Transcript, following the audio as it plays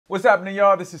What's happening,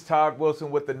 y'all? This is Todd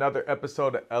Wilson with another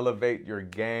episode of Elevate Your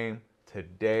Game.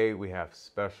 Today we have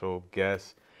special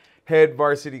guest, head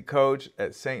varsity coach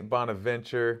at St.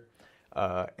 Bonaventure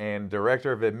and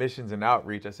director of admissions and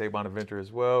outreach at St. Bonaventure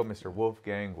as well, Mr.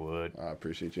 Wolfgang Wood. I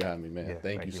appreciate you having me, man. Yeah,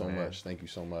 thank you so much. Thank you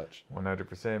so much.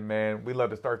 100%, man. We love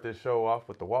to start this show off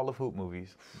with the wall of hoop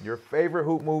movies. Your favorite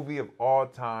hoop movie of all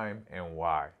time and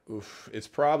why? Oof, it's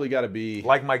probably got to be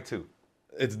Like Mike 2.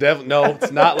 It's definitely no.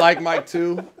 It's not like Mike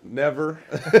 2. Never.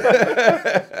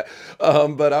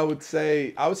 But I would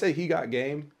say he got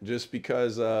game just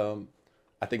because I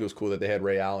think it was cool that they had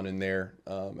Ray Allen in there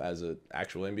as an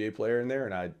actual NBA player in there,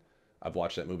 and I've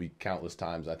watched that movie countless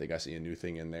times. I think I see a new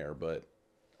thing in there, but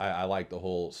I like the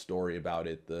whole story about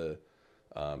it. The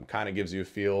kind of gives you a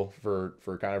feel for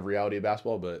kind of reality of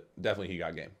basketball, but definitely he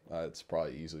got game. It's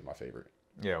probably easily my favorite.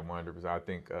 Yeah, 100%. I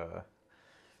think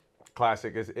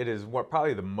classic. It is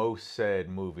probably the most said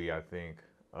movie, I think,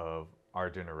 of our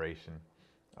generation,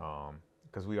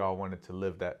 because we all wanted to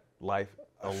live that life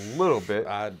a little bit,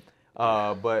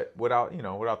 but without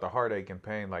the heartache and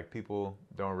pain. Like, people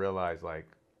don't realize, like,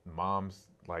 mom's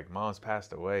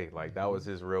passed away. Like, that was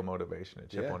his real motivation, a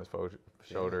chip on his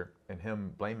shoulder, and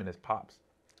him blaming his pops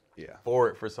for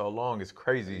it for so long is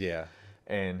crazy. Yeah,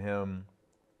 and him,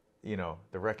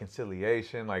 the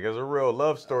reconciliation, like, there's a real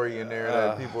love story in there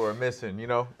that people are missing,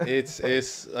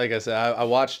 It's like I said, I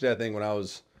watched that thing when I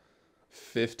was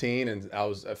 15, and I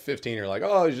was at 15, you're like,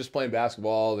 oh, he's just playing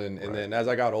basketball. And then as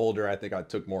I got older, I think I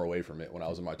took more away from it. When I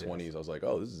was in my 20s, I was like,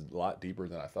 oh, this is a lot deeper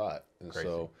than I thought. And crazy.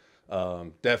 So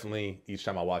definitely each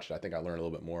time I watch it, I think I learn a little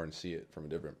bit more and see it from a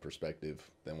different perspective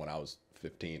than when I was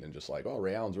 15 and just like, oh,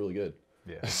 Ray Allen's really good.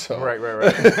 Yeah. So, right.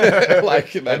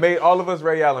 Like it made all of us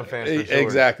Ray Allen fans, for sure.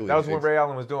 Exactly. That was when Ray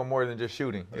Allen was doing more than just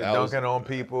shooting. He was dunking on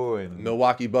people and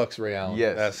Milwaukee Bucks Ray Allen.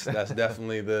 Yes. That's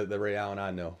definitely the Ray Allen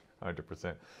I know.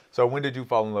 100%. So when did you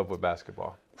fall in love with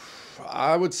basketball?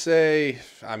 I would say,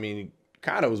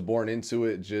 kind of was born into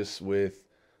it just with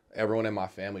everyone in my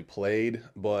family played,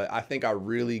 but I think I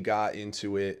really got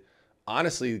into it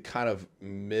honestly kind of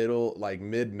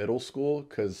mid-middle school,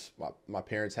 because my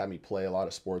parents had me play a lot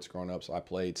of sports growing up. So I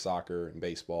played soccer and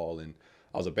baseball, and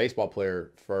I was a baseball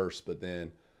player first, but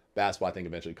then basketball I think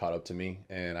eventually caught up to me,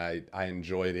 and I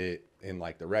enjoyed it in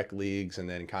like the rec leagues, and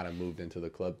then kind of moved into the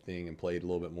club thing and played a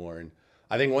little bit more. And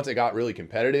I think once it got really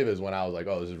competitive is when I was like,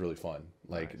 oh, this is really fun.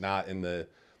 Like, nice. Not in the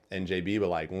NJB, but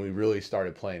like when we really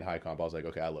started playing high comp, I was like,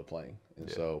 okay, I love playing. And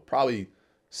so probably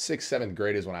 6th, 7th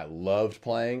grade is when I loved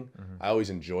playing. I always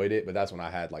enjoyed it, but that's when I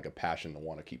had like a passion to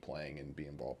want to keep playing and be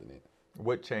involved in it.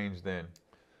 What changed then?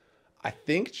 I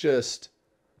think just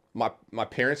my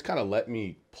parents kind of let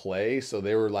me play, so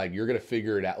they were like, you're gonna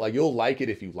figure it out. Like, you'll like it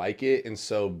if you like it. And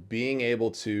so being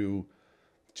able to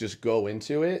just go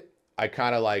into it, I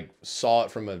kind of like saw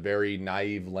it from a very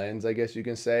naive lens, I guess you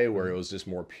can say, where it was just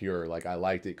more pure. Like, I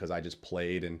liked it because I just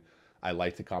played and I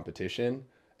liked the competition.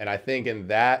 And I think in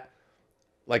that,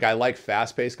 like, I like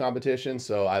fast-paced competition,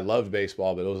 so I loved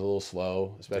baseball, but it was a little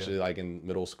slow, especially like in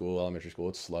middle school, elementary school,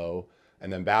 it's slow.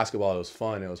 And then basketball, it was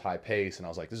fun, it was high-paced, and I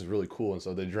was like, this is really cool. And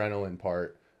so the adrenaline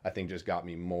part, I think, just got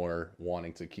me more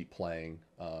wanting to keep playing.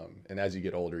 And as you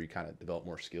get older, you kind of develop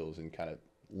more skills and kind of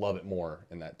love it more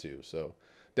in that too. So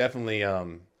definitely,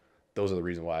 those are the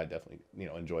reasons why I definitely,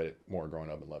 enjoyed it more growing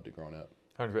up and loved it growing up.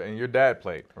 And your dad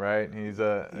played, right? He's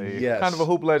yes. kind of a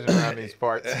hoop legend around these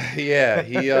parts. Yeah,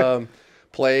 he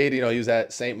played. He was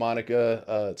at St.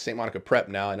 Monica Prep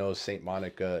now. I know it was St.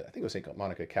 Monica. I think it was St.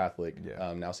 Monica Catholic.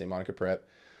 Yeah. Now St. Monica Prep.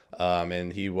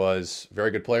 And he was a very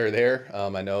good player there.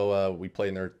 I know we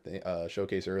played in their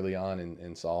showcase early on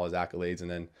and saw his accolades,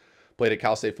 and then played at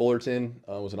Cal State Fullerton.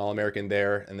 Was an All-American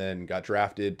there, and then got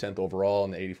drafted 10th overall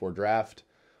in the '84 draft.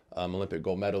 Olympic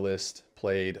gold medalist.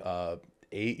 Played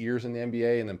 8 years in the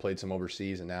NBA, and then played some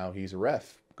overseas, and now he's a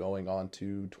ref going on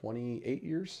to 28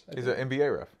 years. He's an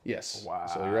NBA ref? Yes. Wow.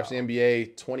 So he refs the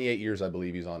NBA, 28 years I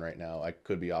believe he's on right now. I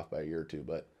could be off by a year or two,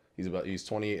 but he's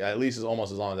 20, at least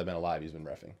almost as long as I've been alive, he's been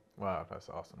reffing. Wow, that's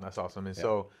awesome. And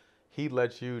so he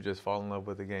let you just fall in love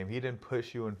with the game. He didn't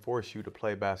push you and force you to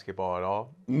play basketball at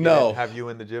all? No. He didn't have you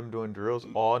in the gym doing drills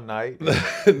all night,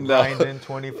 grinding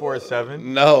 24/7?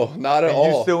 No, not at all.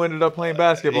 And you still ended up playing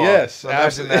basketball? Yes,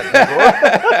 imagine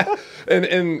that.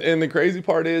 And the crazy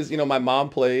part is, my mom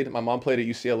played at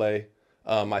UCLA.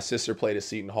 My sister played at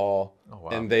Seton Hall. Oh, wow.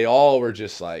 And they all were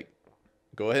just like,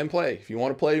 go ahead and play. If you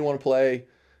want to play, you want to play.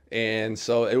 And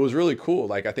so it was really cool.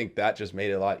 Like, I think that just made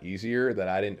it a lot easier, that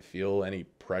I didn't feel any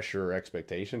pressure or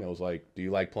expectation. It was like, do you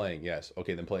like playing? Yes.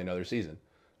 Okay, then play another season.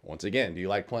 Once again, do you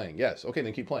like playing? Yes. Okay,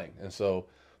 then keep playing. And so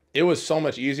it was so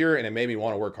much easier, and it made me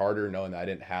want to work harder knowing that I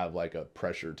didn't have like a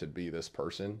pressure to be this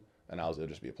person, and I was able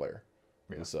to just be a player.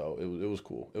 Yeah. And so it was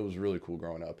cool. It was really cool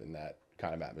growing up in that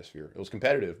kind of atmosphere. It was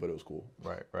competitive, but it was cool.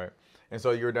 Right. And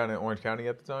so you were down in Orange County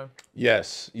at the time?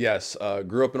 Yes.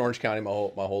 Grew up in Orange County my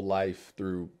whole life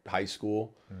through high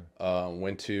school.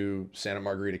 Went to Santa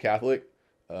Margarita Catholic.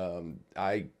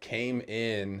 I came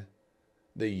in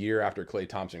the year after Klay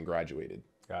Thompson graduated.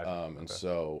 Gotcha. And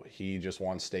so he just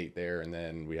won state there, and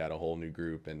then we had a whole new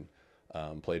group and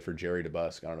played for Jerry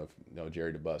DeBusk. I don't know if you know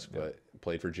Jerry DeBusk, but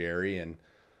played for Jerry. And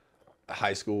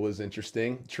high school was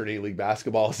interesting. Trinity League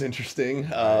basketball is interesting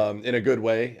in a good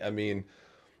way. I mean,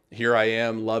 here I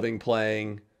am loving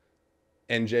playing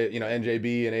NJB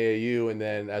and AAU, and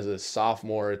then as a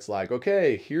sophomore, it's like,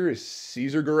 okay, here is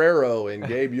Cesar Guerrero and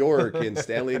Gabe York and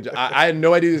Stanley. I had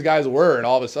no idea who these guys were, and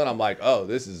all of a sudden I'm like, oh,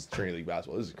 this is Trinity League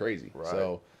basketball. This is crazy. Right.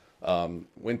 So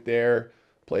went there,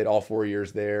 played all 4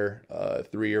 years there,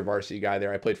 3-year varsity guy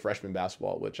there. I played freshman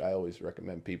basketball, which I always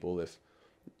recommend people if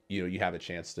you have a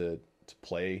chance to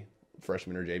play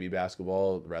freshman or JV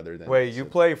basketball rather than. Wait, you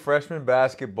play freshman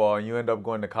basketball and you end up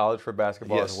going to college for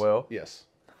basketball as well? Yes.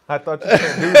 I thought you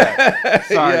couldn't do that.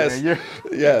 Sorry, yes. man.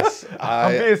 Yes.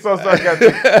 I'm being so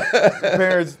sarcastic.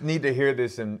 Parents need to hear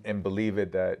this and believe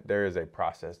it, that there is a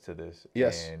process to this.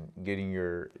 Yes. And getting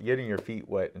your feet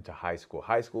wet into high school.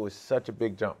 High school is such a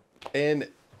big jump. And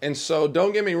so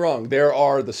don't get me wrong, there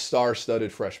are the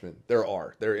star-studded freshmen. There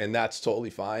are. And that's totally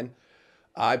fine.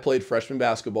 I played freshman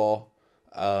basketball.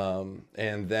 And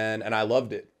I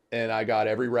loved it. And I got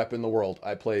every rep in the world.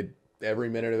 I played every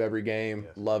minute of every game,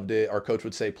 loved it. Our coach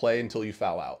would say, play until you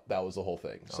foul out. That was the whole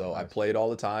thing. So nice. I played all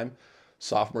the time.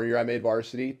 Sophomore year, I made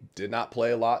varsity. Did not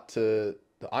play a lot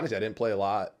honestly, I didn't play a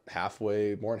lot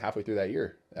more than halfway through that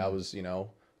year. I was,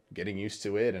 getting used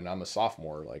to it. And I'm a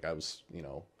sophomore. Like I was,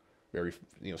 very,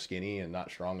 skinny and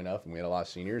not strong enough. And we had a lot of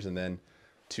seniors. And then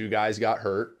 2 guys got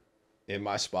hurt in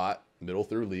my spot, middle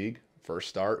through league. First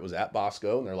start was at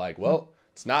Bosco, and they're like, well,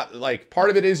 it's not like part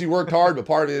of it is you worked hard, but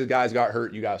part of it is guys got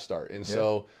hurt, you got to start. And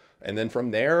so, and then from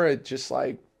there, it just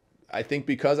like, I think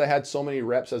because I had so many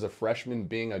reps as a freshman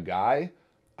being a guy,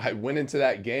 I went into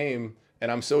that game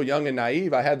and I'm so young and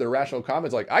naive. I had the rational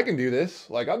comments like, I can do this.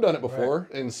 Like I've done it before.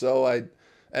 Right. And so I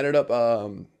ended up,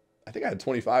 I think I had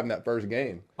 25 in that first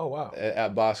game. Oh, wow.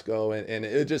 At Bosco. And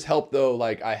it just helped though.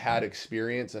 Like I had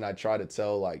experience, and I try to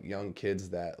tell like young kids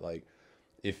that like,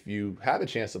 if you have a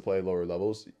chance to play lower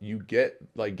levels, you get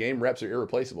like game reps are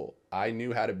irreplaceable. I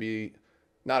knew how to be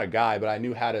not a guy, but I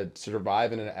knew how to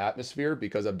survive in an atmosphere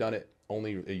because I've done it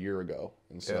only a year ago.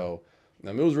 And so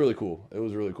it was really cool. It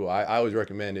was really cool. I always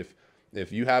recommend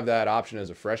if you have that option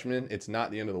as a freshman, it's not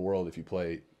the end of the world if you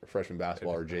play freshman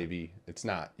basketball or JV. It's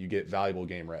not. You get valuable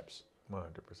game reps. 100%.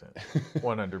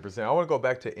 100%. I want to go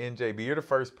back to NJB. You're the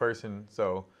first person,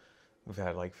 so we've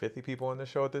had like 50 people on the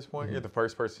show at this point. Mm-hmm. You're the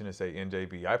first person to say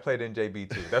NJB. I played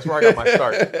NJB too. That's where I got my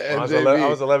start. I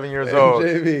was 11 years old.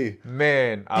 NJB.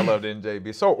 Man, I loved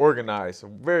NJB. So organized, a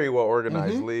very well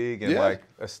organized league, and like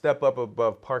a step up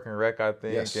above Park and Rec, I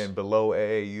think, and below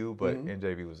AAU. But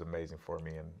NJB was amazing for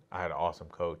me, and I had an awesome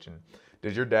coach. And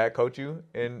did your dad coach you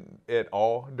at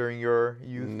all during your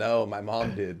youth? No, my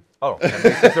mom did. Oh,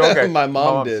 okay. My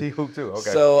mom did. She hooped too.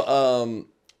 Okay. So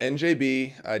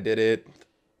NJB, I did it.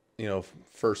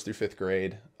 1st through 5th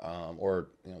grade, or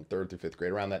 3rd through 5th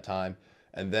grade, around that time.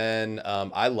 And then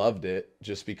I loved it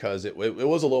just because it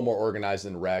was a little more organized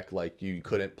than rec. Like you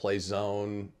couldn't play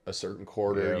zone a certain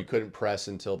quarter. You couldn't press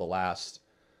until the last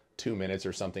 2 minutes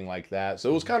or something like that.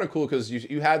 So it was kind of cool because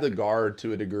you had to guard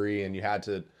to a degree, and you had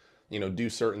to, do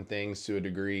certain things to a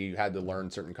degree. You had to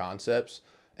learn certain concepts.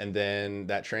 And then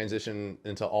that transition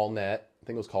into all net, I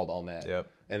think it was called all net. Yep.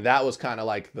 And that was kind of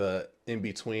like the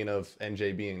in-between of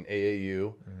NJB and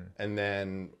AAU. And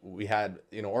then we had,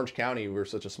 Orange County, we were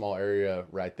such a small area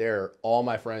right there. All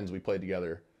my friends, we played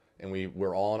together. And we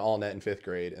were all in all net in 5th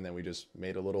grade. And then we just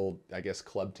made a little, I guess,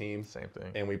 club team. Same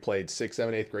thing. And we played 6th,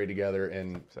 7th, 8th grade together.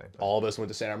 And all of us went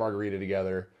to Santa Margarita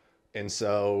together.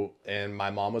 And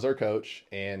my mom was our coach.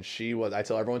 And I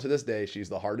tell everyone to this day, she's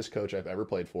the hardest coach I've ever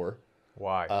played for.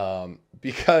 Why?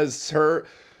 Because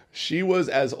she was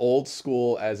as old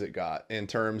school as it got in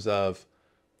terms of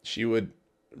she would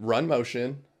run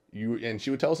motion, and she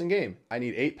would tell us in game, I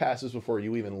need 8 passes before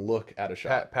you even look at a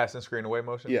shot. Pass and screen away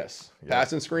motion? Yes.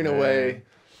 Pass and screen away.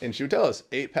 And she would tell us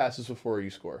 8 passes before you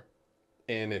score.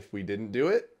 And if we didn't do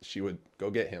it, she would go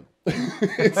get him.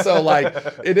 So like,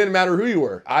 it didn't matter who you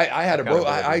were. I had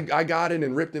I got in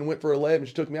and ripped and went for a layup, and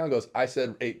she took me out and goes, I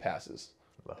said 8 passes.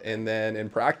 And then in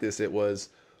practice, it was,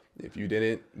 if you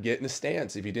didn't get in a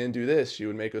stance, if you didn't do this, she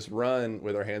would make us run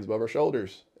with our hands above our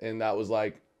shoulders. And that was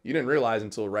like You didn't realize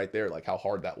until right there, like how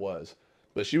hard that was.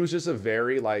 But she was just a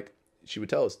very like, she would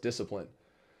tell us discipline.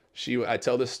 I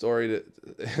tell this story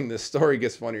and this story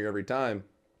gets funnier every time.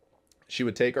 She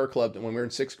would take our club when we were in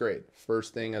 6th grade,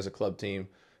 first thing as a club team,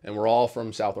 and we're all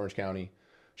from South Orange County.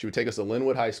 She would take us to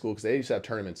Linwood High School because they used to have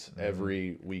tournaments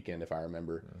every weekend, if I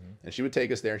remember. And she would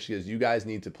take us there and she goes, you guys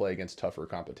need to play against tougher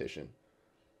competition.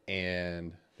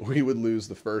 And we would lose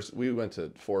we went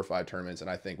to 4 or 5 tournaments and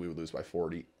I think we would lose by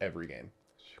 40 every game.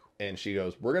 And she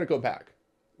goes, we're going to go back.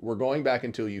 We're going back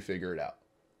until you figure it out.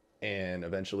 And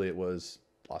eventually it was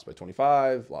lost by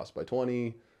 25, lost by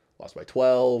 20, lost by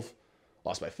 12,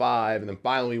 lost by 5. And then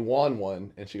finally we won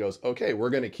one. And she goes, okay, we're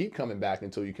going to keep coming back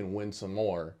until you can win some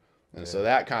more. And so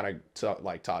that kind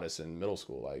of taught us in middle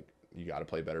school, like you got to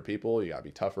play better people. You got to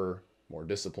be tougher, more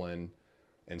disciplined.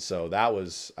 And so that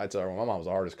was, I'd tell her, my mom was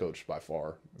the hardest coach by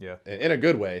far. Yeah. In a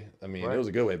good way. I mean, it was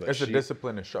a good way, but it's a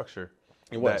discipline and structure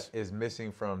that is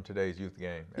missing from today's youth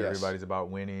game. Yes. Everybody's about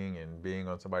winning and being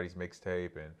on somebody's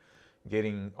mixtape and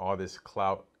getting all this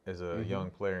clout as a young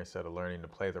player instead of learning to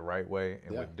play the right way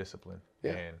and with discipline.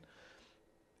 Yeah.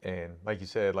 And like you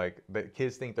said, like the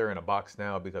kids think they're in a box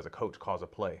now because a coach calls a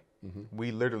play. We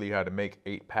literally had to make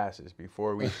 8 passes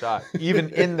before we shot, even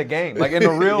in the game. Like in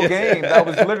a real game, that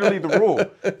was literally the rule,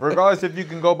 regardless if you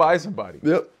can go by somebody.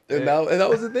 Yep. And that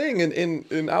was the thing.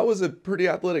 And I was a pretty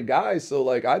athletic guy. So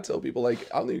like I tell people, like,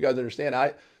 I don't think you guys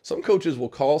understand. Some coaches will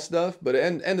call stuff, but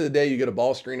at the end of the day, you get a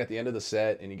ball screen at the end of the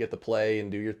set and you get to play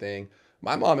and do your thing.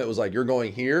 My mom, it was like, you're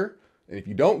going here. And if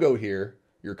you don't go here,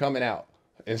 you're coming out.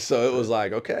 And so it was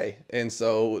like, okay. And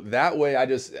so that way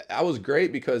I was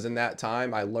great because in that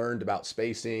time I learned about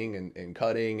spacing and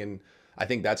cutting. And I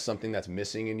think that's something that's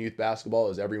missing in youth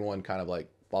basketball is everyone kind of like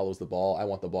follows the ball. I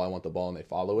want the ball, and they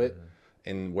follow it.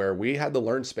 And where we had to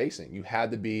learn spacing, you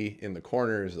had to be in the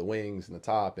corners, the wings, and the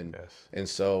top. And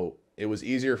so it was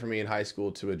easier for me in high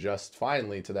school to adjust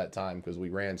finally to that time because we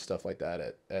ran stuff like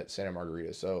that at Santa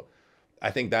Margarita. So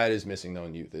I think that is missing though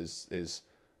in youth is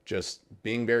just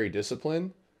being very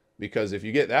disciplined, because if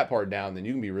you get that part down, then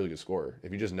you can be a really good scorer.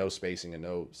 If you just know spacing and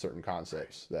know certain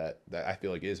concepts that I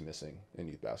feel like is missing in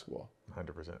youth basketball.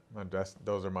 100%.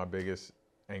 Those are my biggest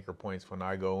anchor points when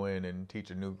I go in and teach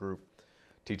a new group,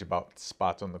 teach about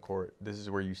spots on the court. This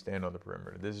is where you stand on the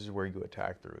perimeter. This is where you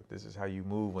attack through. This is how you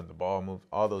move when the ball moves.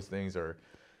 All those things are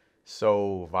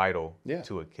so vital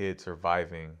to a kid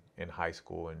surviving in high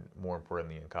school and more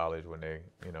importantly in college when they,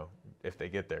 if they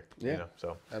get there.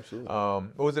 So absolutely.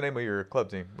 What was the name of your club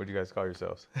team? What do you guys call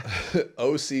yourselves?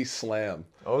 OC Slam.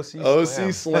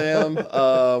 OC Slam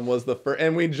was the first,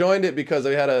 and we joined it because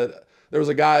there was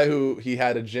a guy who he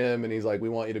had a gym and he's like, we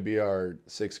want you to be our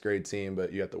 6th grade team,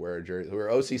 but you have to wear a jersey. We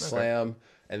were OC Slam.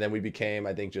 And then we became,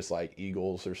 I think, just like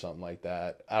Eagles or something like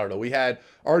that. I don't know. We had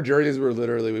our jerseys were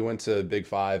literally, we went to Big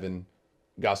 5 and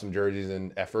got some jerseys.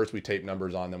 And at first we taped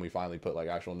numbers on, then we finally put like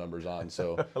actual numbers on.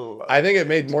 So I think it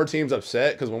made more teams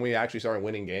upset because when we actually started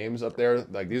winning games up there,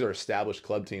 like these are established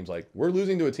club teams. Like we're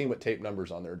losing to a team with taped numbers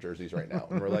on their jerseys right now.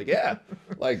 And we're like, yeah,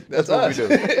 like that's us. What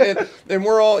we do. and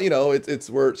we're all,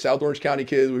 we're South Orange County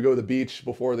kids. We go to the beach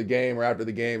before the game or after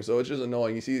the game. So it's just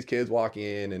annoying. You see these kids walk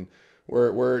in and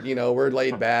we're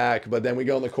laid back, but then we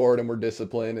go on the court and we're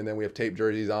disciplined, and then we have tape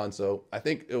jerseys on. So I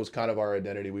think it was kind of our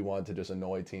identity. We wanted to just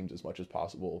annoy teams as much as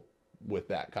possible with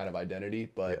that kind of identity.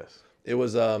 But it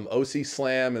was OC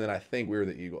Slam, and then I think we were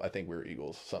the Eagle. I think we were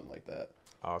Eagles, something like that.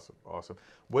 Awesome.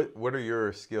 What are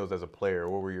your skills as a player?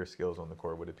 What were your skills on the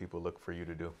court? What did people look for you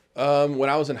to do? When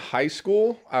I was in high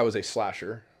school, I was a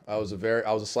slasher. I was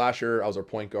a slasher. I was a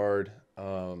point guard.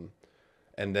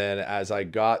 And then as I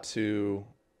got to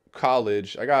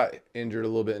college, I got injured a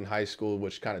little bit in high school,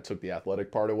 which kind of took the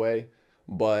athletic part away.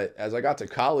 But as I got to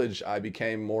college, I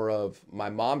became my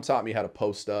mom taught me how to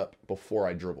post up before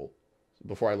I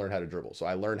learned how to dribble. So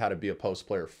I learned how to be a post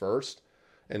player first.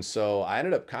 And so I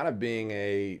ended up kind of being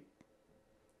a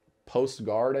post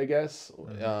guard, I guess.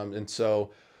 And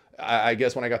so I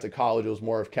guess when I got to college, it was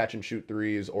more of catch and shoot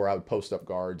threes, or I would post up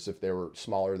guards if they were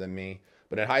smaller than me.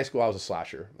 But in high school, I was a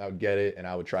slasher. I would get it and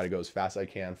I would try to go as fast as I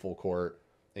can, full court,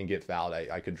 and get fouled.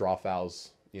 I could draw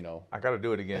fouls, I got to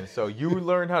do it again. So you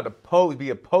learned how to be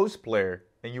a post player,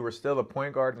 and you were still a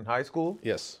point guard in high school?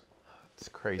 Yes. It's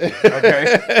crazy.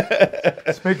 Okay.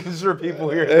 Just making sure people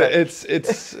hear that. It's and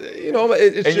just,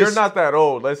 you're not that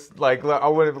old.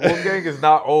 Wolfgang is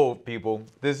not old, people.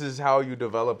 This is how you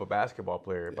develop a basketball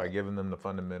player, by giving them the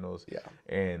fundamentals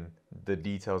and the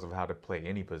details of how to play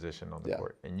any position on the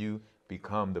court. And you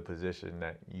become the position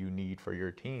that you need for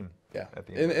your team. Yeah. At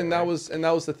the end that was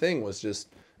the thing, was just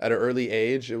at an early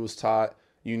age, it was taught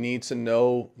you need to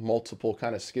know multiple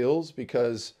kind of skills,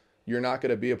 because you're not going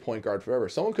to be a point guard forever.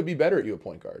 Someone could be better at you at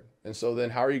point guard. And so then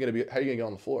how are you going to get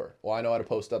on the floor? Well, I know how to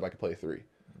post up. I could play 3.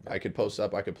 I could post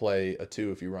up. I could play a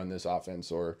 2 if you run this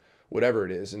offense or whatever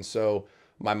it is. And so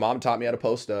my mom taught me how to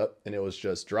post up, and it was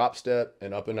just drop step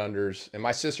and up and unders. And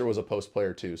my sister was a post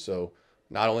player too. So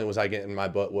not only was I getting my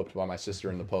butt whooped by my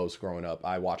sister in the post growing up,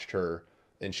 I watched her,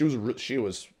 and she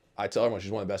was, I tell everyone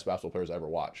she's one of the best basketball players I ever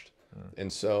watched.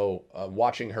 And so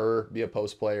watching her be a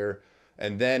post player,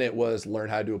 and then it was learn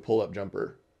how to do a pull-up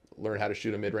jumper, learn how to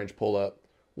shoot a mid-range pull-up,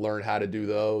 learn how to do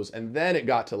those. And then it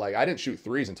got to like, I didn't shoot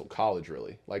threes until college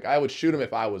really. Like I would shoot them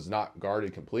if I was not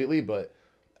guarded completely, but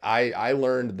I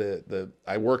learned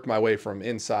I worked my way from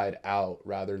inside out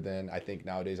rather than I think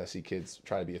nowadays I see kids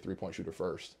try to be a 3-point shooter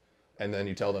first. And then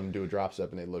you tell them to do a drop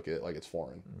step and they look at it like it's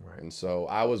foreign. Right. And so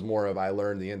I was more of, I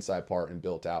learned the inside part and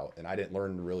built out. And I didn't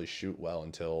learn to really shoot well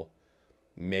until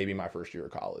maybe my first year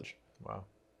of college. Wow.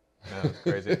 That's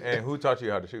crazy. And who taught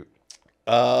you how to shoot?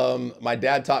 My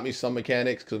dad taught me some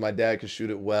mechanics because my dad could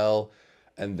shoot it well.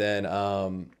 And then,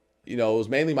 it was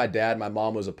mainly my dad. My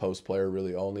mom was a post player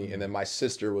really only. And then my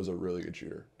sister was a really good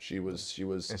shooter. She was.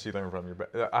 And she learned from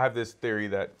your I have this theory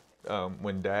that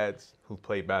when dads who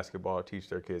play basketball teach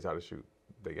their kids how to shoot,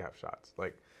 they have shots.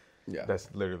 Like, yeah, that's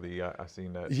literally, I've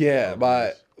seen that. Yeah.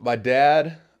 My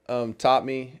dad taught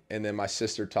me, and then my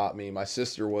sister taught me. My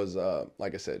sister was,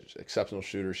 like I said, exceptional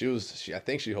shooter. I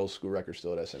think she holds school record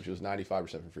still at SM. She was 95%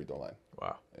 from free throw line.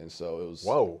 Wow. And so it was.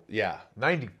 Whoa. Yeah.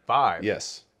 95.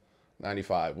 Yes.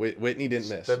 95. Whitney didn't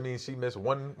miss. That means she missed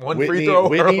one free throw.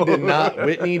 Whitney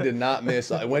did not miss.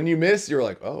 When you miss, you're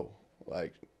like, oh,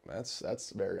 like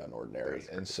that's very unordinary.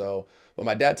 And so, but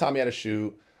my dad taught me how to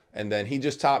shoot, and then he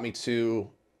just taught me to.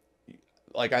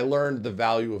 Like I learned the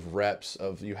value of reps,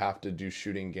 of you have to do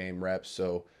shooting game reps.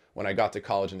 So when I got to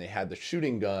college and they had the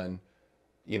shooting gun,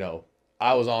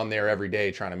 I was on there every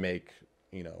day trying to make,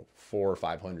 400 or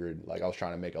 500. Like I was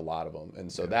trying to make a lot of them.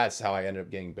 And so that's how I ended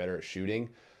up getting better at shooting.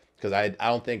 Because I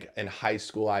don't think in high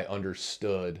school I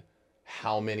understood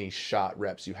how many shot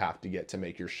reps you have to get to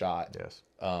make your shot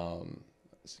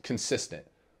consistent.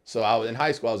 So in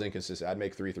high school I was inconsistent. I'd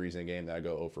make 3 threes in a game, then I'd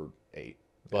go 0 for 8.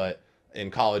 But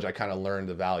in college, I kind of learned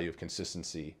the value of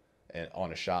consistency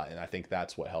on a shot. And I think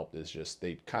that's what helped, is just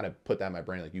they kind of put that in my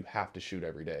brain, like you have to shoot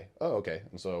every day. Oh, okay.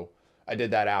 And so I did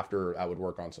that after I would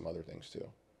work on some other things too.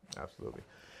 Absolutely.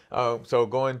 So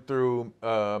going through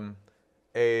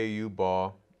AAU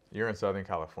ball, you're in Southern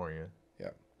California.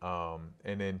 Yeah.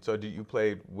 And then, so did you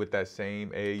play with that same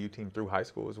AAU team through high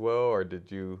school as well, or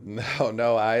did you?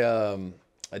 No,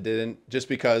 I didn't, just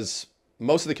because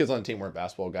most of the kids on the team weren't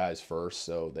basketball guys first,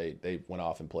 so they went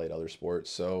off and played other sports.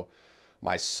 So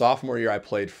my sophomore year, I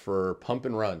played for Pump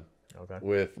and Run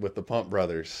with the Pump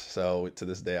brothers. So to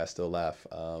this day, I still laugh.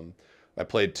 I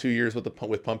played 2 years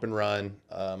with Pump and Run.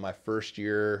 My first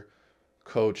year,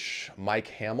 Coach Mike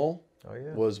Hamill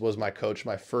was my coach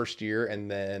my first year, and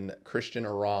then Christian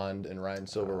Arand and Ryan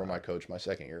Silver were my coach my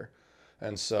second year.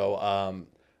 And so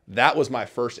that was my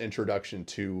first introduction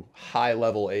to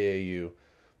high-level AAU.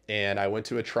 And I went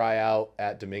to a tryout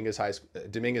at Dominguez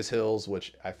Hills,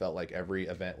 which I felt like every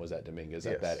event was at Dominguez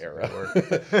at that era.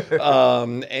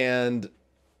 And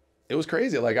it was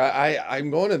crazy. Like I'm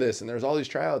going to this, and there's all these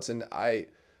tryouts, and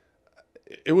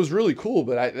it was really cool.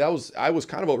 But I was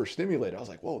kind of overstimulated. I was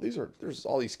like, whoa, there's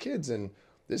all these kids, and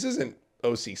this isn't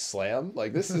OC Slam.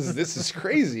 Like this is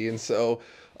crazy. And so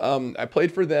I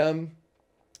played for them,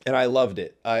 and I loved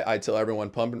it. I tell everyone,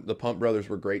 the Pump brothers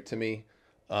were great to me.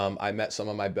 I met some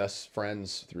of my best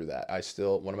friends through that.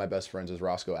 One of my best friends is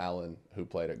Roscoe Allen, who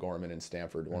played at Gorman and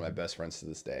Stanford, one of my best friends to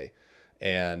this day.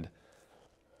 And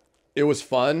it was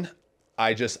fun.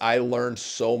 I learned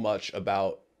so much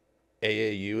about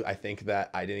AAU. I think that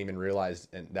I didn't even realize,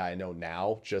 and that I know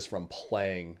now, just from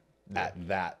playing at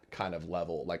that kind of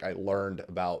level. Like I learned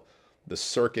about the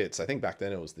circuits. I think back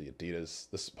then it was the Adidas.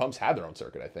 The Pumps had their own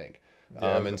circuit, I think.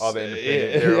 And all the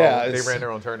independent, they ran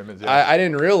their own tournaments. Yeah. I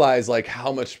didn't realize like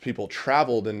how much people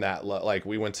traveled in that. Like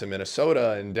we went to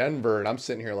Minnesota and Denver, and I'm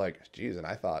sitting here like, geez, and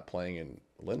I thought playing in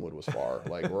Linwood was far.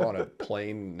 Like we're on a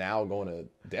plane now going to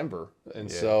Denver, and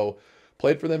so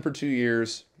played for them for 2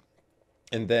 years,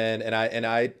 and then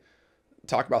I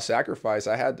talk about sacrifice.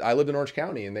 I lived in Orange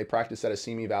County, and they practiced at a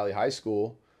Simi Valley High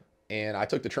School, and I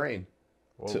took the train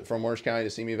from Orange County to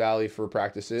Simi Valley for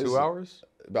practices. 2 hours?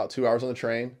 About 2 hours on the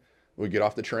train. We'd get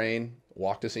off the train,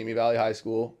 walk to Simi Valley High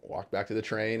School, walk back to the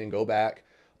train, and go back.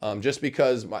 Just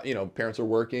because my parents are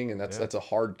working, and that's a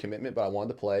hard commitment, but I wanted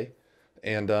to play,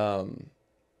 and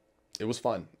it was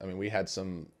fun. I mean, we had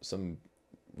some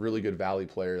really good Valley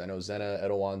players. I know Zena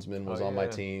Edelwansman was on my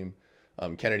team.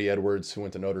 Kennedy Edwards, who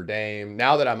went to Notre Dame.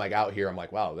 Now that I'm like out here, I'm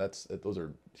like, wow, those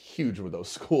are huge with those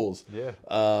schools. Yeah.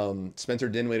 Spencer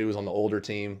Dinwiddie was on the older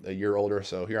team, a year older.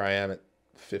 So here I am at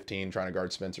 15 trying to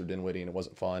guard Spencer Dinwiddie, and it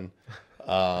wasn't fun.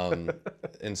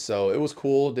 And so it was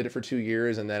cool. Did it for 2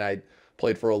 years, and then I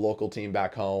played for a local team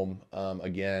back home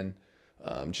again,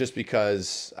 just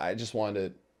because I just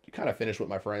wanted to kind of finish with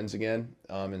my friends again.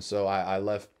 And so I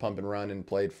left Pump and Run and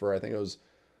played for, I think it was,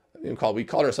 we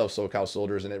called ourselves SoCal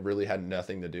Soldiers, and it really had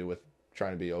nothing to do with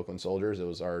trying to be Oakland Soldiers. It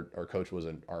was our coach was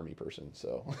an Army person,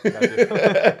 so.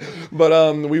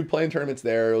 But we played in tournaments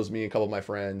there. It was me and a couple of my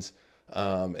friends.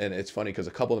 And it's funny because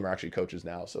a couple of them are actually coaches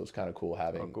now, so it's kind of cool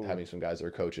having some guys that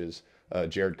are coaches.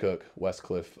 Jared Cook,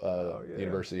 Westcliff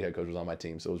University head coach, was on my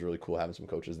team, so it was really cool having some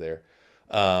coaches there.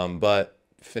 But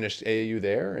finished AAU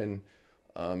there, and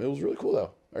it was really cool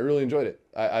though. I really enjoyed it.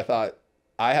 I thought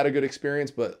I had a good experience,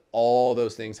 but all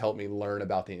those things helped me learn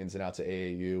about the ins and outs of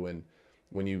AAU. And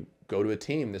when you go to a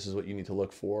team, this is what you need to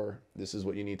look for. This is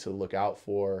what you need to look out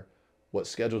for. What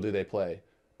schedule do they play?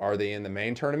 Are they in the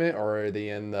main tournament, or are they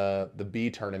in the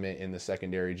B tournament in the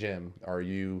secondary gym? Are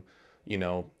you,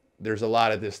 there's a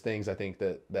lot of these things I think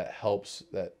that helps,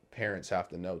 that parents have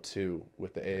to know too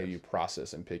with the AAU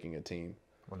process and picking a team.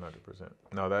 100%.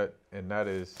 No, that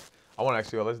is, I want to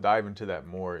actually, let's dive into that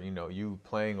more. You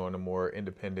playing on a more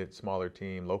independent, smaller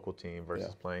team, local team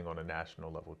versus playing on a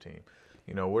national level team.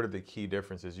 What are the key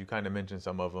differences? You kind of mentioned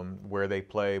some of them, where they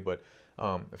play, but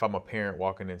if I'm a parent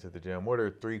walking into the gym, what are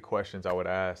 3 questions I would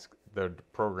ask the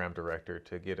program director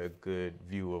to get a good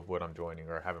view of what I'm joining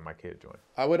or having my kid join?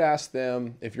 I would ask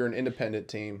them, if you're an independent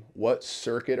team, what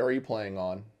circuit are you playing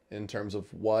on in terms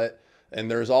of what, and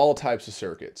there's all types of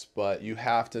circuits, but you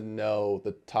have to know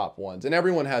the top ones. And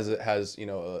everyone has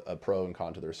a pro and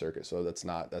con to their circuit, so that's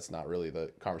not really the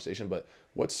conversation, but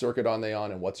what circuit are they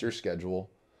on and what's your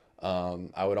schedule?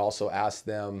 I would also ask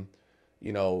them,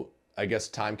 I guess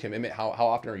time commitment, how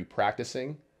often are you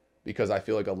practicing? Because I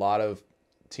feel like a lot of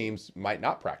teams might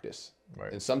not practice.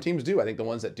 Right. And some teams do. I think the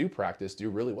ones that do practice do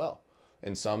really well.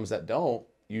 And some that don't,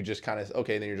 you just kind of,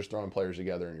 okay, then you're just throwing players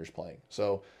together and you're just playing.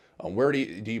 So where do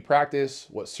you practice?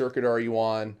 What circuit are you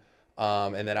on?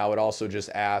 And then I would also just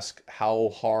ask how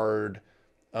hard,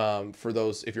 for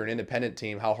those, if you're an independent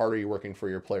team, how hard are you working for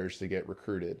your players to get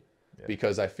recruited? Yeah.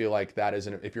 Because I feel like that is,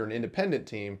 if you're an independent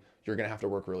team, you're going to have to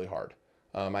work really hard.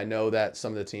 I know that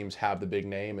some of the teams have the big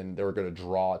name and they're going to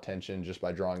draw attention just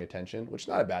by drawing attention, which is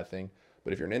not a bad thing.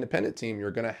 But if you're an independent team,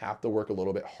 you're going to have to work a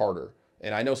little bit harder.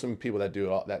 And I know some people that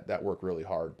do that work really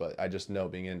hard, but I just know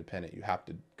being independent, you have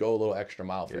to go a little extra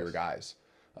mile for your guys.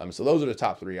 So those are the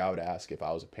top 3 I would ask if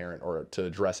I was a parent, or to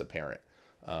address a parent.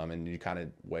 And you kind of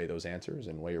weigh those answers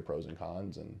and weigh your pros and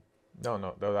cons. And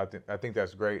No, I think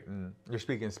that's great. And you're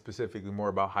speaking specifically more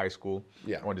about high school.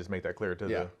 Yeah. I want to just make that clear to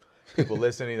the people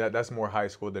listening. That's more high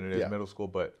school than it is middle school,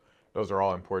 but those are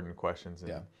all important questions.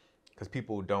 Because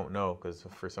people don't know, because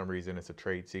for some reason it's a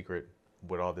trade secret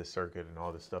what all this circuit and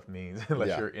all this stuff means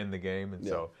unless you're in the game. And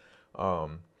so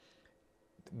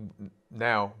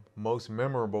now, most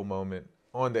memorable moment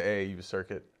on the AAU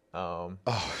circuit. You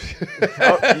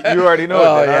already know.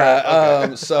 Oh, it. Yeah.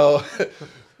 Okay. So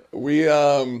we,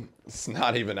 it's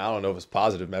not even, I don't know if it's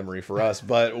positive memory for us,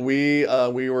 but we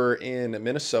were in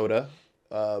Minnesota,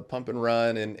 Pump and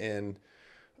Run, and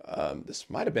this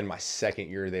might have been my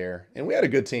 2nd year there, and we had a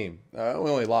good team. We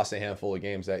only lost a handful of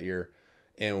games that year.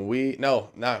 And I'm going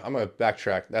to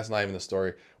backtrack. That's not even the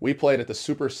story. We played at the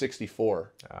Super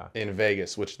 64 in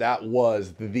Vegas, which that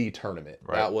was the tournament.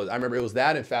 Right. I remember it was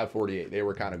that and Fab 48. They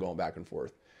were kind of going back and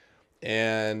forth.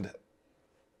 And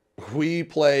we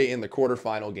play in the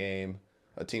quarterfinal game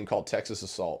a team called Texas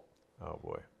Assault. Oh,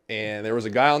 boy. And there was a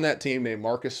guy on that team named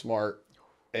Marcus Smart.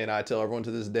 And I tell everyone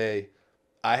to this day,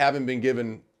 I haven't been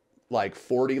given like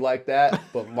 40 like that,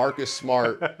 but Marcus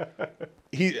Smart,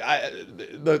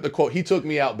 the quote, he took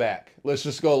me out back. Let's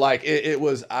just go like it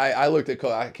was. I looked at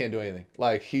Coach, I can't do anything.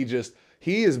 Like he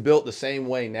is built the same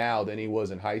way now than he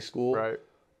was in high school. Right.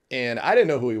 And I didn't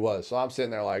know who he was, so I'm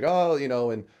sitting there like, oh,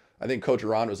 and I think Coach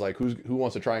Ron was like, who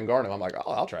wants to try and guard him? I'm like,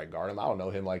 oh, I'll try and guard him. I don't know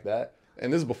him like that.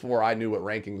 And this is before I knew what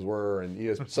rankings were,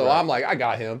 and so I'm like, I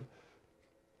got him.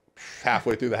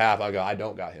 Halfway through the half, I go, I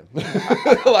don't got him.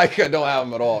 Like I don't have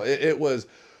him at all. It was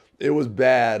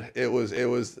bad. It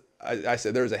was. I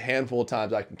said there's a handful of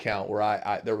times I can count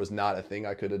where there was not a thing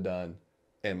I could have done,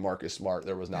 and Marcus Smart,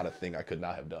 there was not a thing I could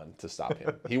not have done to stop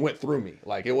him. He went through me.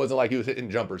 Like it wasn't like he was hitting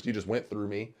jumpers. He just went through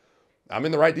me. I'm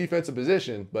in the right defensive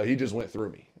position, but he just went through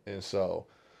me. And so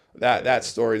that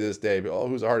story to this day, but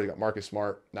who's the hardest? Got Marcus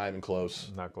Smart, not even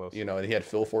close. Not close. And he had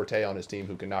Phil Forte on his team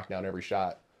who can knock down every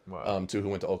shot. Wow. Who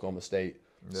went to Oklahoma State.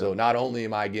 So not only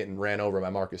am I getting ran over by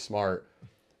Marcus Smart,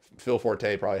 Phil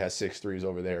Forte probably has 6 threes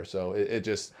over there. So it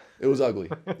was ugly.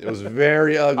 It was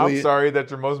very ugly. I'm sorry that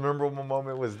your most memorable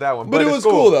moment was that one, but it was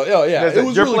cool though. Oh, yeah, it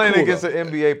was you're really playing cool, against though. an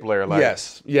NBA player. Like,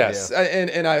 yes.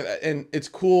 And it's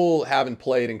cool having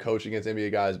played and coached against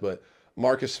NBA guys, but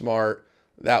Marcus Smart,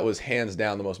 that was hands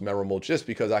down the most memorable, just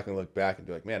because I can look back and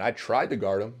be like, man, I tried to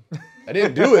guard him. I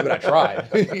didn't do it, but I tried.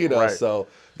 Right. So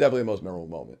definitely the most memorable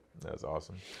moment. That's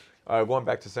awesome. Going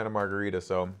back to Santa Margarita,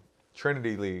 so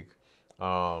Trinity League,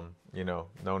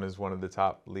 known as one of the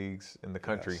top leagues in the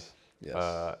country.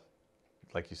 Yes.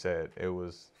 Like you said, it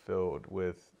was filled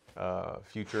with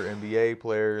future NBA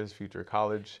players, future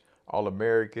college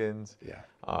All-Americans. Yeah.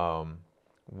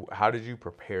 How did you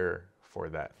prepare for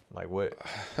that? Like what?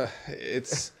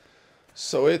 It's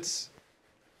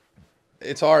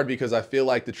hard because I feel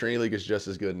like the Trinity League is just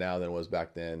as good now than it was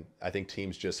back then. I think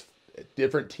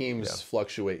different teams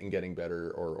fluctuate in getting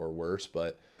better or worse,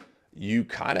 but you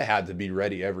kind of had to be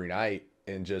ready every night,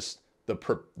 and just the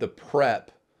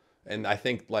prep. And I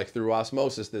think, like, through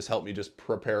osmosis, this helped me just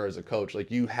prepare as a coach.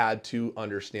 Like, you had to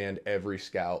understand every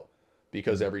scout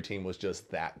because every team was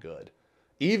just that good.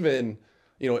 Even,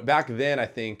 back then, I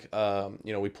think,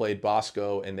 we played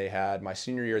Bosco, and my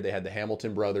senior year, they had the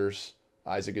Hamilton brothers,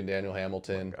 Isaac and Daniel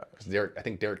Hamilton. I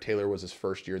think Derek Taylor was his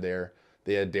first year there.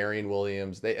 They had Darian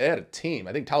Williams. They had a team.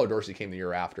 I think Tyler Dorsey came the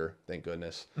year after, thank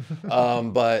goodness.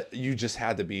 But you just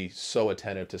had to be so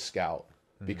attentive to scout,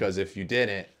 because if you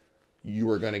didn't, you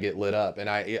were going to get lit up. And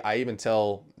I even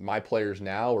tell my players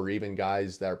now, or even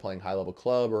guys that are playing high-level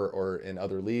club or in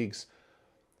other leagues,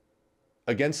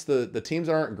 against the teams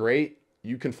that aren't great,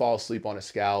 you can fall asleep on a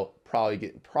scout.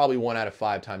 Probably 1 out of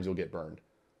 5 times you'll get burned.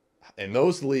 In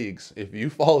those leagues, if you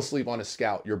fall asleep on a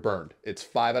scout, you're burned. It's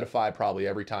 5 out of 5 probably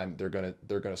every time they're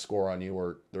gonna score on you,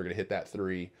 or they're gonna hit that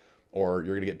 3, or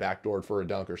you're gonna get backdoored for a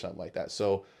dunk or something like that.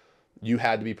 So you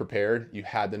had to be prepared. You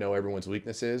had to know everyone's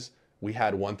weaknesses. We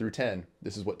had 1 through 10.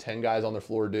 This is what 10 guys on the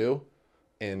floor do,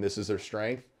 and this is their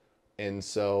strength. And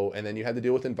then you had to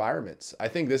deal with environments. I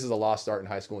think this is a lost art in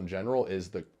high school in general, is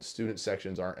the student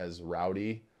sections aren't as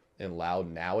rowdy and loud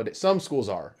nowadays. Some schools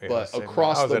are, but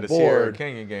across the board. I was at a Sierra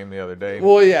Canyon game the other day.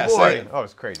 Well, yes.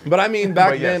 It's crazy. But I mean,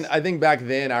 back then, I think back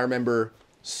then, I remember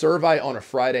Servite on a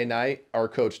Friday night, our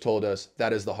coach told us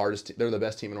that is the hardest. They're the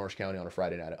best team in Orange County on a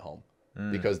Friday night at home,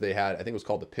 because they had, I think it was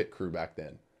called the Pit Crew back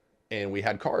then. And we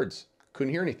had cards.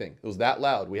 Couldn't hear anything. It was that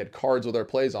loud. We had cards with our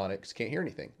plays on it because you can't hear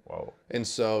anything. Whoa. And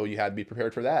so you had to be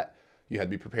prepared for that. You had to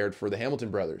be prepared for the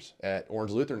Hamilton brothers at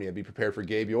Orange Lutheran. You had to be prepared for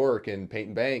Gabe York and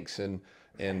Peyton Banks and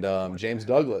James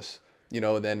Douglas.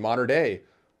 And then modern day,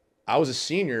 I was a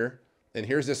senior, and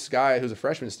here's this guy who's a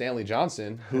freshman, Stanley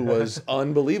Johnson, who was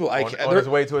unbelievable. on his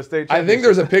way to a state championship. I think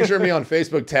there's a picture of me on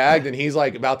Facebook tagged, and he's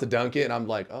like about to dunk it, and I'm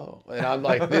like, oh. And I'm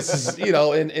like, this is,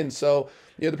 and so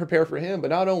you had to prepare for him. But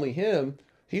not only him,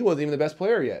 he wasn't even the best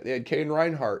player yet. They had Caden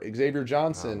Reinhardt, Xavier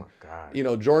Johnson,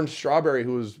 Jordan Strawberry,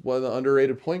 who was one of the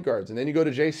underrated point guards. And then you go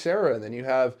to Jay Serra, and then you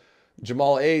have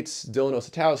Jamal Aites, Dylan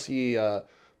Osatowski.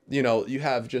 You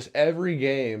have just every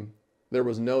game, there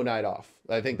was no night off.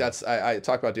 I think that's, I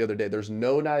talked about the other day, there's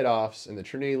no night offs in the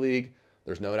Trinity League.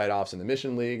 There's no night offs in the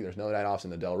Mission League. There's no night offs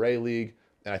in the Del Rey League.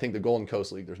 And I think the Golden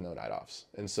Coast League, there's no night offs.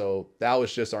 And so that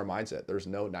was just our mindset. There's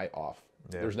no night off.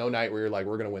 Yeah. There's no night where you're like,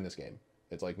 we're going to win this game.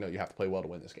 It's like, no, you have to play well to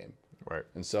win this game. Right.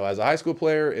 And so as a high school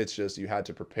player, it's just, you had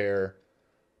to prepare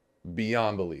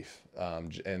beyond belief.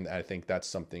 And I think that's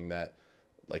something that,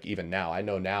 like, even now, I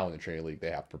know now in the Trinity League,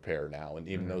 they have to prepare now. And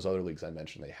even those other leagues I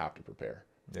mentioned, they have to prepare.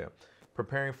 Yeah.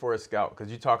 Preparing for a scout,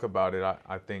 because you talk about it,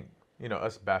 I think,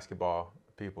 us basketball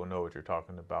people know what you're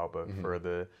talking about, but for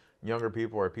the younger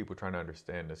people or people trying to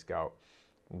understand the scout,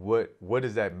 what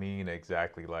does that mean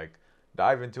exactly? Like,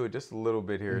 dive into it just a little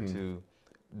bit here to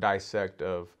dissect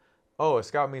of, a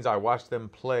scout means I watch them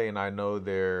play and I know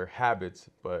their habits,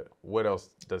 but what else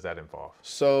does that involve?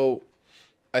 So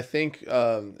I think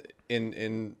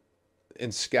in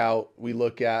scout, we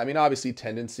look at, obviously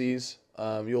tendencies.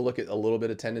 You'll look at a little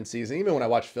bit of tendencies. And even when I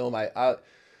watch film, I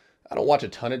don't watch a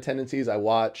ton of tendencies. I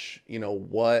watch,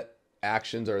 what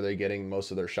actions are they getting most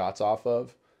of their shots off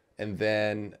of. And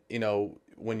then,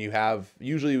 when you have,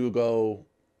 usually we'll go,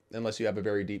 unless you have a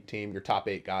very deep team, your top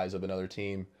 8 guys of another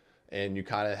team, and you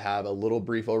kind of have a little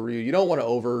brief overview. You don't want to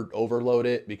overload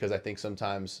it, because I think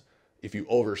sometimes if you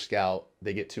over scout,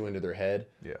 they get too into their head.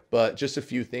 Yeah. But just a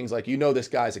few things, like, this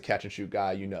guy's a catch and shoot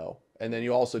guy, and then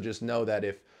you also just know that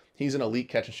if he's an elite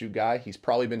catch and shoot guy, he's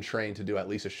probably been trained to do at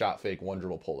least a shot fake, 1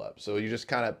 dribble pull up. So you just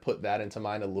kind of put that into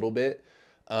mind a little bit.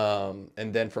 And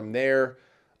then from there,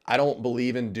 I don't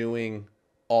believe in doing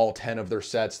all 10 of their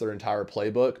sets, their entire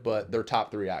playbook, but their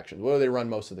top 3 actions. What do they run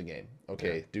most of the game?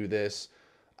 Okay, do this.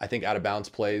 I think out of bounds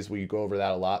plays, we go over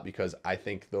that a lot because I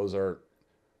think those are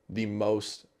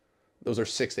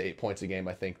 6 to 8 points a game.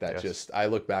 I think that I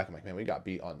look back, I'm like, man, we got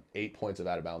beat on 8 points of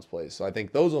out of bounds plays. So I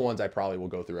think those are the ones I probably will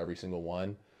go through every single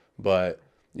one. But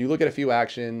you look at a few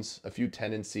actions, a few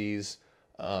tendencies,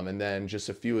 and then just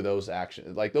a few of those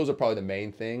actions. Like those are probably the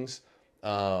main things.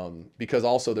 Because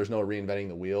also there's no reinventing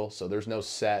the wheel. So there's no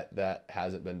set that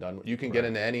hasn't been done. You can get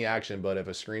into any action, but if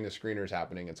a screen to screener is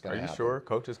happening, it's going to happen. Are you sure?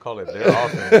 Coaches call it their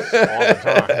offense all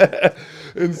the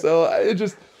time. And so I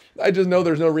just know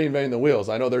there's no reinventing the wheels.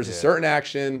 I know there's a certain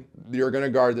action. You're going to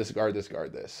guard this, guard this,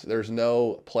 guard this. There's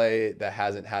no play that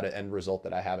hasn't had an end result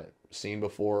that I haven't seen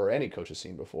before or any coach has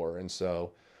seen before. And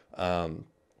so,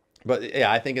 but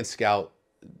yeah, I think in scout,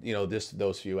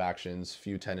 those few actions,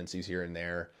 few tendencies here and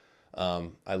there.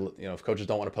 If coaches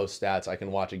don't want to post stats, I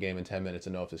can watch a game in 10 minutes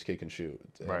and know if this kid can shoot.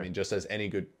 Right. I mean, just as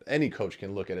any coach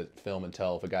can look at a film and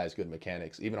tell if a guy has good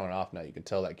mechanics. Even on an off night, you can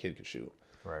tell that kid can shoot.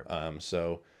 Right.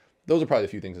 So those are probably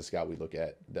the few things in scout we look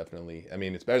at. Definitely. I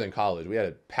mean, it's better than college. We had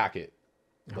a packet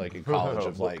like in college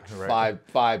of like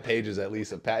five pages at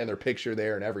least of and their picture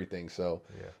there and everything. So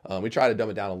we try to dumb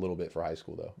it down a little bit for high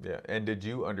school though. Yeah. And did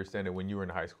you understand it when you were in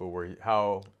high school?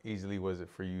 How easily was it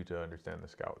for you to understand the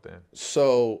scout then?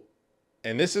 So.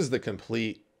 And this is the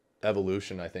complete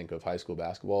evolution, I think, of high school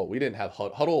basketball. We didn't have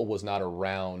Huddle was not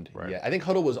around yet. I think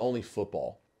Huddle was only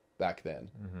football back then.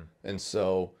 Mm-hmm. And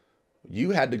so you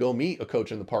had to go meet a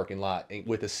coach in the parking lot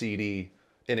with a CD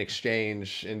in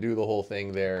exchange and do the whole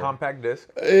thing there. Compact disc.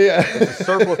 Yeah. It's a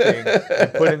circle thing you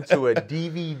put into a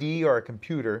DVD or a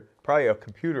computer, probably a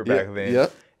computer back then.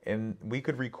 Yep. And we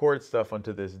could record stuff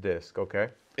onto this disc, okay?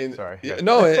 Sorry.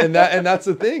 No, and that's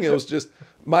the thing. It was just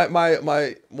my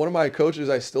one of my coaches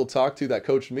I still talk to that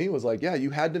coached me was like, yeah,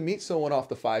 you had to meet someone off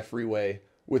the 5 freeway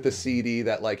with a CD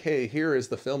that like, hey, here is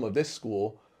the film of this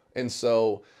school. And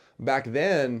so back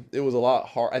then it was a lot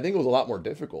hard. I think it was a lot more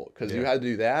difficult because you had to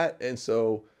do that. And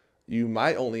so you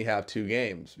might only have 2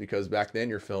 games because back then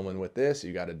you're filming with this,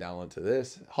 you got to download to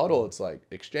this. Huddle, it's like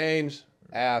exchange,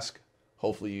 ask.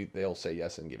 Hopefully they'll say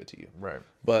yes and give it to you. Right.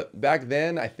 But back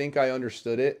then, I think I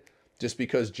understood it just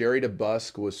because Jerry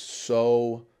DeBusk was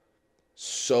so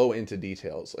into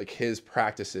details. Like his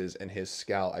practices and his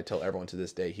scout, I tell everyone to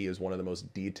this day, he is one of the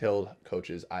most detailed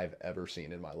coaches I've ever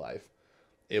seen in my life.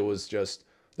 It was just,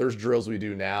 there's drills we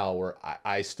do now where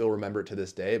I still remember it to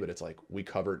this day, but it's like you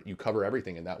cover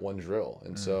everything in that one drill.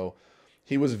 And so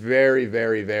he was very,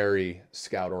 very, very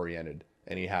scout oriented.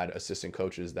 And he had assistant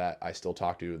coaches that I still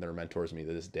talk to, and they're mentors me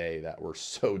to this day that were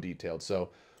so detailed.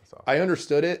 So awesome. I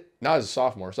understood it, not as a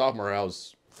sophomore. Sophomore, I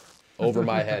was over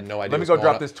my head, no idea. Let me go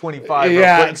drop this 25.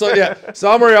 Yeah,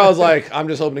 sophomore, I was like, I'm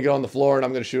just hoping to get on the floor, and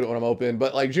I'm going to shoot it when I'm open.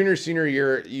 But like junior, senior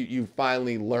year, you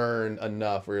finally learn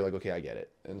enough where you're like, okay, I get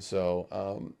it. And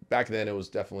so back then, it was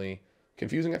definitely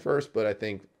confusing at first, but I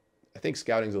think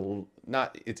scouting's a little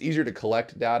not. It's easier to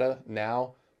collect data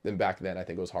now. Then back then, I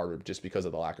think it was harder just because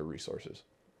of the lack of resources.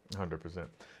 100%.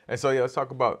 And so, let's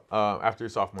talk about after your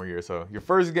sophomore year. So your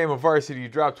first game of varsity, you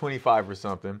dropped 25 or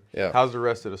something. Yeah. How's the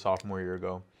rest of the sophomore year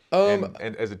go? And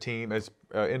as a team, as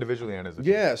individually and as a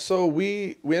team? Yeah, so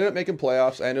we ended up making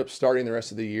playoffs. I ended up starting the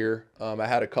rest of the year. I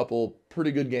had a couple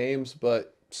pretty good games,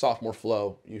 but sophomore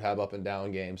flow, you have up and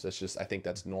down games. I think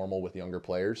that's normal with younger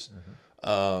players.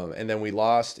 Mm-hmm. And then we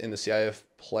lost in the CIF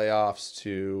playoffs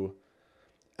to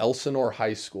Elsinore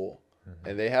High School,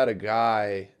 and they had a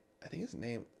guy, I think his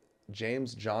name,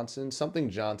 James Johnson,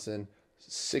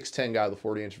 6'10" guy with a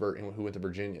 40-inch vert who went to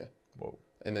Virginia. Whoa.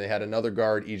 And they had another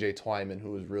guard, EJ Twyman,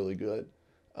 who was really good.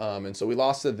 And so we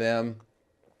lost to them.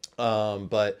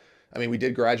 But, I mean, we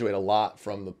did graduate a lot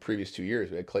from the previous 2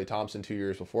 years. We had Klay Thompson 2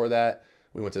 years before that.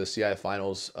 We went to the CIF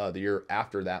finals the year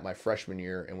after that, my freshman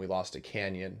year, and we lost to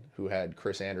Canyon, who had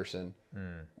Chris Anderson,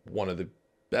 one of the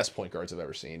best point guards I've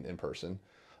ever seen in person.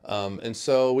 And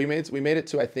so we made it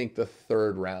to, I think, the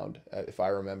 3rd round, if I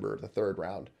remember, the 3rd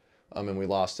round. And we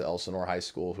lost to Elsinore High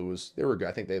School, they were good.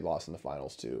 I think they lost in the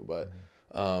finals too. But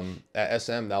at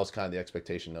SM, that was kind of the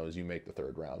expectation, though, is you make the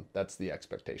 3rd round. That's the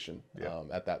expectation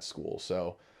at that school.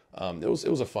 So it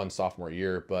was a fun sophomore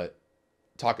year, but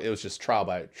it was just trial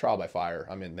by fire.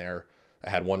 I'm in there. I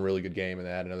had one really good game, and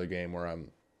then I had another game where I'm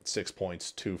 6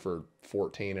 points, 2 for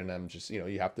 14, and I'm just,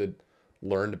 you have to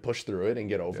learn to push through it and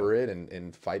get over it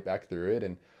and fight back through it.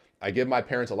 And I give my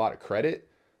parents a lot of credit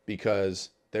because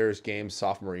there's games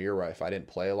sophomore year where if I didn't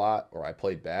play a lot or I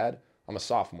played bad, I'm a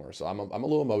sophomore. So I'm a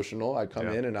little emotional. I come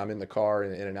in and I'm in the car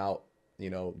and in and out,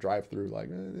 drive through like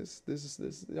this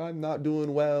I'm not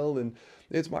doing well, and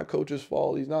it's my coach's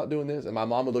fault. He's not doing this. And my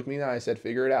mom would look me in the eye and said,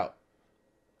 figure it out.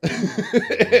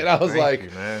 And I was Thank like, you,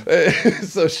 man.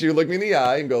 so she would look me in the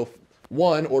eye and go,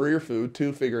 1, order your food.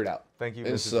 2, figure it out. Thank you,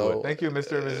 And Mrs. so, Wood. Thank you,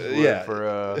 Mr. and Mrs. Wood,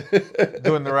 for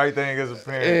doing the right thing as a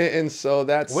parent. And so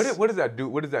that's what does that do?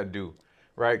 What does that do,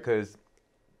 right? Because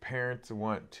parents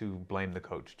want to blame the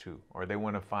coach too, or they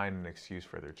want to find an excuse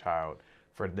for their child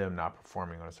for them not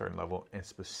performing on a certain level. And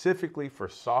specifically for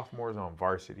sophomores on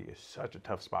varsity is such a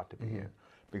tough spot to be in,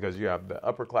 because you have the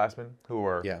upperclassmen who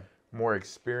are more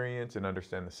experienced and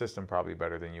understand the system probably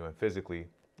better than you and physically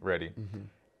ready,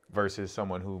 versus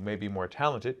someone who may be more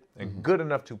talented and good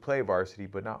enough to play varsity,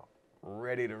 but not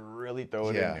ready to really throw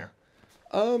it in there.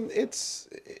 It's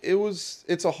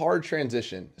a hard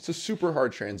transition. It's a super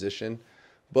hard transition,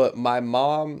 but my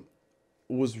mom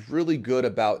was really good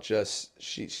about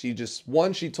she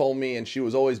told me, and she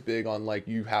was always big on like,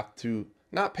 you have to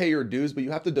not pay your dues, but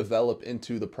you have to develop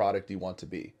into the product you want to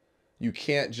be. You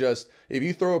can't just, if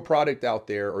you throw a product out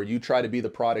there or you try to be the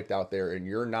product out there and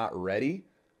you're not ready,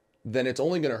 then it's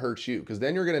only going to hurt you, because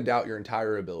then you're going to doubt your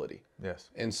entire ability. Yes.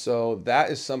 And so that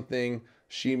is something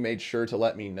she made sure to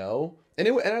let me know. And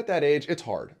at that age, it's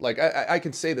hard. Like I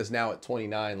can say this now at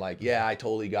 29, like, yeah, I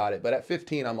totally got it. But at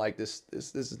 15, I'm like, this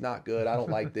is not good. I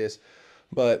don't like this.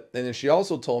 And then she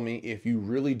also told me, if you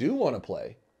really do want to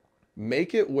play,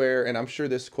 make it where, and I'm sure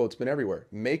this quote's been everywhere,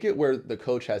 make it where the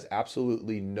coach has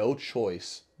absolutely no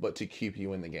choice but to keep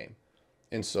you in the game.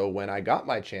 And so when I got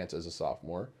my chance as a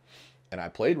sophomore and I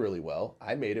played really well,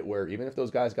 I made it where even if those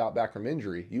guys got back from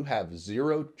injury, you have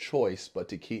zero choice but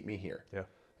to keep me here. Yeah.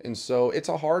 And so it's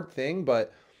a hard thing,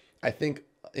 but I think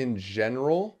in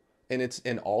general, and it's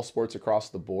in all sports across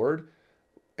the board,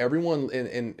 everyone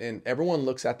everyone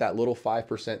looks at that little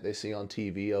 5% they see on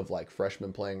TV of like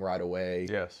freshmen playing right away.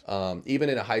 Yes. Even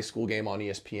in a high school game on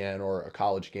ESPN or a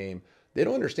college game, they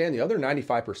don't understand the other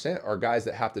 95% are guys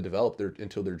that have to develop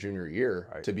until their junior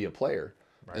year to be a player.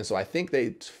 Right. And so I think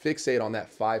they fixate on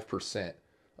that 5%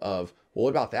 of, well, what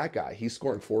about that guy? He's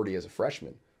scoring 40 as a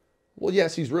freshman. Well,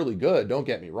 yes, he's really good. Don't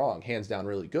get me wrong, hands down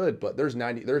really good. But there's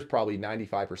probably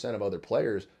 95% of other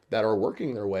players that are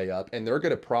working their way up, and they're not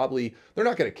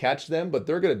going to catch them, but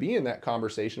they're going to be in that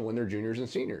conversation when they're juniors and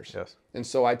seniors. Yes. And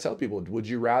so I tell people, would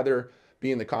you rather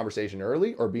be in the conversation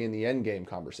early or be in the end game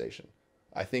conversation?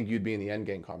 I think you'd be in the end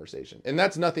game conversation. And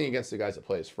that's nothing against the guys that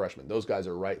play as freshmen. Those guys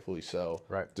are rightfully so,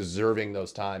 deserving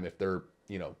those time if they're,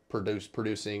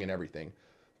 producing and everything.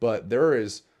 But there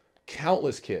is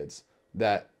countless kids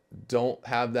that don't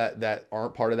have that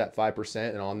aren't part of that 5%,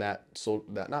 and on that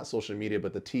not social media,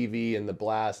 but the TV and the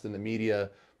blast and the media,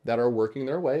 that are working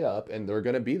their way up, and they're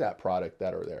going to be that product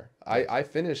that are there. I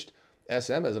finished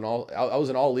SM as I was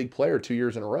an all league player 2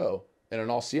 years in a row and an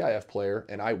all CIF player,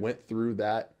 and I went through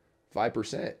that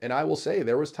 5%. And I will say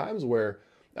there was times where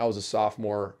I was a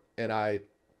sophomore and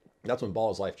that's when Ball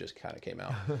is Life just kind of came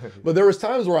out. But there was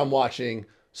times where I'm watching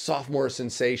sophomore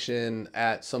sensation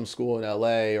at some school in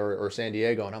LA or San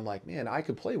Diego, and I'm like, man, I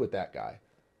could play with that guy.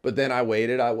 But then I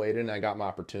waited, and I got my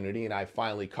opportunity, and I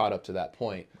finally caught up to that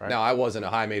point. Right. Now, I wasn't a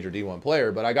high major D1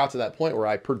 player, but I got to that point where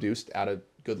I produced at a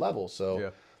good level.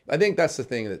 So I think that's the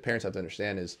thing that parents have to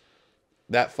understand, is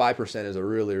that 5% is a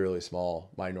really, really small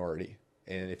minority.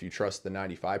 And if you trust the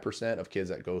 95% of kids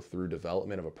that go through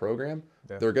development of a program,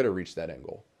 they're going to reach that end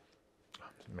goal.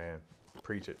 Man,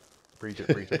 preach it. Preach it,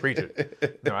 preach it, preach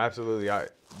it. No, absolutely.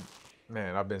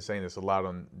 I've been saying this a lot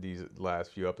on these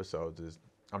last few episodes, is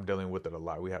I'm dealing with it a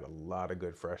lot. We had a lot of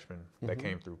good freshmen that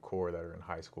came through core that are in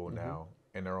high school now,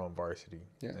 and they're on varsity,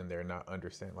 and they're not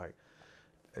understanding, like,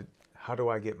 how do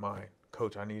I get mine?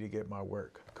 Coach, I need to get my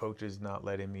work. Coach is not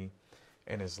letting me.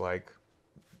 And it's like,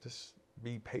 just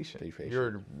be patient. Be patient.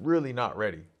 You're really not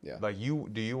ready. Yeah. Like,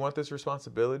 do you want this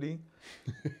responsibility?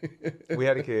 We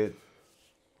had a kid.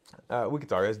 We could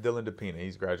talk. That's Dylan DePina.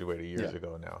 He's graduated years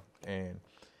ago now, and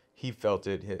he felt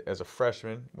it as a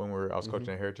freshman when I was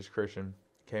coaching at Heritage Christian.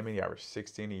 Came in, he averaged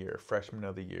 16 a year, freshman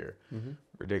of the year.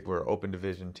 Ridiculous. We're an open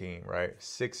division team, right?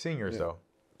 6 seniors though.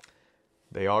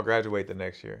 They all graduate the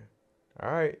next year.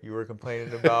 All right, you were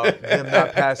complaining about them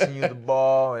not passing you the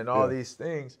ball and all these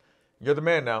things. You're the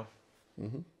man now.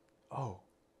 Oh,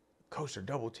 coach, they're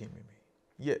double teaming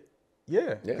me.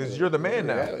 Yeah, because you're the man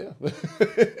now.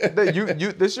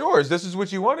 This yours. This is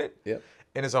what you wanted.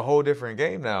 And it's a whole different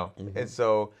game now. And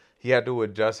so he had to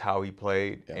adjust how he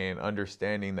played and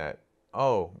understanding that,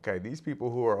 oh, okay, these people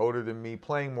who are older than me,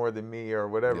 playing more than me or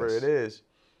whatever it is,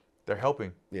 they're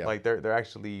helping. Like they're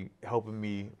actually helping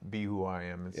me be who I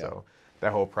am. And so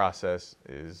that whole process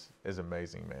is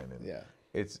amazing, man. And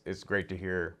it's great to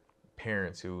hear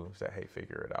parents who said, "Hey,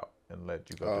 figure it out," and let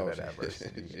you go through that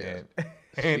adversity. Yeah.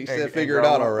 And She said figure it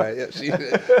out all right. Yeah, she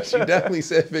definitely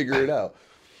said figure it out.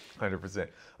 100%.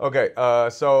 Okay,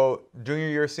 so junior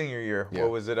year, senior year, Yeah.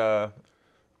 what was it?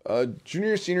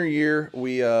 Junior, senior year,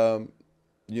 we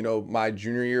my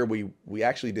junior year, we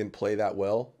actually didn't play that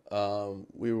well.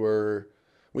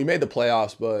 We made the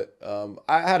playoffs, but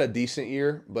I had a decent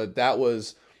year, but that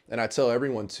was, and I tell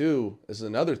everyone too, this is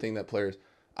another thing that players,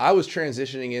 I was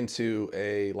transitioning into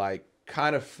a like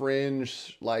kind of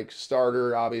fringe like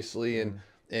starter, obviously,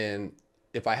 and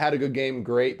if I had a good game,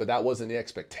 great, but that wasn't the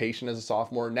expectation as a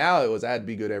sophomore. Now it was I had to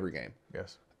be good every game.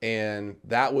 Yes. And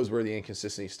that was where the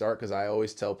inconsistency start, because I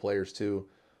always tell players too,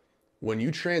 when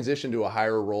you transition to a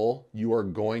higher role, you are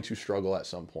going to struggle at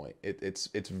some point. It's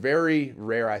very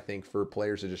rare, I think, for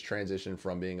players to just transition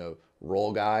from being a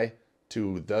role guy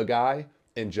to the guy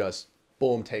and just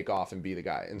boom, take off and be the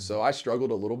guy. And so I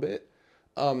struggled a little bit.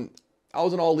 I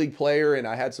was an all-league player, and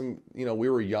I had some, we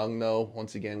were young though.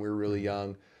 Once again, we were really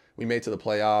young. We made to the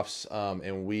playoffs,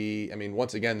 and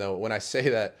once again though, when I say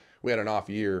that we had an off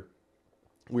year,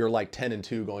 we were like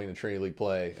 10-2 going to Trinity League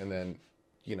play, and then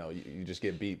you just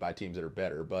get beat by teams that are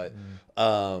better. But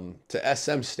to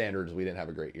SM standards, we didn't have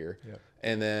a great year. Yep.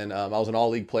 And then I was an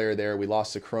all-league player there. We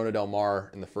lost to Corona Del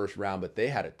Mar in the first round, but they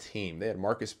had a team. They had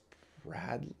Marcus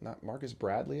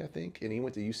Bradley, I think, and he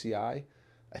went to UCI.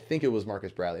 I think it was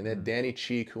Marcus Bradley. And they had Danny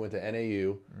Cheek, who went to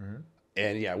NAU.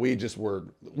 And yeah, we were just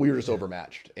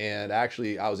overmatched. And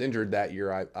actually, I was injured that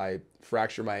year. I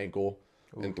fractured my ankle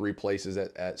in 3 places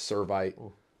at Servite.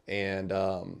 And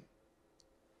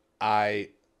I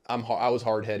was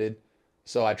hard-headed,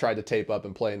 so I tried to tape up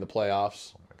and play in the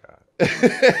playoffs. Oh my God.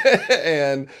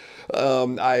 And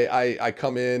I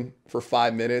come in for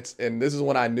 5 minutes, and this is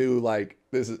when I knew I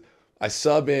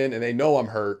sub in, and they know I'm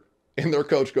hurt, and their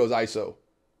coach goes ISO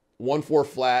 1-4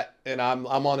 flat, and I'm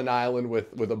on an island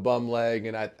with a bum leg,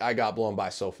 and I got blown by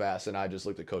so fast, and I just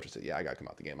looked at coach and said, yeah, I got to come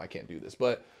out the game. I can't do this.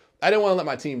 But I didn't want to let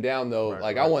my team down though.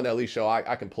 Right. I wanted to at least show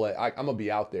I can play. I'm gonna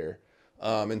be out there.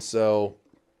 And so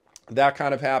that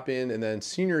kind of happened. And then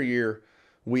senior year,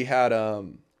 we had a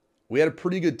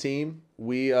pretty good team.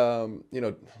 We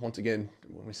once again,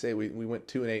 when we say we went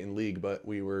 2-8 in league, but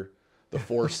we were the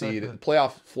 4 seed. The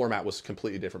playoff format was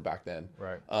completely different back then.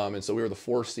 Right. And so we were the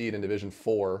 4 seed in Division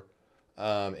 4.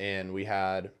 And we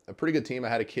had a pretty good team. I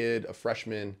had a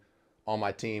freshman on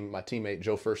my team. My teammate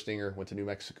Joe Furstinger went to New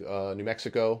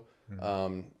Mexico.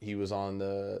 He was on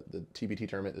the TBT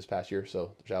tournament this past year,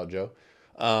 so shout out Joe.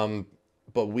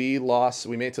 But we lost.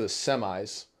 We made it to the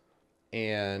semis,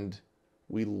 and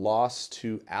we lost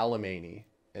to Alemany,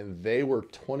 and they were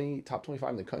top 25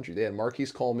 in the country. They had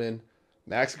Marquise Coleman,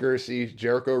 Max Gersey,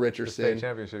 Jericho Richardson. State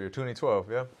championship year,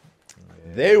 2012, yeah.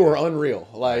 They were unreal.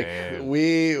 Man.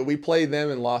 We played them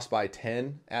and lost by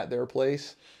 10 at their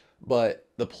place. But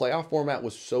the playoff format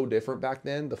was so different back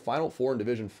then. The Final Four in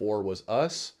Division 4 was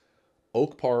us,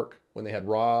 Oak Park, when they had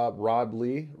Rob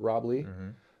Lee,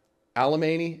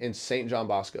 Alemany, and St. John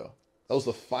Bosco. That was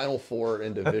the Final Four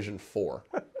in Division 4.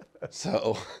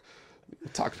 So,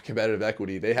 talk competitive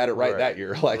equity. They had it right that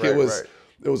year.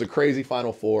 It was a crazy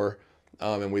Final Four.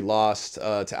 And we lost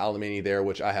to Alemany there,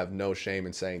 which I have no shame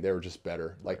in saying they were just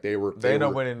better. They ended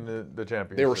up winning the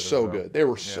championship. They were so good. They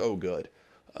were so good.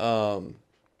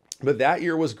 But that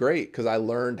year was great because I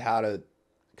learned how to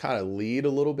kind of lead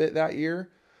a little bit that year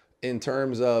in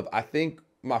terms of, I think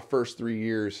my first 3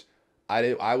 years,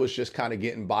 I was just kind of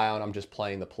getting by on, I'm just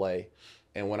playing the play.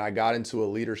 And when I got into a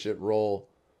leadership role,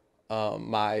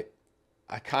 I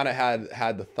kind of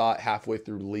had the thought halfway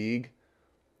through league,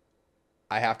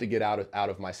 I have to get out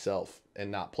of myself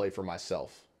and not play for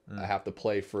myself. I have to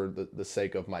play for the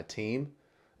sake of my team.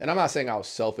 And I'm not saying I was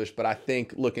selfish, but I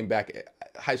think looking back,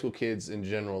 high school kids in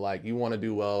general, you want to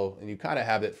do well, and you kind of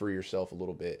have it for yourself a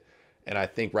little bit. And I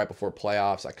think right before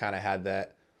playoffs, I kind of had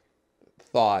that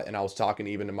thought, and I was talking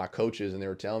even to my coaches, and they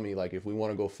were telling me, if we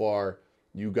want to go far,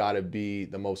 you got to be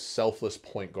the most selfless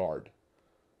point guard.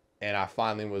 And I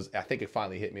think it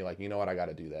finally hit me, you know what, I got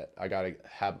to do that. I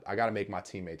got to make my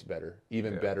teammates better,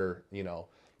 even better,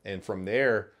 And from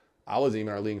there, I was even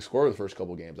our leading scorer the first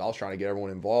couple of games. I was trying to get everyone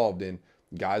involved, and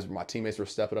my teammates were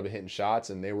stepping up and hitting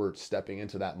shots, and they were stepping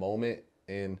into that moment.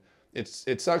 And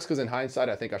it sucks because in hindsight,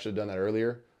 I think I should have done that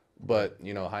earlier. But,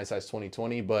 hindsight's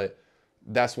 20/20. But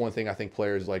that's one thing I think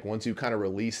players, once you kind of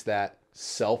release that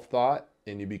self-thought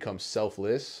and you become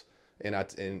selfless, and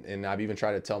I've even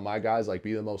tried to tell my guys,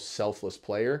 be the most selfless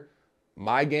player.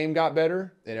 My game got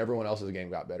better, and everyone else's game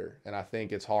got better. And I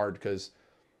think it's hard because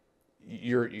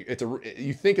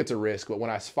you think it's a risk, but when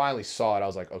I finally saw it, I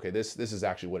was like, okay, this is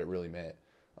actually what it really meant.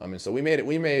 And so we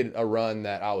made a run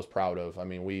that I was proud of. I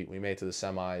mean, we made it to the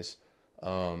semis,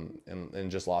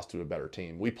 and just lost to a better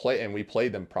team. We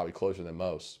played them probably closer than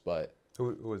most, but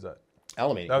Who was that?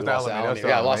 Alameda. That was We lost to Alameda. Alameda.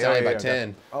 Yeah, I lost to Alameda by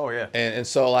 10. Oh yeah. And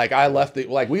so like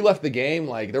we left the game,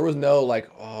 like there was no like,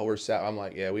 oh, we're sad. I'm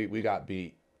like, yeah, we got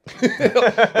beat.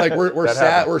 Like we're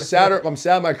sad. We're sadder. I'm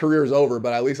sad my career is over,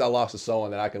 but at least I lost to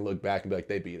someone that I can look back and be like,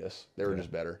 they beat us. They were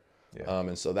just better. Yeah.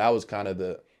 And so that was kind of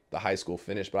the high school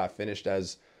finish. But I finished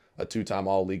as a 2-time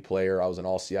all-league player. I was an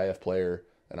all-CIF player,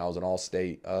 and I was an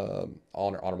all-state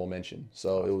honorable mention.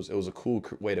 So it was a cool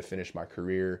way to finish my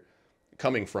career,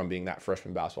 coming from being that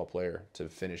freshman basketball player to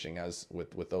finishing as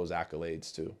with those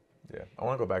accolades too. Yeah, I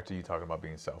want to go back to you talking about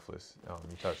being selfless.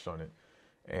 You touched on it,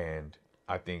 and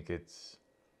I think it's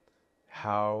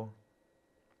how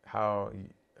I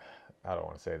don't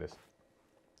want to say this.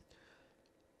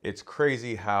 It's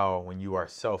crazy how when you are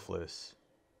selfless,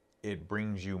 it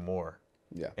brings you more.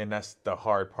 Yeah. And that's the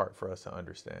hard part for us to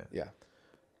understand. Yeah.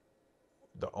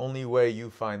 The only way you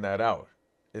find that out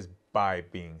is by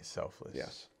being selfless.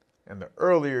 Yes. And the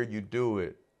earlier you do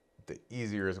it, the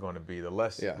easier it's going to be. The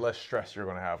less Yeah. less stress you're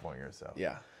going to have on yourself.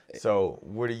 Yeah. So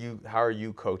how are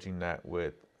you coaching that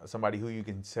with somebody who you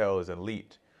can tell is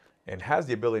elite and has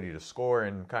the ability to score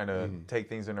and kind of take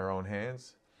things in their own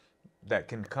hands, that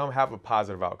can have a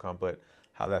positive outcome, but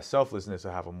how that selflessness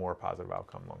will have a more positive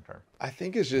outcome long term? I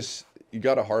think it's just, you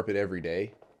got to harp it every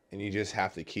day, and you just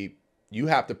have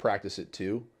to practice it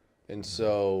too. And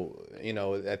so,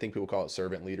 I think people call it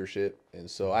servant leadership. And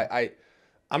so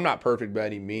I'm not perfect by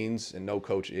any means, and no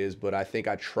coach is, but I think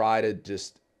I try to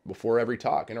just, before every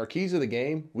talk, and our keys of the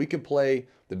game, we can play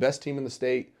the best team in the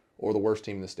state or the worst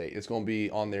team in the state. It's going to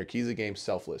be on their keys of the game,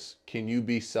 selfless. Can you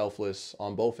be selfless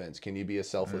on both ends? Can you be a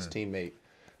selfless teammate?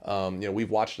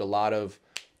 We've watched a lot of,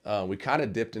 we kind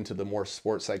of dipped into the more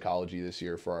sports psychology this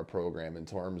year for our program in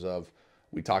terms of,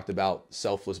 we talked about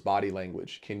selfless body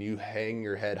language. Can you hang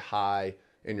your head high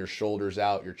and your shoulders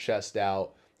out, your chest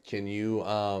out? Can you,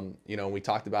 we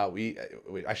talked about,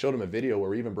 I showed him a video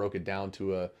where we even broke it down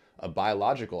to a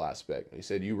biological aspect. He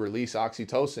said, you release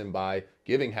oxytocin by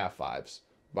giving half fives,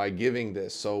 by giving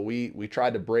this. So we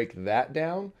tried to break that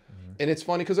down. And it's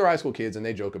funny because they're high school kids and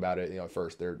they joke about it. At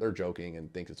first they're joking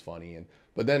and think it's funny.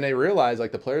 But then they realize,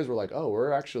 like, the players were like, oh,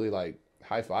 we're actually like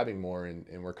high-fiving more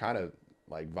and we're kind of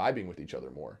like vibing with each other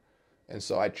more. And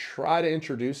so I try to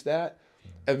introduce that.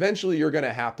 Eventually you're going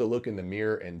to have to look in the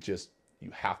mirror and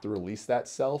you have to release that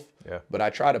self. Yeah. But I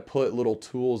try to put little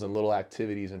tools and little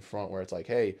activities in front where it's like,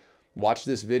 hey, watch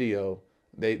this video.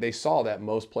 They saw that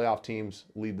most playoff teams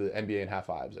lead the NBA in half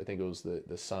fives. I think it was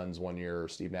the Suns one year, or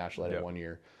Steve Nash led it one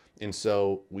year. And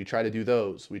so we try to do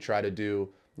those. We try to do,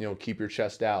 keep your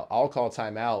chest out. I'll call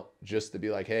timeout just to be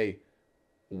like, hey,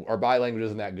 our body language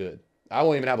isn't that good. I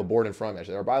won't even have a board in front of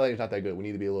me. Our body language is not that good. We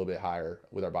need to be a little bit higher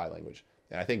with our body language.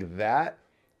 And I think that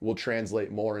will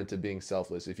translate more into being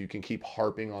selfless. If you can keep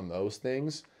harping on those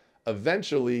things,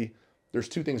 eventually there's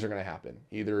two things that are going to happen.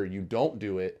 Either you don't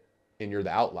do it and you're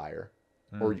the outlier,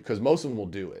 or because most of them will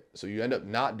do it. So you end up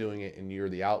not doing it and you're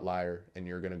the outlier and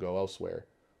you're going to go elsewhere.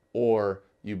 Or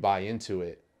you buy into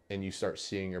it and you start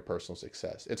seeing your personal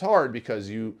success. It's hard because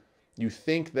you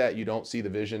think that you don't see the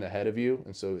vision ahead of you.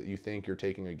 And so you think you're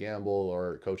taking a gamble,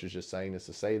 or coach is just saying this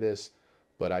to say this.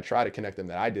 But I try to connect them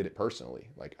that I did it personally.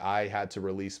 Like, I had to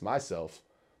release myself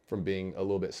from being a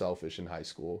little bit selfish in high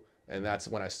school. And that's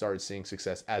when I started seeing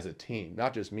success as a team,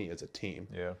 not just me, as a team.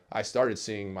 Yeah. I started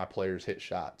seeing my players hit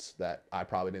shots that I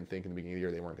probably didn't think in the beginning of the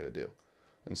year they weren't going to do.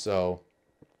 And so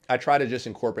I try to just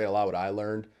incorporate a lot of what I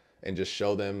learned and just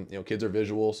show them, kids are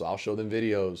visual. So I'll show them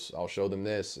videos. I'll show them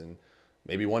this. And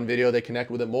maybe one video they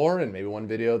connect with it more. And maybe one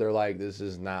video they're like,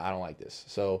 I don't like this.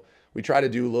 So we try to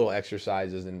do little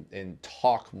exercises and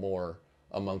talk more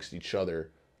amongst each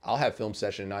other. I'll have film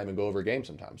session and not even go over a game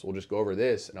sometimes. We'll just go over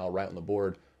this and I'll write on the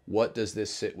board, what does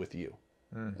this sit with you?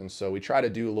 And so we try to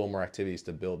do a little more activities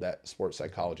to build that sports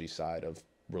psychology side of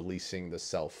releasing the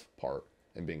self part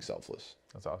and being selfless.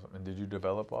 That's awesome. And did you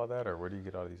develop all that, or where do you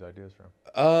get all these ideas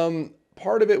from?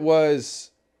 Part of it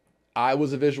was I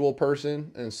was a visual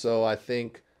person. And so I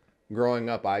think growing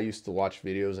up, I used to watch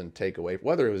videos and take away,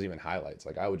 whether it was even highlights,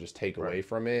 like I would just take away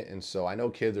from it. And so I know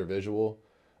kids are visual.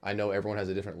 I know everyone has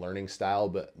a different learning style,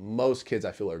 but most kids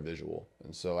I feel are visual.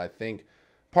 And so I think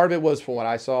part of it was from what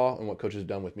I saw and what coaches have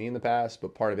done with me in the past,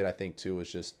 but part of it I think too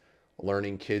is just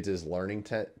learning kids' learning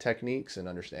techniques and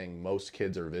understanding most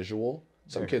kids are visual.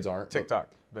 Some kids aren't. TikTok.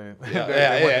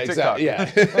 Exactly.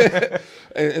 Yeah.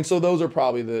 and so those are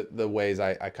probably the ways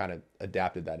I kind of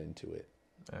adapted that into it.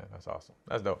 Yeah, that's awesome.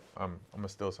 That's dope. I'm gonna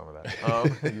steal some of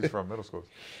that. Use from middle schools.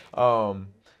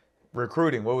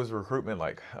 recruiting. What was recruitment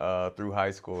like through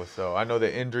high school? So I know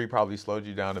the injury probably slowed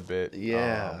you down a bit.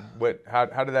 Yeah. How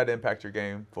did that impact your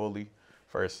game fully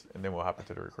first, and then we'll hop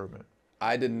into the recruitment.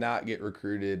 I did not get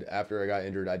recruited after I got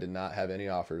injured. I did not have any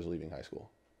offers leaving high school.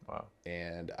 Wow.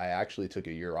 And I actually took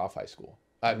a year off high school.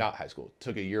 Not high school.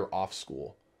 Took a year off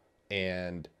school,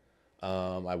 and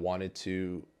I wanted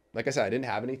to. Like I said, I didn't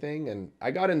have anything, and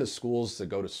I got into schools to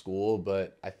go to school,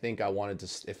 but I think I wanted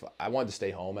to. If I wanted to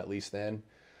stay home at least then,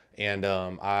 and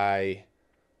I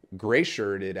gray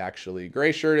shirted,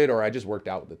 or I just worked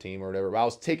out with the team or whatever. But I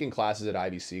was taking classes at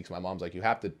IBC because my mom's like, you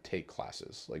have to take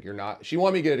classes. Like you're not. She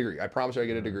wanted me to get a degree. I promised her I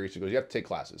get a degree. She goes, you have to take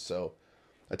classes. So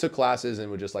I took classes and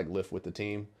would just like lift with the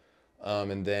team,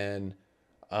 and then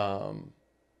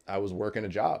I was working a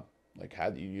job. Like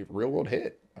had the real world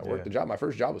hit. I worked the job. My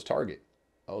first job was Target.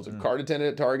 I was a card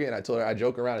attendant at Target, and I told her, I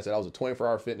joke around. I said I was a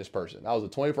 24-hour fitness person. I was a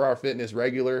 24-hour fitness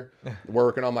regular,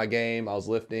 working on my game. I was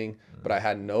lifting, but I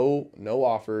had no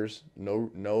offers.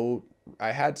 No.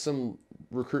 I had some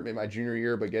recruitment my junior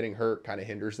year, but getting hurt kind of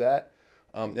hinders that.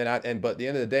 But at the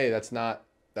end of the day, that's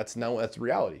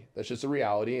reality. That's just a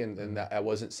reality, and that I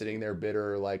wasn't sitting there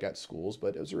bitter like at schools,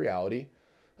 but it was a reality.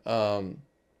 And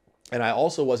I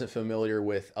also wasn't familiar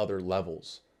with other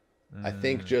levels. I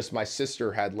think just my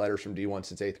sister had letters from D1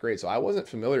 since 8th grade. So I wasn't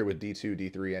familiar with D2,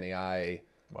 D3, NAI.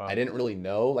 Wow. I didn't really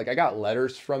know. Like I got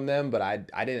letters from them, but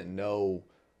I didn't know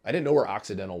where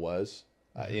Occidental was.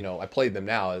 I played them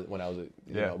now when I was,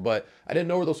 but I didn't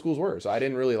know where those schools were. So I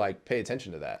didn't really like pay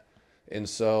attention to that. And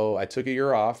so I took a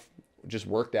year off, just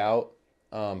worked out,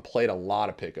 played a lot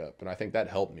of pickup. And I think that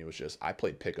helped me I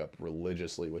played pickup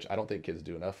religiously, which I don't think kids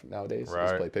do enough nowadays. Right.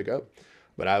 Just play pickup.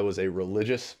 But I was a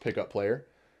religious pickup player.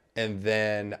 And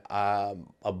then a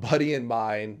buddy and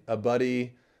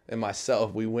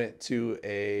myself, we went to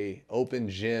a open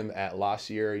gym at La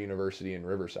Sierra University in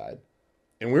Riverside.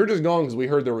 And we were just going because we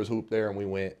heard there was hoop there, and we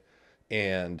went.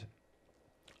 And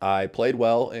I played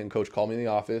well, and coach called me in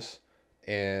the office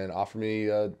and offered me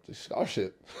a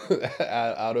scholarship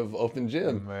out of open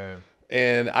gym. Oh, man.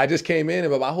 And I just came in,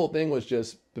 but my whole thing was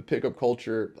just the pickup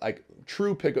culture, like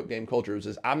true pickup game culture. It was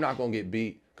just, I'm not going to get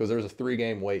beat because there was a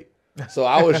 3-game wait. So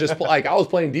I was just like, I was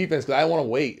playing defense because I didn't want to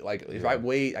wait. Like if I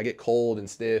wait, I get cold and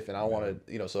stiff, and I don't want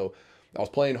to, so I was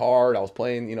playing hard. I was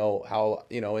playing,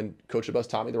 and Coach Bus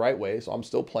taught me the right way. So I'm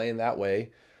still playing that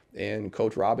way. And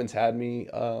Coach Robbins had me,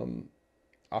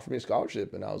 offered me a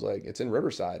scholarship, and I was like, it's in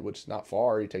Riverside, which is not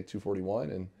far. You take 241,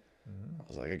 and I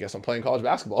was like, I guess I'm playing college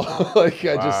basketball.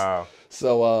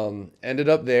 Ended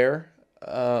up there.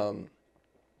 And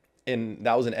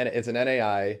that was it's an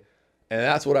NAI. And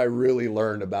that's what I really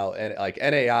learned about. And like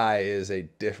NAI is a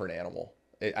different animal.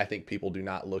 I think people do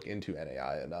not look into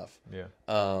NAI enough.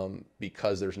 Yeah.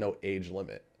 Because there's no age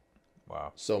limit.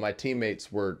 Wow. So my teammates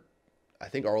I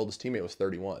think our oldest teammate was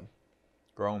 31.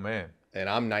 Grown man. And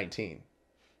I'm 19.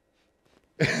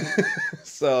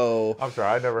 So. I'm sorry,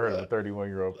 I never heard of a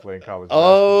 31-year-old playing college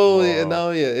basketball.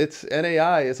 Oh, yeah. It's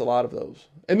NAI. It's a lot of those.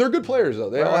 And they're good players though.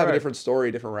 They all have a different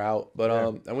story, different route. But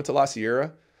I went to La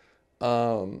Sierra.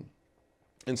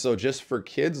 And so just for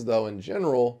kids, though, in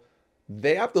general,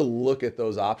 they have to look at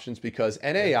those options because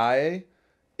NAIA,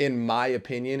 in my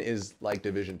opinion, is like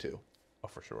Division II. Oh,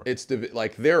 for sure. It's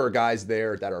like there are guys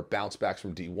there that are bounce backs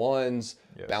from D1s,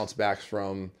 bounce backs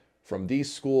from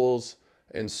these schools.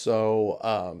 And so,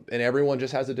 and everyone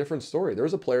just has a different story. There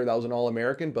was a player that was an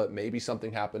All-American, but maybe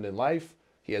something happened in life.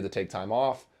 He had to take time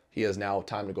off. He has now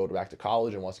time to go back to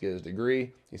college and wants to get his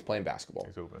degree. He's playing basketball.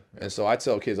 He's open. Yeah. And so I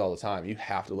tell kids all the time, you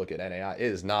have to look at NAI. It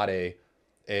is not a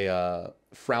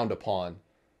frowned upon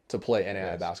to play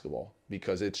NAI basketball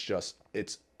because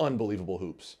it's unbelievable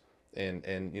hoops.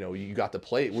 And you got to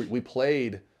play. We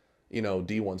played,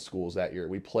 D1 schools that year.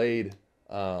 We played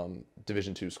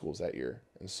Division II schools that year.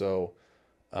 And so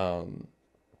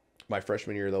my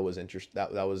freshman year though was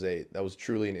that was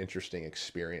truly an interesting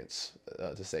experience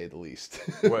to say the least.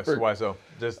 Why so?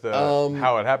 Just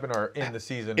how it happened, or in the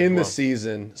season? In the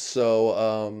season.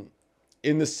 So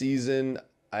in the season,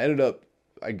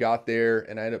 I got there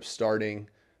and I ended up starting,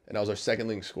 and I was our second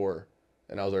leading scorer,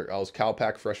 and I was Cal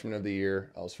Pac freshman of the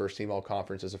year. I was first team all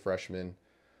conference as a freshman.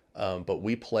 But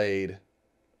we played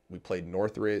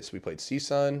Northridge, we played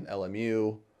CSUN,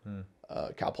 LMU,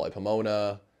 Cal Poly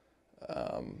Pomona.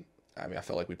 I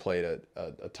felt like we played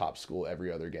a top school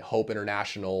every other game. Hope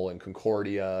International and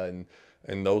Concordia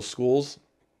and those schools.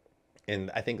 And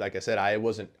I think, like I said, I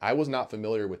was not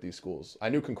familiar with these schools. I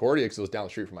knew Concordia because it was down the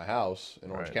street from my house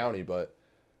in Orange County, but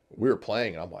we were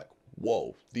playing and I'm like,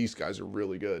 whoa, these guys are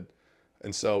really good.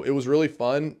 And so it was really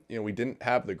fun. We didn't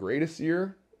have the greatest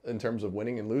year in terms of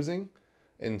winning and losing.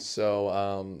 And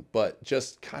so, but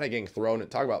just kind of getting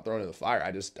talk about thrown in the fire.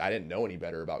 I didn't know any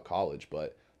better about college,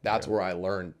 but that's where I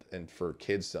learned, and for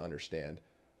kids to understand,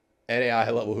 NAI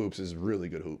level hoops is really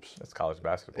good hoops. That's college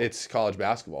basketball. It's college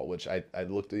basketball, which I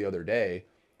looked the other day.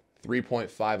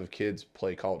 3.5 of kids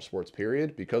play college sports,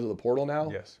 period, because of the portal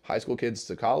now. Yes. High school kids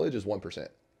to college is 1%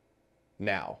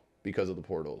 now because of the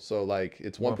portal. So, like,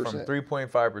 it's 1%. From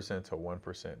 3.5% to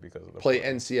 1% because of the play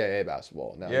portal. NCAA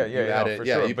basketball now. Yeah, for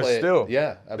sure. You but play still, yeah,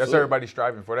 absolutely. that's what everybody's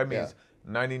striving for. That means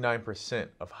 99%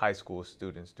 of high school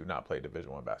students do not play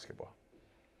Division I basketball.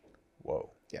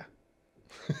 Whoa. Yeah.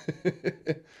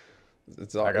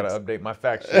 I gotta update my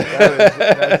fact sheet.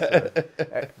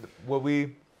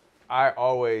 I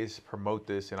always promote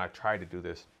this, and I try to do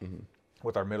this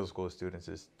with our middle school students,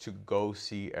 is to go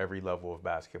see every level of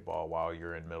basketball while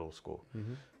you're in middle school.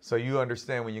 So you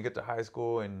understand when you get to high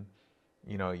school, and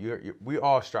you know, we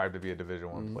all strive to be a Division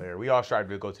I player. We all strive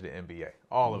to go to the NBA.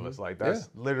 All of us, like that's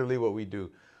literally what we do.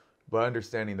 But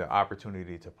understanding the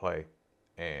opportunity to play,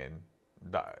 and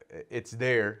it's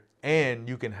there. And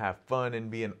you can have fun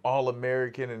and be an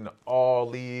All-American in all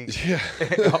leagues,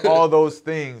 all those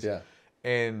things,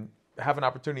 and have an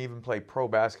opportunity to even play pro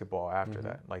basketball after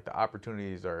that. Like the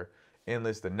opportunities are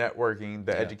endless. The networking,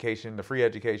 the education, the free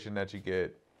education that you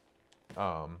get,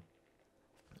 all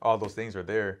those things are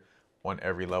there on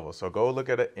every level. So go look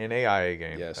at an NAIA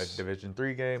game, a Division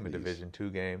III game, a Division II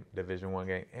game, Division I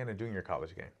game, and a junior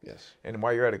college game. Yes. And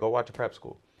while you're at it, go watch a prep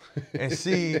school, and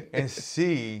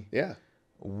see.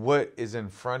 What is in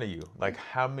front of you? Like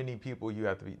how many people you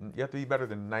have to be? You have to be better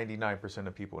than 99%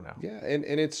 of people now. Yeah, and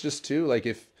it's just too, like,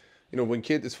 if you know, when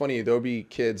kids, it's funny, there'll be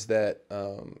kids that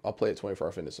I'll play at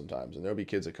 24-Hour Fitness sometimes, and there'll be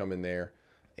kids that come in there,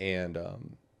 and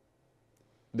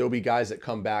there'll be guys that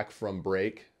come back from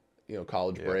break, you know,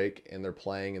 college break, and they're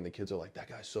playing, and the kids are like, that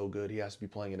guy's so good, he has to be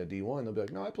playing in a D1. They'll be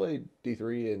like, no, I played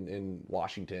D3 in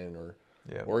Washington or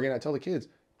Oregon. I tell the kids,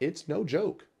 it's no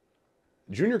joke.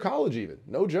 Junior college even,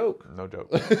 no joke. No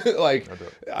joke. Like, no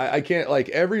joke. I can't, like,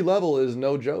 every level is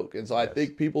no joke. And so I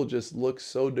think people just look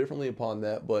so differently upon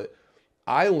that. But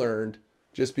I learned,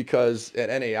 just because at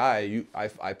NAI,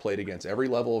 I played against every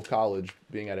level of college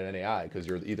being at an NAI, because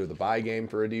you're either the bye game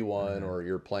for a D1 or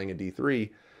you're playing a D3.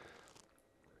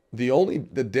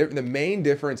 The main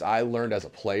difference I learned as a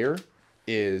player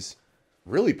is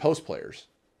really post players.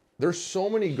 There's so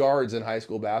many guards in high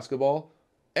school basketball.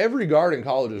 Every guard in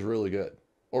college is really good,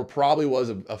 or probably was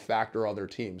a factor on their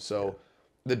team. So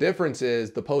the difference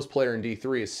is the post player in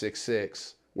D3 is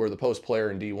 6'6", where the post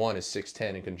player in D1 is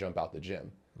 6'10" and can jump out the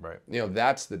gym. Right. You know,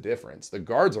 that's the difference. The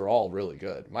guards are all really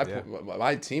good.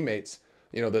 My teammates,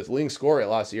 you know, the leading scorer at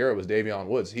La Sierra was Davion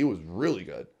Woods. He was really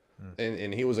good.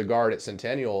 And he was a guard at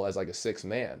Centennial as like a sixth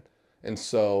man. And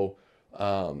so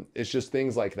it's just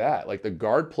things like that. Like the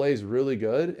guard plays really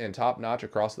good and top notch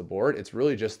across the board. It's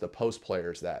really just the post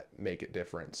players that make it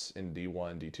difference in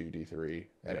D1, D2, D3,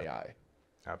 NAI.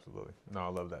 Absolutely. No, I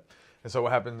love that. And so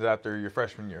what happens after your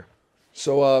freshman year?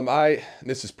 So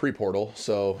this is pre-portal.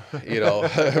 So, you know,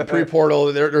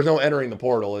 pre-portal, there's no entering the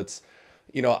portal. It's,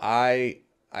 you know, I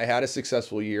had a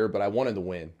successful year, but I wanted to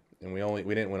win. And we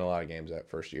didn't win a lot of games that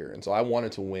first year. And so I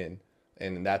wanted to win.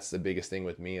 And that's the biggest thing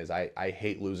with me is I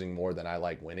hate losing more than I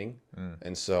like winning.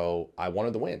 And so I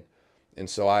wanted to win. And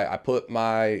so I put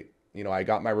my, you know, I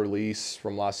got my release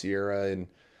from La Sierra and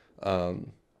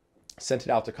sent it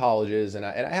out to colleges. And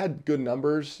I had good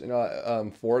numbers, you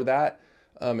know, for that.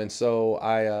 And so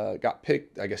I got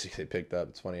picked, I guess you say picked up.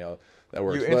 It's funny how that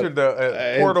works. You entered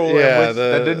the portal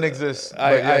that didn't exist.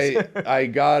 I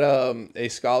got a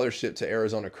scholarship to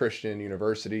Arizona Christian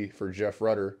University for Jeff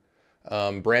Rutter.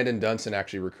 Brandon Dunson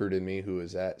actually recruited me, who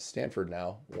is at Stanford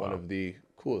now, one of the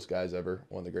coolest guys ever,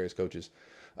 one of the greatest coaches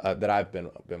that I've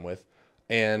been with.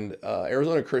 And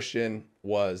Arizona Christian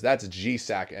that's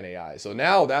GSAC NAI. So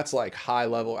now that's like high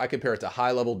level. I compare it to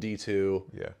high level D2.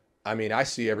 Yeah. I mean, I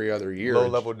see every other year. Low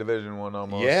level Division I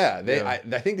almost. Yeah,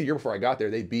 I think the year before I got there,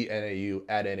 they beat NAU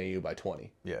at NAU by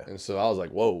 20. Yeah. And so I was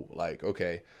like, whoa, like,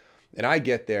 okay. And I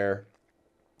get there,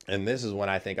 and this is when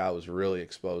I think I was really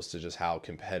exposed to just how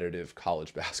competitive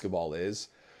college basketball is,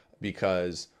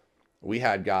 because we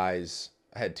had guys,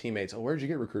 I had teammates, oh, where'd you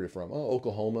get recruited from? Oh,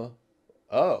 Oklahoma.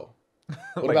 Oh.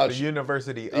 What like about the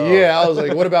University of. Yeah, I was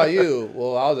like, what about you?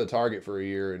 Well, I was a Target for a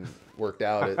year and worked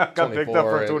out at 24. Picked up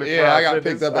for 24. Yeah, I got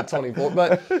picked up at 24.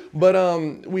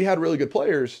 But we had really good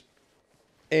players,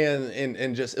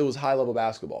 and just it was high level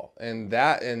basketball. And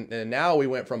now we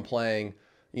went from playing,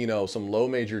 you know, some low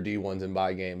major D1s and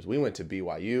bye games. We went to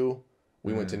BYU.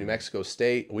 We went to New Mexico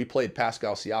State. We played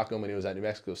Pascal Siakam when he was at New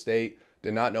Mexico State.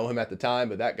 Did not know him at the time,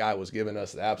 but that guy was giving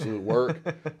us the absolute work.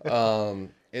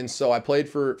 And so I played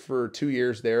for 2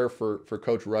 years there for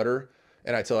Coach Rudder.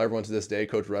 And I tell everyone to this day,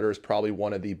 Coach Rudder is probably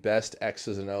one of the best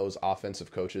X's and O's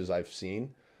offensive coaches I've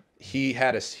seen.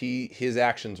 His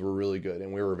actions were really good,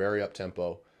 and we were very up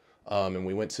tempo. And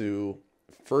we went to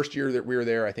first year that we were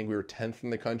there, I think we were 10th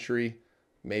in the country,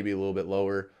 maybe a little bit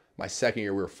lower. My second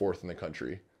year, we were 4th in the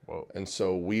country. Whoa. And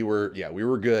so we were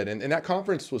good. And that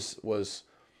conference was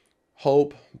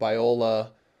Hope, Biola,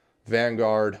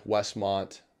 Vanguard,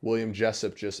 Westmont. William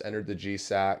Jessup just entered the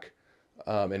GSAC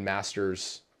and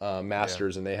Masters,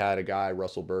 and they had a guy,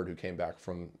 Russell Bird, who came back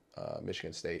from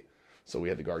Michigan State. So we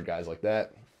had to guard guys like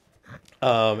that.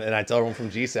 And I tell everyone from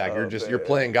GSAC, you're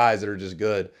playing guys that are just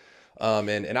good.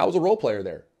 And I was a role player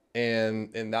there,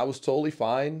 and that was totally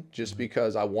fine, just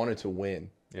because I wanted to win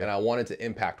and I wanted to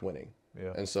impact winning.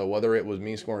 Yeah. And so whether it was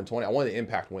me scoring 20, I wanted to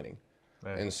impact winning.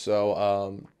 Man. And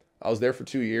so I was there for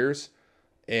 2 years,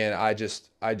 and I just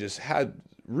had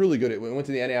really good. We went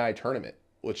to the NAIA tournament,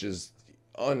 which is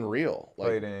unreal.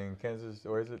 Played in Kansas,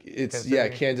 or is it? It's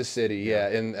Kansas City? Yeah.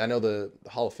 And I know the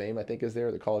Hall of Fame, I think, is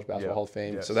there, the College Basketball Hall of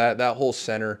Fame. Yes. So that whole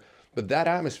center, but that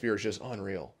atmosphere is just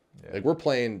unreal. Yeah. Like, we're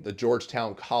playing the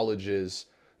Georgetown colleges,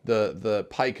 the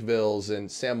Pikevilles, and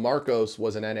San Marcos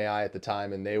was an NAI at the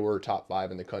time, and they were top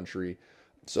 5 in the country.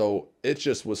 So it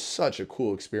just was such a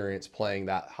cool experience playing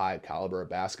that high caliber of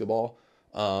basketball.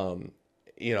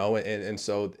 And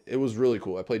so it was really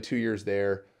cool. I played 2 years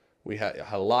there. We had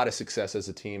a lot of success as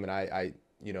a team, and I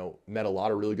met a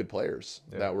lot of really good players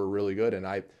that were really good. And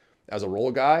I, as a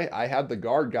role guy, I had the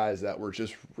guard guys that were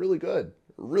just really good,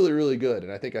 really, really good.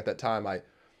 And I think at that time I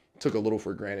took a little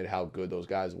for granted how good those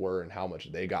guys were and how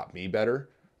much they got me better.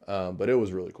 But it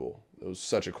was really cool. It was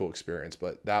such a cool experience.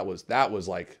 But that was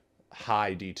like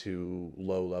high D2,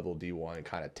 low level D1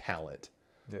 kind of talent.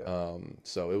 Yeah.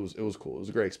 So it was cool. It was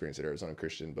a great experience at Arizona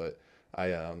Christian. But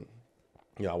I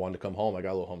wanted to come home. I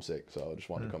got a little homesick, so I just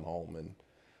wanted to come home. And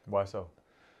why so?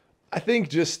 I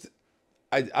think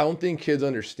I don't think kids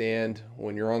understand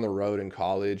when you're on the road in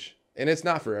college, and it's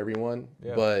not for everyone,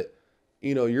 but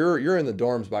you're in the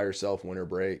dorms by yourself, winter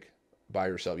break by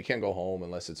yourself. You can't go home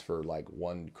unless it's for like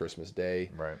one Christmas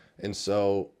day. Right. And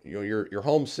so, you're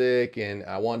homesick, and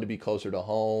I wanted to be closer to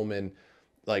home. And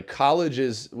like,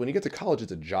 when you get to college,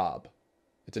 it's a job.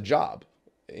 It's a job,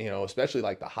 especially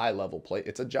like the high level play.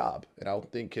 It's a job. And I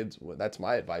don't think that's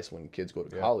my advice when kids go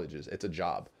to college, is it's a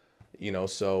job,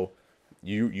 so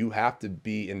you have to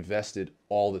be invested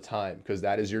all the time, because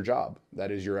that is your job.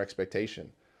 That is your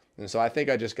expectation. And so I think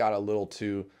I just got a little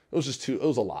too, it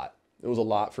was a lot. It was a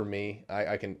lot for me.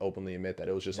 I can openly admit that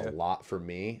it was just a lot for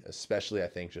me, especially I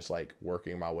think just like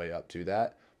working my way up to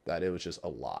that it was just a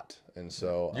lot. And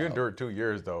so you endured 2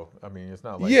 years though. I mean, it's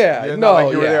not like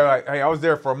you were there like, hey, I was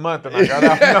there for a month and I got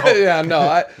out.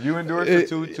 No. You endured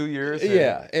for two years.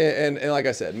 And like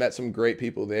I said, met some great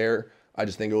people there. I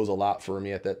just think it was a lot for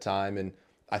me at that time. And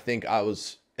I think I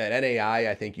was at NAI,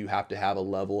 I think you have to have a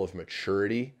level of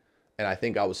maturity. And I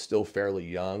think I was still fairly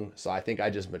young. So I think I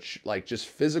just just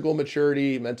physical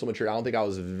maturity, mental maturity. I don't think I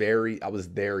was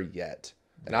there yet.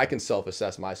 And I can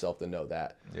self-assess myself to know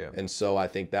that. Yeah. And so I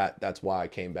think that's why I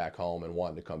came back home and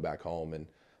wanted to come back home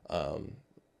and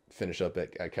finish up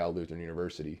at Cal Lutheran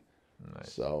University.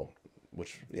 Nice. So,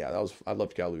 I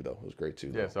loved Cal Lu though. It was great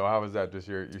too. Yeah. So how was that this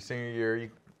year? Your senior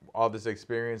year, all this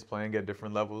experience playing at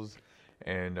different levels,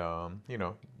 and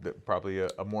probably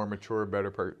a more mature,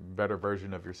 better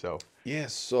version of yourself. Yeah.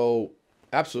 So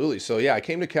absolutely. So I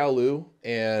came to Cal Lu,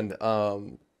 and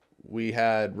we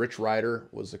had Rich Ryder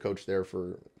was the coach there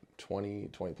for 20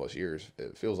 plus years.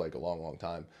 It feels like a long, long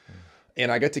time.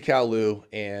 And I get to Cal Lu,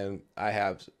 and I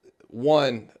have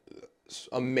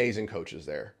amazing coaches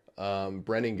there.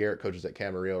 Brendan Garrett coaches at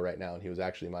Camarillo right now, and he was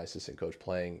actually my assistant coach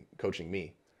coaching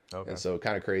me. Okay. And so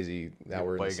kind of crazy that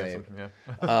we're in the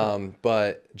same.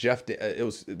 But Jeff,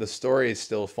 the story is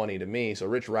still funny to me. So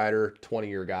Rich Ryder,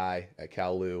 20-year guy at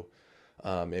Cal Lu,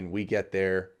 and we get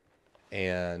there,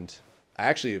 and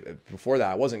before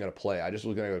that, I wasn't going to play. I just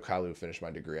was going to go to Cal Lu to finish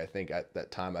my degree. I think at that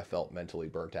time I felt mentally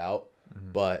burnt out,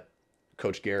 but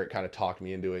Coach Garrett kind of talked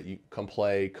me into it. You come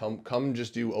play, come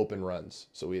just do open runs.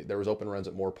 So there was open runs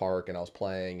at Moore Park, and I was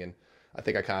playing, and I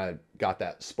think I kind of got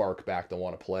that spark back to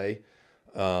want to play.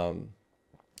 And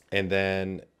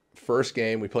then first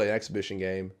game, we play an exhibition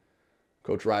game.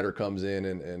 Coach Ryder comes in,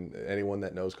 and anyone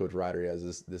that knows Coach Ryder, he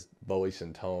has this voice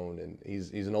and tone, and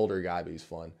he's an older guy, but he's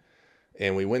fun.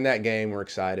 And we win that game. We're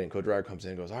excited. And Coach Ryder comes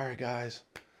in and goes, "All right, guys,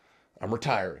 I'm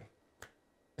retiring."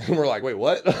 And we're like, "Wait,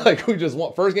 what?" Like, we just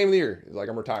won first game of the year. He's like,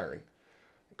 "I'm retiring."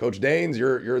 Coach Daines,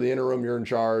 you're the interim. You're in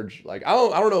charge. Like, I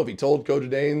don't know if he told Coach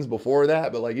Daines before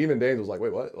that, but like even Daines was like,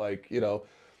 "Wait, what?" Like,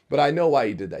 But I know why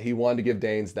he did that. He wanted to give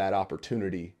Danes that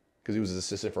opportunity because he was his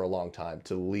assistant for a long time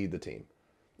to lead the team.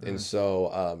 And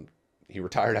so he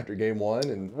retired after game 1,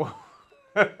 and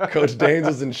Coach Danes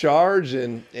was in charge,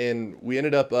 and we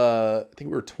ended up I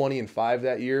think we were 20-5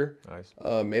 that year. Nice.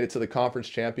 Made it to the conference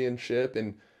championship,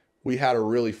 and we had a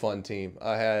really fun team.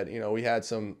 We had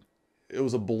some. It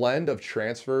was a blend of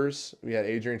transfers. We had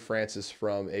Adrian Francis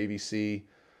from AVC.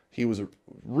 He was a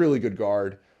really good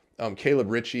guard.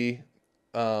 Caleb Ritchie,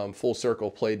 full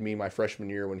circle, played me my freshman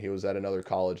year when he was at another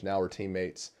college. Now we're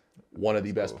teammates. One of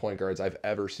the best point guards I've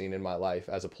ever seen in my life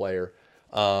as a player.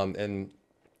 And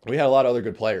we had a lot of other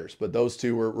good players, but those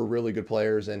two were really good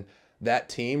players. And that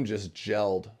team just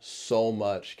gelled so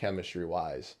much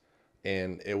chemistry-wise.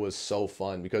 And it was so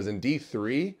fun because in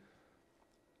D3,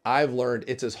 I've learned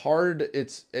it's as hard,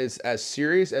 it's as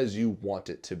serious as you want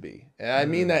it to be. And I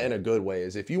mean that in a good way.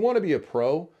 Is if you want to be a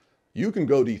pro, you can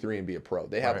go D3 and be a pro.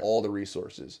 They have all the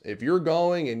resources. If you're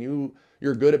going and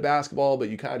you're good at basketball, but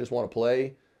you kind of just want to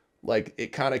play, like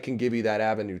it kind of can give you that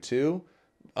avenue too.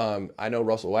 I know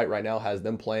Russell White right now has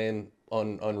them playing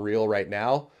on Unreal right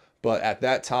now, but at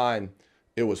that time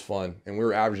it was fun, and we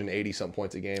were averaging 80-something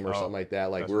points a game or something like that.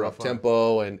 Like we were up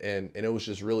tempo, and it was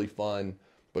just really fun.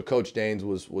 But Coach Danes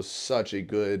was such a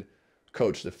good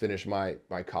coach to finish my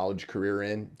college career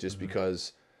in, just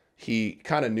because he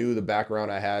kind of knew the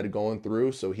background I had going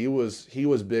through. So he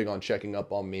was big on checking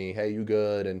up on me. Hey, you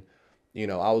good? And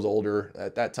I was older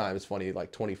at that time. It's funny,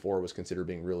 like 24 was considered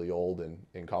being really old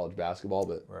in college basketball,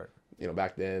 but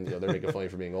back then, they're making fun of me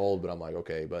for being old, but I'm like,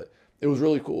 okay. But it was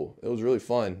really cool. It was really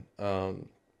fun. And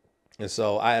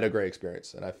so I had a great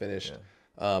experience, and I finished.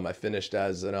 I finished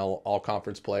as an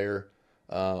all-conference player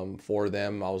for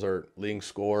them. I was our leading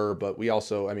scorer, but we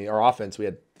also, our offense, we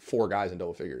had 4 guys in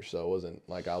double figures, so it wasn't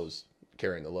like I was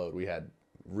carrying the load. We had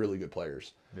really good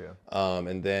players.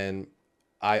 And then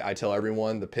I tell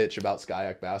everyone the pitch about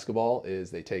SCIAC basketball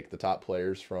is they take the top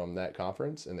players from that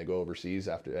conference and they go overseas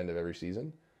after the end of every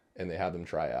season, and they have them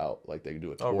try out. Like they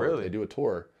do a tour. Oh, really? They do a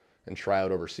tour and try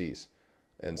out overseas.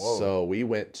 And so we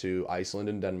went to Iceland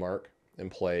and Denmark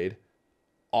and played.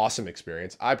 Awesome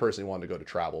experience. I personally wanted to go to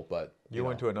travel, but you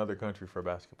went to another country for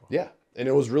basketball. Yeah, and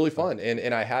it was really fun,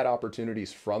 and I had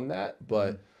opportunities from that,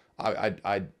 but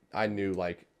I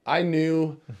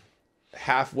knew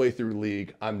halfway through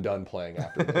league I'm done playing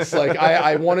after this. Like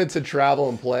I wanted to travel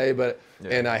and play, but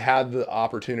and I had the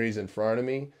opportunities in front of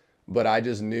me, but I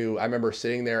just knew. I remember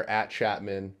sitting there at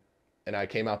Chapman, and I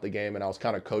came out the game and I was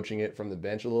kind of coaching it from the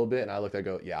bench a little bit, and I looked, I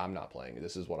go, yeah, I'm not playing.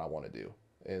 This is what I want to do.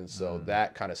 And so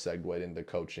that kind of segued into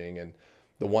coaching. And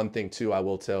the one thing too I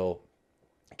will tell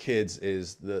kids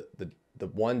is the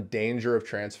one danger of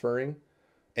transferring,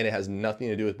 and it has nothing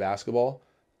to do with basketball,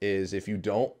 is if you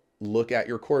don't look at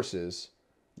your courses,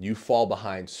 you fall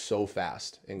behind so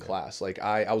fast in class. Like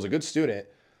I was a good student,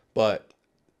 but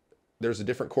there's a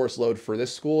different course load for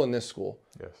this school and this school.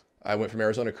 Yes. I went from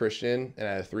Arizona Christian and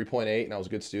I had a 3.8 and I was a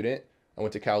good student. I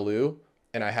went to Cal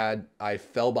and I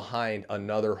fell behind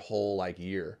another whole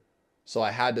year. So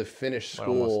I had to finish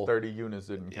school. Almost 30 units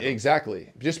didn't count.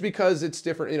 Exactly. Just because it's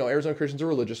different. Arizona Christian's a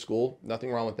religious school.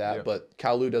 Nothing wrong with that. But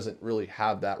Cal doesn't really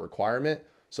have that requirement.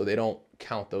 So they don't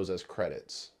count those as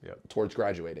credits towards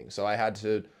graduating. So I had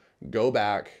to go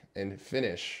back and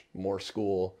finish more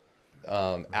school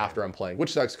after I'm playing,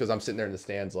 which sucks because I'm sitting there in the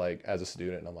stands as a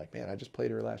student, and I'm like, man, I just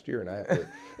played here last year, and I have to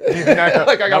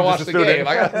I gotta watch the game.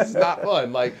 It's not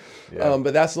fun.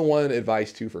 But that's the one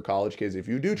advice too for college kids. If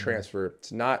you do transfer,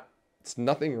 it's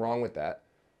nothing wrong with that,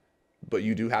 but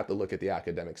you do have to look at the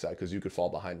academic side because you could fall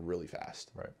behind really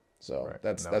fast. Right. So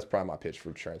that's probably my pitch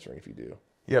for transferring if you do.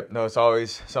 Yep. No, it's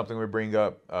always something we bring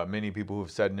up. Many people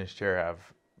who've sat in this chair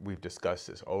we've discussed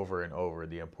this over and over,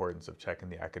 the importance of checking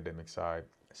the academic side,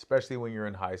 especially when you're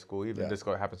in high school. Even this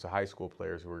happens to high school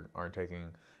players who aren't taking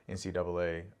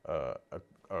NCAA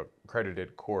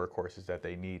accredited core courses that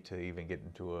they need to even get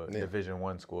into a Division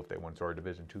I school if they want to, or a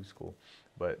Division II school.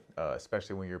 But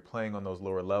especially when you're playing on those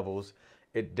lower levels,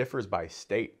 it differs by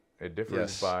state. It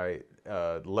differs by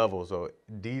levels. So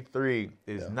D3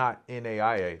 is not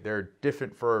NAIA. They're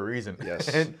different for a reason. Yes,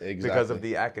 exactly. Because of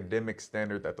the academic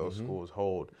standard that those schools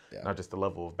hold, not just the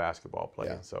level of basketball play.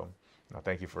 Yeah. So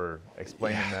thank you for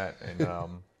explaining that.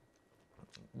 And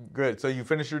good. So you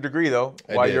finished your degree, though,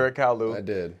 while you're at Cal. I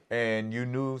did. And you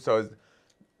knew,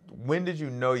 when did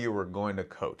you know you were going to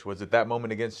coach? Was it that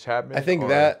moment against Chapman? I think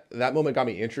that moment got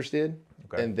me interested.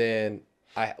 Okay. And then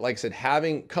like I said,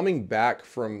 coming back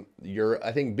from Europe,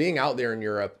 I think being out there in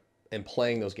Europe and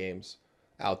playing those games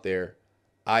out there,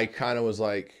 I kind of was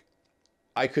like,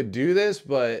 I could do this,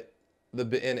 but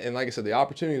and like I said, the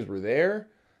opportunities were there,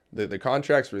 the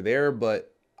contracts were there,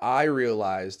 but I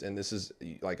realized, and this is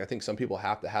like, I think some people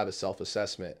have to have a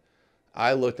self-assessment.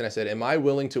 I looked and I said, am I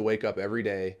willing to wake up every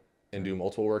day and do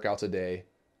multiple workouts a day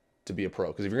to be a pro?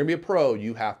 Because if you're going to be a pro,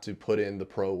 you have to put in the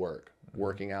pro work,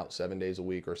 working out 7 days a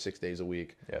week or 6 days a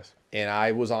week. Yes. And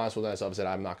I was honest with myself and said,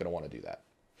 I'm not going to want to do that.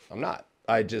 I'm not.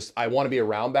 I want to be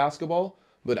around basketball,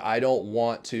 but I don't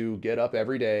want to get up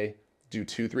every day, do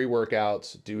 2-3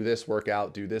 workouts, do this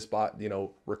workout, do this,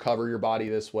 recover your body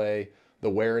this way, the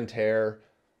wear and tear.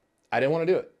 I didn't want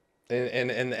to do it.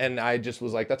 And I just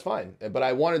was like, that's fine. But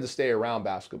I wanted to stay around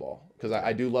basketball because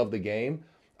I do love the game.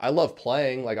 I love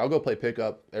playing. Like, I'll go play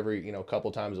pickup every,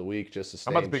 couple times a week just to stay.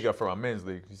 I'm about to pick up for my men's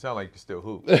league. You sound like you still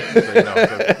hoop.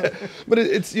 So, But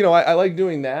it's, I like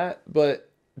doing that. But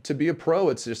to be a pro,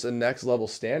 it's just a next level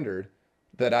standard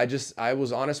that I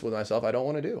was honest with myself. I don't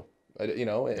want to do,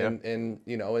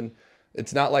 and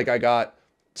it's not like I got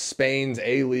Spain's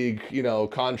A-League,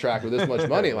 contract with this much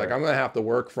money. Like, I'm going to have to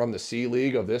work from the C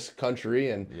League of this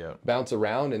country and bounce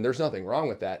around. And there's nothing wrong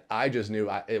with that. I just knew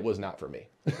it was not for me.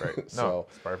 Right. So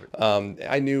it's perfect.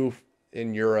 I knew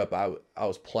in Europe, I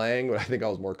was playing, but I think I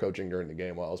was more coaching during the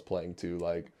game while I was playing too.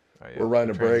 Like, we're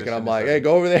running a break and I'm like, hey,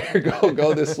 go over there,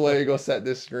 go this way, go set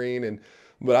this screen.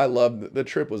 But I loved the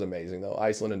trip was amazing though.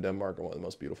 Iceland and Denmark are one of the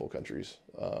most beautiful countries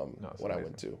when I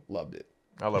went to. Loved it.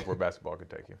 I love where basketball can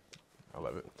take you. I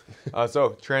love it. So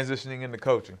transitioning into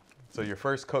coaching. So your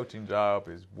first coaching job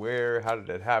is where? How did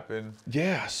that happen?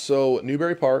 Yeah. So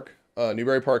Newbury Park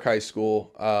High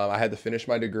School. I had to finish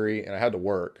my degree and I had to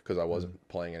work because I wasn't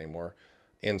playing anymore.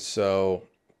 And so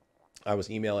I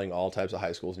was emailing all types of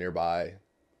high schools nearby.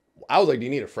 I was like, do you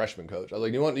need a freshman coach? I was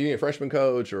like, do you need a freshman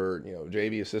coach or,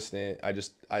 JV assistant?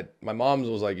 My mom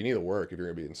was like, you need to work if you're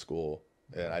gonna be in school.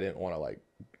 And I didn't want to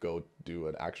go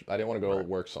do I didn't want to go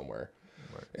work somewhere.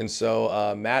 Right. And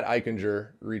so Matt Eichinger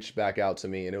reached back out to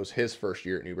me and it was his first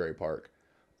year at Newbury Park.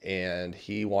 And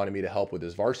he wanted me to help with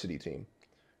his varsity team.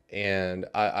 And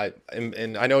I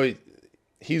know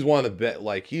he's one of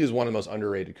the he is one of the most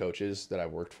underrated coaches that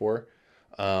I've worked for.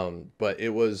 But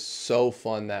it was so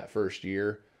fun that first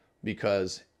year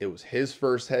because it was his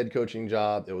first head coaching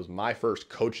job. It was my first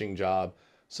coaching job.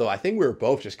 So I think we were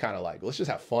both just kind of like, let's just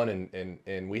have fun.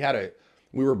 And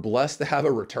we were blessed to have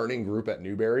a returning group at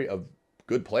Newbury of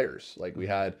good players. Like we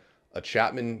had a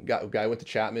Chapman guy went to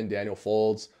Chapman, Daniel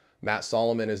Folds. Matt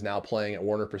Solomon is now playing at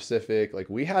Warner Pacific. Like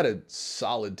we had a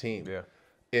solid team. Yeah.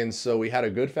 And so we had a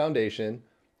good foundation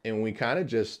and we kind of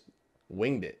just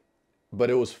winged it.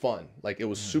 But it was fun. Like it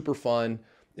was super fun.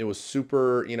 It was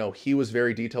super, he was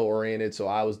very detail oriented. So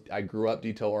I grew up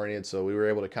detail oriented. So we were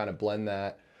able to kind of blend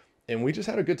that. And we just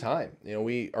had a good time.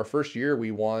 Our first year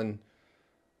we won,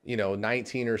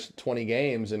 19 or 20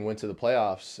 games and went to the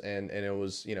playoffs and it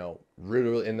was,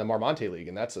 really in the Marmonte League,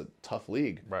 and that's a tough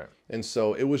league. Right. And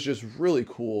so it was just really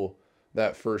cool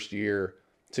that first year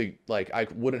to I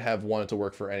wouldn't have wanted to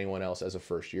work for anyone else as a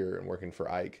first year and working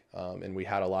for Ike. And we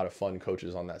had a lot of fun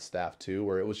coaches on that staff too,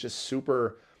 where it was just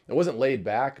super, it wasn't laid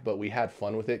back, but we had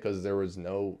fun with it because there was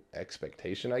no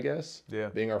expectation, I guess,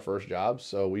 being our first job.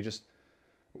 So we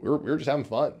were just having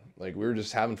fun. Like we were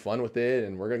just having fun with it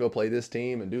and we're going to go play this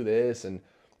team and do this. And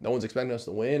no one's expecting us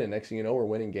to win. And next thing you know, we're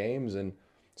winning games. And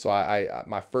so I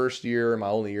my first year, my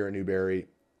only year at Newbury,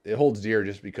 it holds dear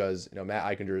just because, Matt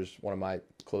Eichinger is one of my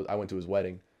close. I went to his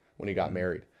wedding when he got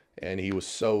married and he was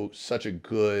such a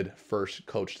good first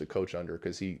coach to coach under.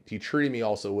 Cause he treated me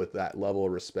also with that level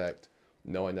of respect,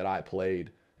 knowing that I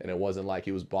played and it wasn't like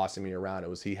he was bossing me around.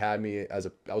 He had me I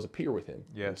was a peer with him.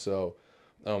 Yeah. And so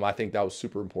I think that was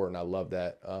super important. I love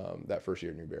that first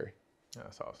year at Newbury. Yeah,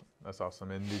 that's awesome. That's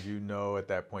awesome. And did you know at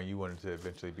that point you wanted to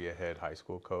eventually be a head high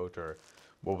school coach, or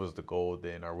what was the goal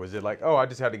then? Or was it like, oh, I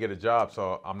just had to get a job,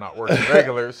 so I'm not working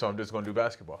regular, so I'm just going to do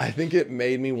basketball? I think it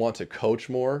made me want to coach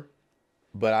more,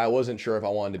 but I wasn't sure if I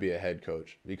wanted to be a head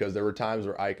coach because there were times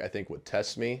where Ike, I think, would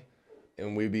test me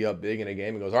and we'd be up big in a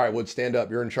game and goes, all right, Wood, stand up,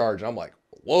 you're in charge. And I'm like,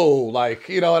 whoa,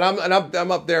 and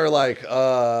I'm up there like,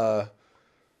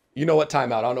 you know what,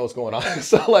 timeout, I don't know what's going on.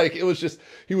 So it was just,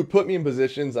 he would put me in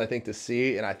positions, I think, to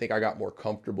see, and I think I got more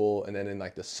comfortable. And then in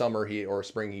the summer or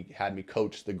spring, he had me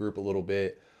coach the group a little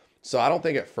bit. So I don't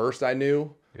think at first I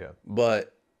knew,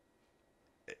 but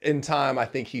in time, I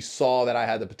think he saw that I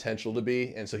had the potential to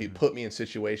be. And so he put me in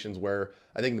situations where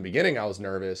I think in the beginning I was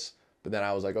nervous, but then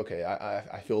I was like, okay,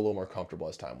 I feel a little more comfortable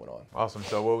as time went on. Awesome.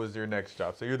 So what was your next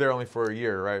job? So you were there only for a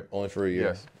year, right? Only for a year.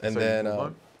 Yes. And so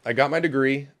then I got my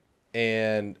degree.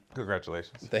 And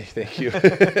congratulations. Thank you.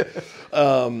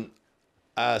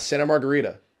 Santa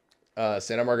Margarita.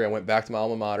 I went back to my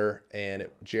alma mater, and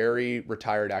Jerry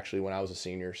retired actually when I was a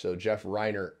senior. So Jeff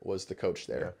Reinert was the coach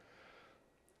there.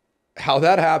 Yeah. How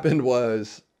that happened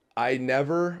was I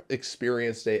never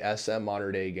experienced a SM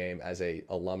Modern Day game as a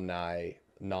alumni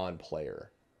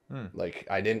non-player. Like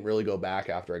I didn't really go back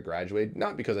after I graduated,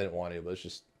 not because I didn't want to, but it's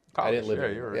just I College, didn't live yeah, it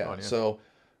you anymore. were Yeah. on, yeah. So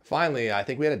finally, I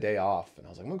think we had a day off, and I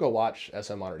was like, I'm gonna go watch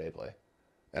SM Modern Day play,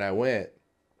 and I went,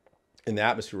 and the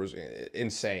atmosphere was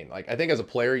insane. Like I think as a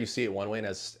player, you see it one way, and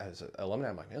as an alumni,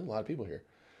 I'm like, man, there's a lot of people here,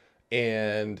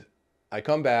 and I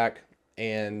come back,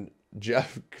 and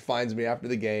Jeff finds me after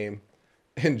the game,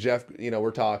 and Jeff,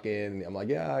 we're talking. I'm like,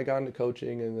 yeah, I got into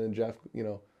coaching, and then Jeff,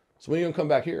 so when are you gonna come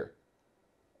back here?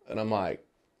 And I'm like,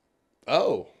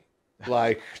 oh,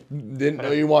 like didn't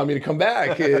know you wanted me to come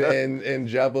back. And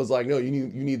Jeff was like, no, you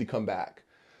need to come back.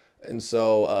 And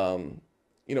so,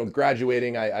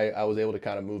 graduating, I was able to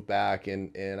kind of move back,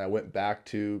 and I went back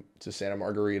to Santa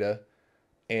Margarita.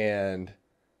 And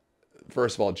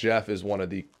first of all, Jeff is one of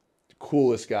the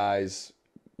coolest guys.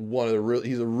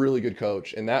 He's a really good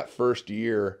coach. And that first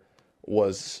year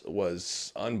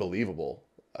was unbelievable.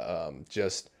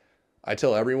 I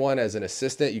tell everyone as an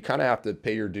assistant, you kind of have to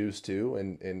pay your dues too.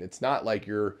 And it's not like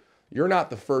you're not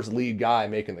the first lead guy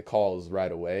making the calls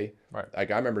right away. Right.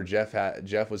 Like I remember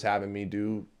Jeff was having me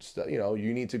do stuff,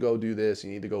 you need to go do this.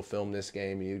 You need to go film this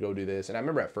game. You need to go do this. And I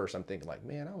remember at first I'm thinking like,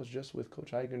 man, I was just with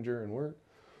Coach Eichinger and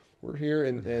we're here.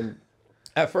 And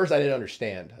at first I didn't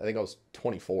understand. I think I was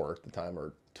 24 at the time,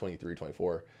 or 23,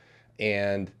 24.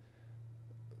 And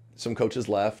some coaches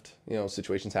left,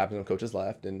 situations happened when coaches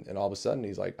left, and all of a sudden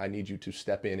he's like, I need you to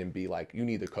step in and be like, you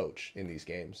need to coach in these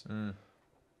games.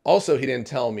 Also, he didn't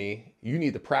tell me, you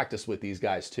need to practice with these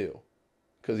guys too.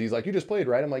 Because he's like, you just played,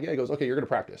 right? I'm like, yeah. He goes, okay, you're going to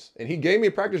practice. And he gave me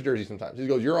a practice jersey sometimes. He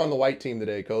goes, you're on the white team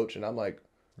today, coach. And I'm like,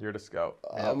 you're the scout.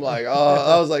 I'm like, oh,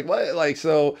 I was like, what? Like,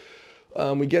 so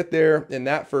we get there. In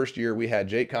that first year, we had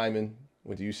Jake Kyman,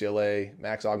 went to UCLA,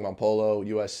 Max Ogmonpolo,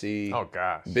 USC. Oh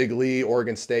gosh. Big Lee,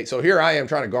 Oregon State. So here I am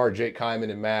trying to guard Jake Kyman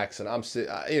and Max, and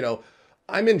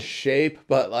I'm in shape,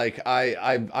 but like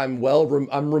I'm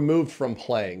removed from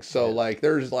playing. So like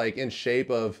there's like in shape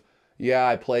of, yeah,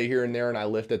 I play here and there and I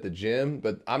lift at the gym,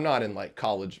 but I'm not in like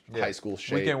college, high school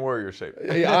shape. Weekend warrior shape.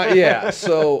 Yeah.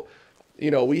 So,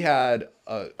 we had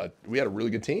a really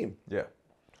good team. Yeah.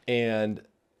 And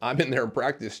I'm in there in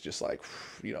practice, just like,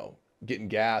 getting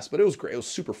gas, but it was great. It was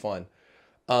super fun.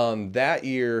 That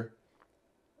year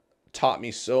taught me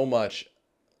so much.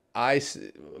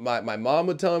 My mom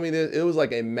would tell me that it was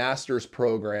like a master's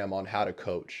program on how to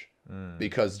coach,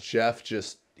 because Jeff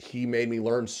he made me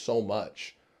learn so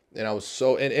much. And I was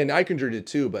and Eichinger did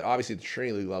too, but obviously at the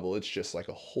Trinity League level, it's just like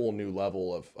a whole new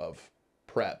level of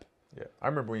prep. Yeah. I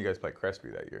remember when you guys played Crespi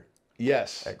that year.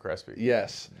 Yes. At Crespi.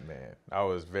 Yes. Man, I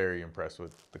was very impressed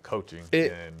with the coaching.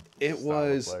 It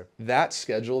was that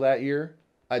schedule that year.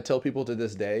 I tell people to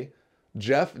this day,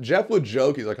 Jeff would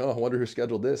joke. He's like, "Oh, I wonder who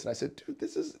scheduled this." And I said, "Dude,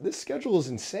 this schedule is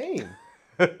insane."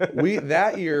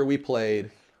 That year we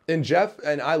played, and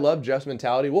I love Jeff's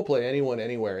mentality. We'll play anyone,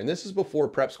 anywhere. And this is before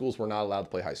prep schools were not allowed to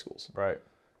play high schools. Right.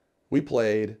 We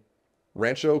played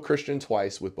Rancho Christian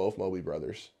twice with both Mobley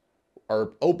brothers.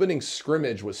 Our opening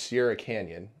scrimmage was Sierra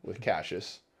Canyon with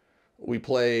Cassius. We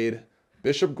played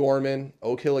Bishop Gorman,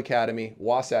 Oak Hill Academy,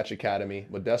 Wasatch Academy,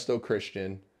 Modesto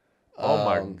Christian. Oh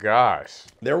my gosh.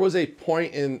 There was a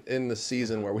point in the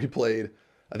season where we played,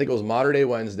 I think it was Modern Day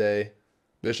Wednesday,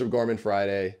 Bishop Gorman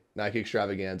Friday, Nike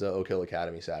Extravaganza, Oak Hill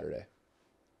Academy Saturday.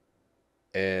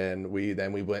 And we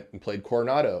went and played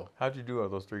Coronado. How'd you do all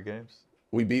those 3 games?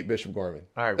 We beat Bishop Gorman.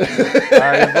 All right.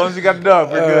 As long as you got the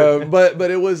dub, we're good.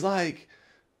 But it was like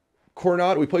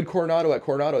Coronado. We played Coronado at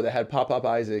Coronado that had Pop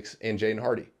Isaacs and Jaden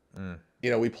Hardy.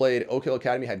 We played Oak Hill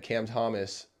Academy, had Cam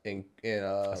Thomas and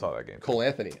I saw that game. Cole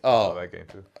Anthony. I saw that game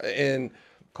too. And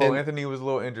Cole Anthony was a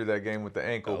little injured that game with the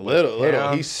ankle. A little.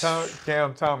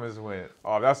 Cam Thomas went.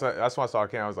 Oh, that's when I saw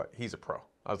Cam. I was like, he's a pro.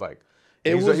 I was like,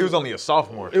 he was only a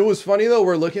sophomore. It was funny though.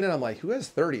 We're looking at, I'm like, who has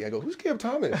 30? I go, who's Cam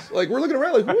Thomas? Like we're looking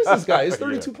around, like who is this guy? He's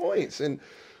 32 points, and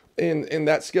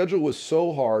that schedule was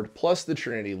so hard. Plus the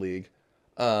Trinity League,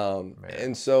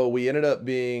 and so we ended up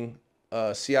being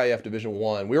CIF Division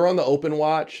I. We were on the open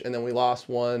watch, and then we lost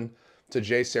one to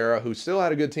Jay Serra, who still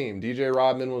had a good team. DJ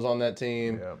Rodman was on that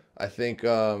team. Yeah. I think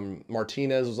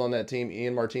Martinez was on that team.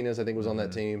 Ian Martinez, I think, was on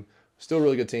that team. Still a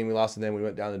really good team. We lost to them. We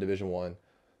went down to Division I,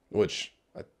 which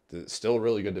still a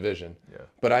really good division. Yeah.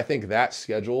 But I think that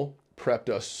schedule prepped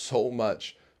us so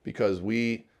much because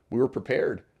we were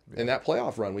prepared in that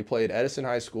playoff run. We played Edison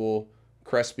High School,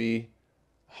 Crespi,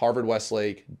 Harvard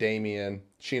Westlake, Damien,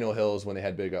 Chino Hills when they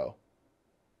had Big O.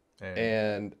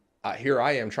 And here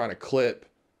I am trying to clip,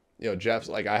 Jeff's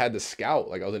like, I had to scout.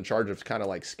 Like I was in charge of kind of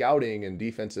like scouting and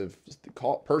defensive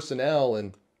personnel.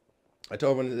 And I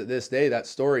told him to this day, that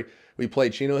story, we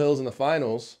played Chino Hills in the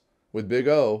finals. with Big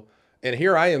O. And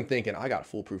here I am thinking, I got a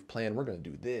foolproof plan. We're going to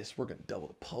do this. We're going to double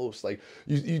the post. Like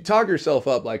you talk yourself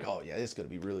up like, oh yeah, it's going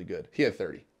to be really good. He had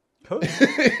 30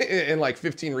 and like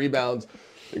 15 rebounds.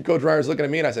 And Coach Reiner's looking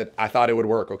at me and I said, I thought it would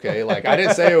work. Okay. Like I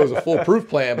didn't say it was a foolproof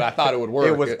plan, but I thought it would work.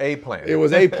 It was a plan. It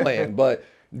was a plan, but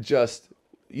just,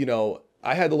 you know,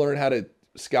 I had to learn how to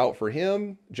scout for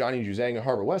him. Johnny Juzang at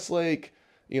Harvard Westlake.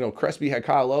 You know, Crespi had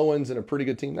Kyle Owens and a pretty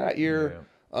good team that year.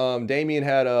 Yeah. Damian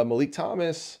had Malik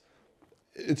Thomas.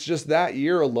 It's just that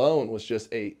year alone was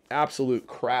just a absolute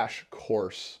crash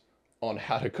course on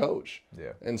how to coach.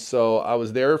 Yeah. And so I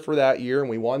was there for that year, and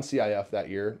we won CIF that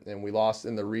year, and we lost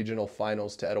in the regional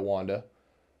finals to Etiwanda.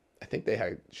 I think they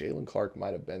had Jalen Clark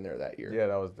might have been there that year. Yeah,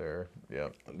 that was there. Yeah.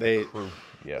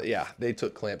 They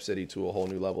took Clamp City to a whole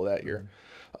new level that year.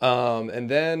 And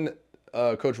then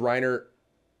Coach Reiner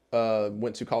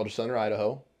went to College of Southern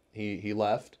Idaho. He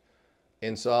left.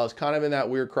 And so I was kind of in that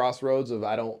weird crossroads of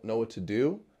I don't know what to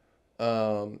do.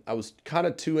 I was kind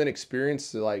of too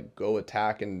inexperienced to like go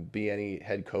attack and be any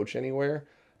head coach anywhere.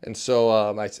 And so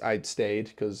I stayed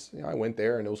because I went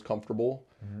there and it was comfortable.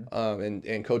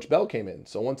 And Coach Bell came in.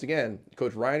 So once again,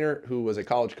 Coach Reiner, who was a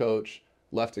college coach,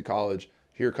 left to college.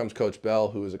 Here comes Coach Bell,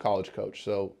 who is a college coach.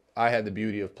 So I had the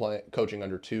beauty of coaching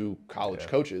under two college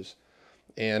coaches.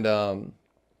 And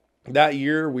that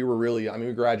year we were really,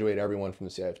 we graduated everyone from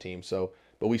the CIF team. So,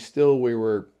 but we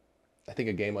were, I think,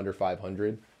 a game under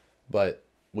 500, but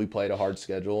we played a hard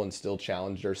schedule and still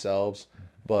challenged ourselves.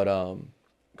 But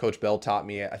Coach Bell taught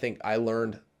me, I think I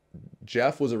learned,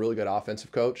 Jeff was a really good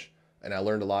offensive coach, and I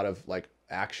learned a lot of like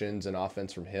actions and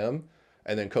offense from him.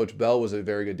 And then Coach Bell was a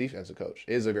very good defensive coach,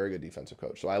 is a very good defensive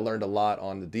coach. So I learned a lot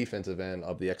on the defensive end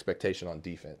of the expectation on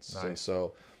defense. Nice. And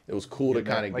so it was cool to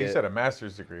kind of like get. You said, a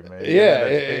master's degree, man. Yeah.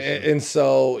 And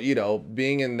so,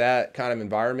 being in that kind of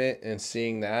environment and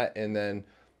seeing that, and then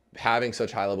having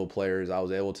such high level players, I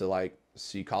was able to like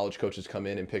see college coaches come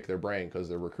in and pick their brain because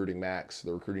they're recruiting Max,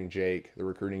 they're recruiting Jake, they're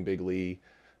recruiting Big Lee,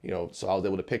 so I was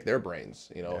able to pick their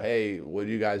brains, hey, what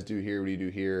do you guys do here? What do you do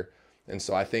here? And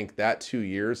so I think that 2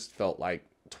 years felt like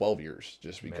 12 years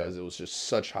just because it was just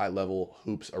such high level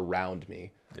hoops around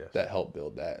me that helped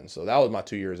build that. And so that was my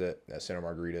 2 years at Santa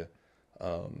Margarita.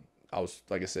 I was,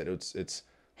 like I said, it's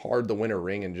hard to win a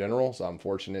ring in general. So I'm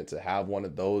fortunate to have one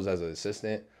of those as an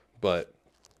assistant, but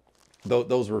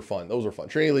those were fun. Those were fun.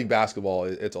 Trinity League basketball,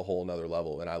 it's a whole nother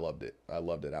level, and I loved it. I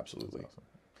loved it absolutely. Awesome.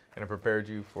 And it prepared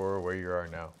you for where you are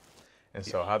now. And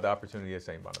so how'd the opportunity at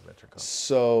St. Bonaventure come?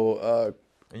 So,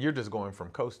 and you're just going from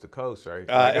coast to coast, right?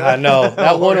 I know.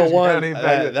 That 101,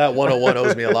 that 101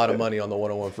 owes me a lot of money on the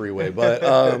 101 freeway. But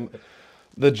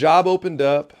the job opened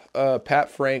up. Pat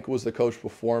Frank was the coach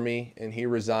before me, and he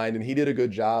resigned, and he did a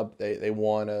good job. They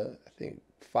won, I think,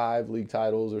 5 league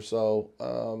titles or so.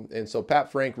 And so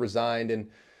Pat Frank resigned, and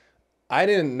I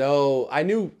didn't know. I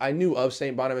knew of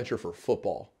St. Bonaventure for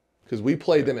football because we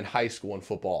played them in high school in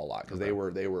football a lot because they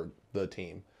were the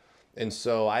team. And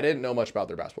so I didn't know much about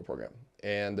their basketball program.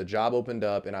 And the job opened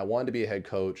up, and I wanted to be a head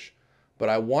coach, but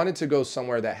I wanted to go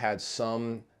somewhere that had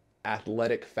some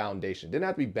athletic foundation. Didn't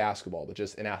have to be basketball, but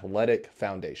just an athletic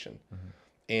foundation.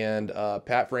 And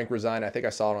Pat Frank resigned. I think I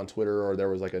saw it on Twitter, or there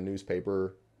was like a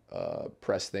newspaper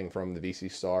press thing from the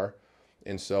VC Star.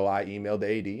 And so I emailed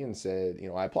the AD and said,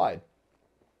 I applied.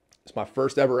 It's my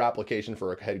first ever application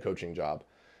for a head coaching job.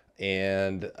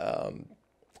 And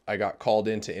I got called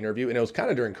in to interview, and it was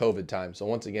kind of during COVID time. So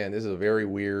once again, this is a very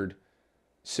weird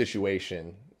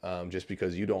situation, just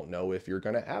because you don't know if you're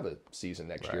going to have a season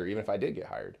next year, even if I did get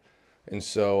hired. And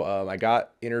so I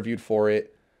got interviewed for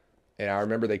it, and I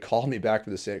remember they called me back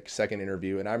for the second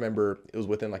interview, and I remember it was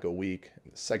within like a week.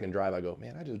 The second drive, I go,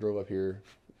 man, I just drove up here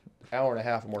hour and a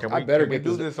half more. I better get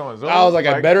this on Zoom. I was like,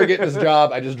 I better get this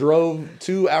job. I just drove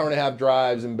 2 hour-and-a-half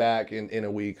drives and back in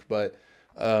a week, but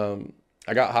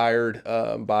I got hired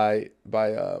by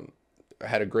I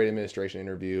had a great administration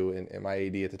interview, and my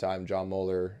AD at the time, John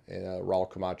Moeller and Raul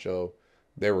Camacho,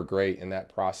 they were great in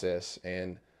that process.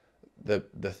 And the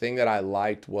thing that I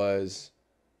liked was,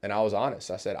 and I was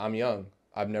honest, I said, I'm young.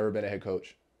 I've never been a head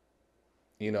coach.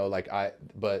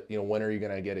 But when are you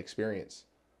going to get experience?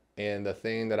 And the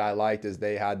thing that I liked is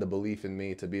they had the belief in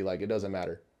me to be like, it doesn't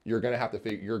matter. You're going to have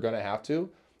to.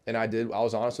 And I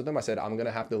was honest with them. I said, I'm going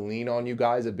to have to lean on you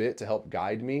guys a bit to help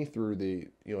guide me through the,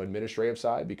 administrative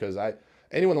side, because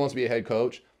anyone that wants to be a head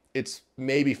coach, it's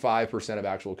maybe 5% of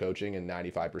actual coaching and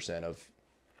 95% of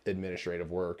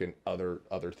administrative work and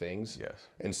other things. Yes.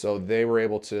 And so they were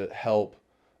able to help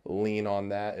lean on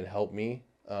that and help me.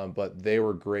 But they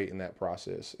were great in that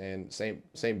process. And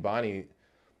St. Bonnie,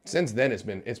 since then it's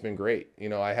been great. We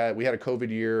had a COVID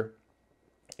year,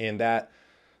 and that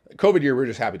COVID year, we were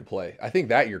just happy to play. I think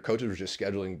that year coaches were just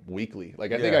scheduling weekly.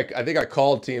 Like I think I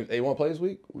called teams. Hey, you want to play this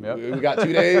week? Yep. We got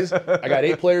 2 days. I got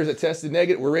 8 players that tested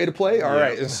negative. We're ready to play. All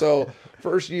right. Yep. And so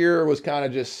first year was kind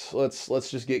of just let's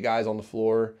just get guys on the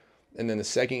floor. And then the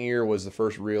second year was the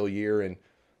first real year,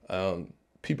 and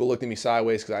people looked at me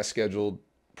sideways because I scheduled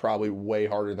probably way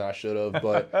harder than I should have.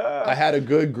 But I had a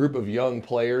good group of young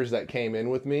players that came in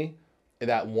with me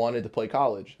that wanted to play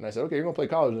college. And I said, okay, you're going to play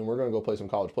college, then we're going to go play some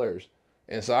college players.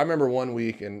 And so I remember one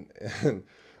week, and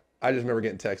I just remember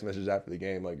getting text messages after the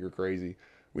game, like, you're crazy.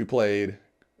 We played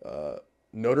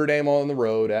Notre Dame on the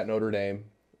road at Notre Dame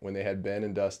when they had Ben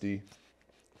and Dusty.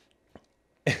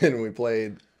 And we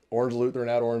played Orange Lutheran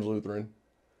at Orange Lutheran.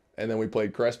 And then we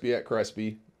played Crespi at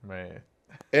Crespi. Man.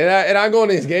 And I'm going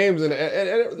to these games, and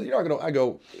you're not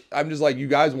gonna. I'm just like, you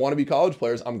guys want to be college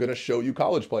players. I'm gonna show you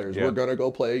college players. Yeah. We're gonna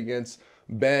go play against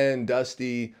Ben,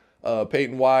 Dusty,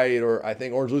 Peyton White, or I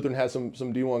think Orange Lutheran has some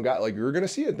D1 guy. Like, you're gonna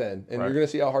see it then, and you're gonna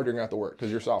see how hard you're gonna have to work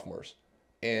because you're sophomores.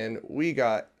 And we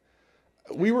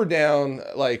were down.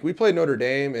 Like, we played Notre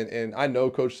Dame, and I know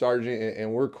Coach Sargent,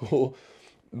 and we're cool.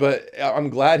 But I'm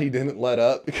glad he didn't let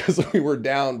up because we were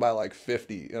down by like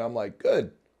 50, and I'm like,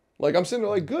 good. Like, I'm sitting there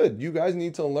like, good, you guys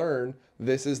need to learn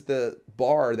this is the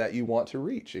bar that you want to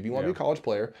reach. If you want to be a college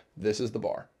player, this is the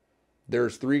bar.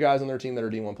 There's 3 guys on their team that are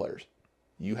D1 players.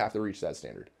 You have to reach that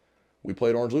standard. We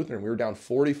played Orange Lutheran. We were down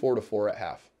 44-4 at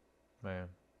half. Man.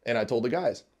 And I told the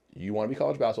guys, you want to be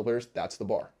college basketball players, that's the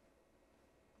bar.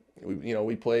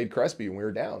 We played Crespi and we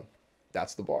were down.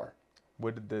 That's the bar.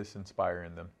 What did this inspire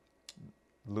in them?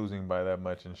 Losing by that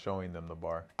much and showing them the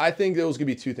bar. I think there was going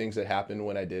to be 2 things that happened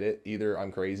when I did it. Either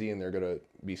I'm crazy and they're going to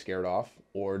be scared off,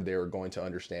 or they're going to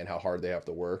understand how hard they have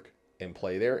to work and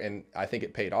play there. And I think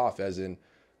it paid off, as in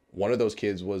one of those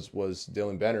kids was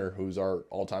Dylan Benner, who's our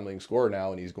all-time leading scorer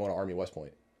now, and he's going to Army West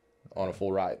Point on a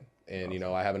full ride. And,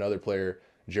 awesome. I have another player,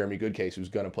 Jeremy Goodcase, who's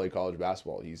going to play college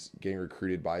basketball. He's getting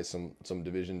recruited by some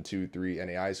Division II, III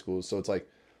NAI schools. So it's like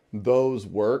those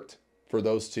worked for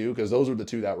those 2 because those were the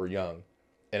 2 that were young.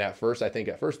 And at first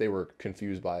they were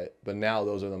confused by it, but now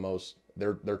those are the most,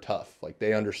 they're tough. Like,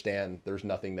 they understand there's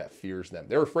nothing that fears them.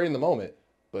 They're afraid in the moment,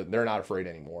 but they're not afraid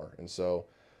anymore. And so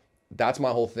that's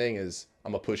my whole thing is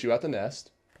I'm going to push you out the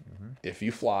nest. Mm-hmm. If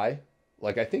you fly,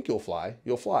 like I think you'll fly.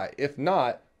 If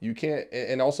not, you can't.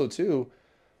 And also too,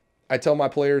 I tell my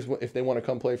players if they want to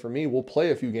come play for me, we'll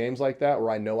play a few games like that where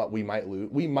I know what we might lose.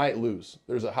 We might lose.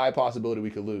 There's a high possibility we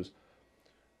could lose.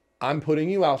 I'm putting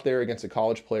you out there against a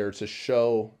college player to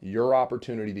show your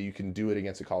opportunity that you can do it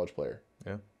against a college player.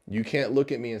 Yeah. You can't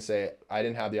look at me and say, I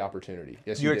didn't have the opportunity.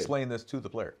 Yes, you did. Explain this to the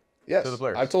player. Yes. To the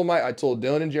players. I told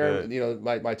Dylan and Jeremy,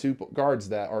 my 2 guards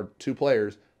that are 2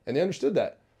 players, and they understood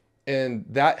that. And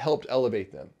that helped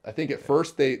elevate them. I think at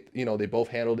first they both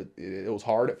handled it. It was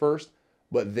hard at first,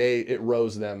 but it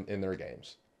rose them in their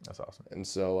games. That's awesome. And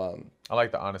so I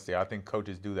like the honesty. I think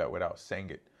coaches do that without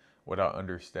saying it, without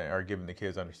understanding or giving the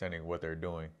kids understanding what they're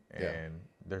doing, and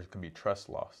there can be trust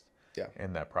lost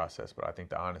in that process. But I think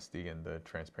the honesty and the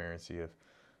transparency of,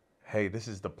 hey, this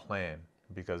is the plan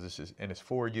because it's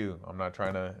for you. I'm not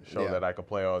trying to show that I can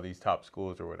play all these top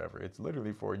schools or whatever. It's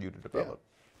literally for you to develop.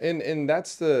 And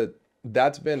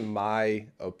that's been my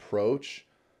approach.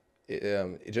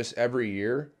 Just every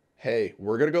year, hey,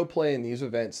 we're gonna go play in these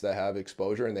events that have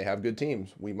exposure and they have good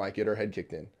teams. We might get our head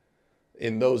kicked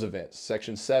in those events.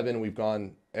 Section 7, we've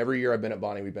gone every year I've been at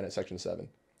Bonnie, we've been at Section 7.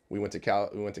 We went to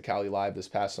Cali Live this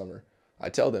past summer. I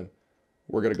tell them,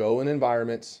 we're going to go in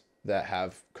environments that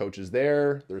have coaches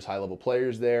there, there's high-level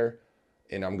players there,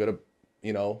 and I'm going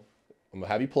to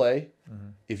have you play. Mm-hmm.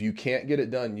 If you can't get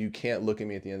it done, you can't look at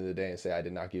me at the end of the day and say I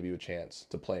did not give you a chance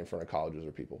to play in front of colleges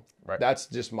or people. Right. That's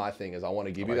just my thing is I want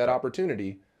to give you that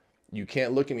opportunity. You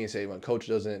can't look at me and say, well, coach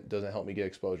doesn't help me get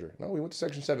exposure. No, we went to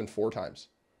Section 7 4 times.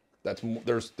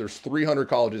 There's 300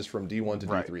 colleges from D1 to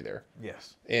D3 there.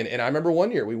 Yes. And I remember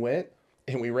one year we went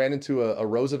and we ran into a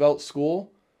Roosevelt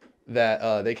school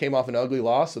that they came off an ugly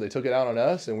loss, so they took it out on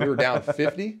us, and we were down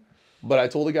 50. But I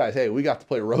told the guys, hey, we got to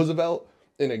play Roosevelt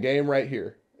in a game right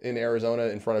here in Arizona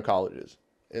in front of colleges.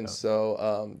 And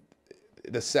so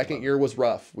the second year was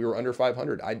rough. We were under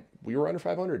 500. We were under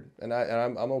 500, and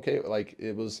I'm okay. Like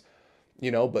it was,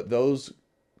 but those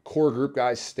core group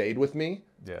guys stayed with me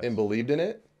and believed in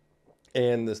it.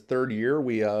 And this third year,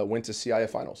 we went to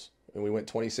CIF finals, and we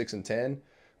went 26-10.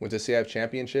 Went to CIF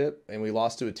championship, and we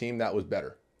lost to a team that was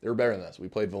better. They were better than us. We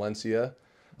played Valencia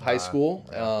High School,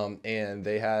 and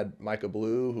they had Micah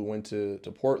Blue, who went to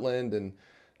Portland, and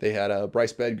they had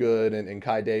Bryce Bedgood and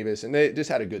Kai Davis, and they just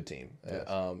had a good team. Yes.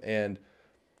 And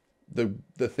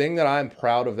the thing that I'm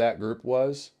proud of that group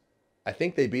was I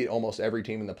think they beat almost every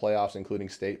team in the playoffs, including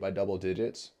state, by double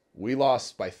digits. We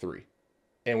lost by 3.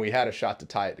 And we had a shot to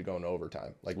tie it to go into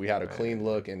overtime. Like, we had a clean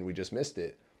look and we just missed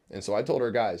it. And so I told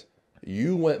our guys,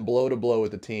 you went blow to blow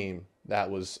with the team that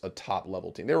was a top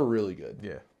level team. They were really good.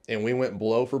 Yeah. And we went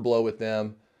blow for blow with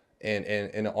them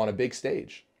and on a big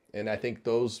stage. And I think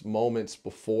those moments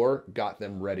before got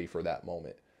them ready for that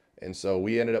moment. And so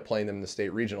we ended up playing them in the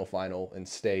state regional final in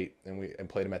state, and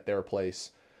played them at their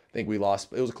place. I think we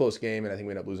lost. It was a close game, and I think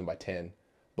we ended up losing by 10.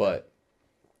 But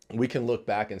we can look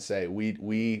back and say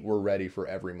we were ready for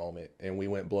every moment, and we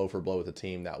went blow for blow with a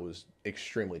team that was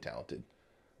extremely talented.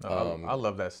 I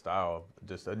love that style.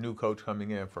 Just a new coach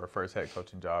coming in for a first head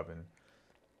coaching job and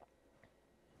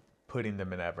putting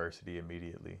them in adversity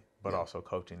immediately, but also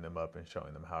coaching them up and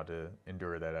showing them how to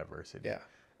endure that adversity. Yeah.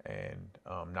 And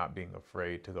not being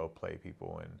afraid to go play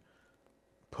people and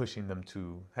pushing them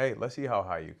to, hey, let's see how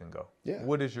high you can go. Yeah.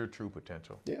 What is your true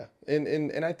potential? Yeah.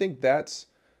 And I think that's,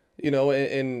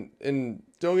 and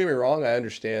don't get me wrong, I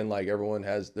understand like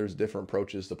there's different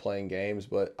approaches to playing games,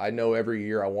 but I know every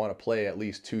year I want to play at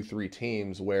least 2-3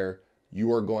 teams where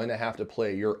you are going to have to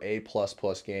play your A++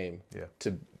 game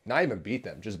to not even beat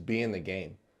them, just be in the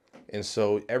game. And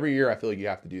so every year I feel like you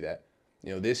have to do that.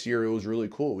 This year it was really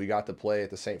cool. We got to play at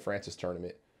the St. Francis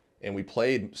tournament, and we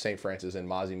played St. Francis and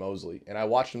Mozzie Mosley. And I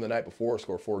watched them the night before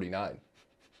score 49.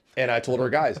 And I told our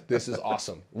guys, this is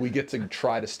awesome. We get to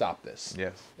try to stop this.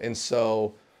 Yes. And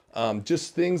so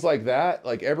just things like that,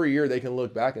 like every year they can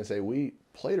look back and say, we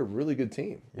played a really good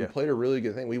team. We played a really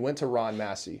good thing. We went to Ron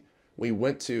Massey. We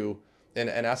went to, and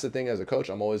that's the thing as a coach,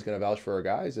 I'm always going to vouch for our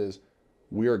guys is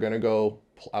we are going to go,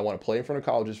 I want to play in front of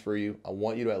colleges for you. I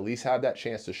want you to at least have that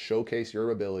chance to showcase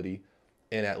your ability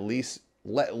and at least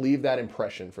leave that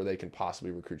impression for they can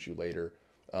possibly recruit you later.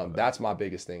 That's my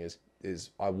biggest thing is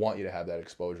I want you to have that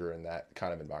exposure in that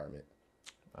kind of environment.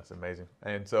 That's amazing.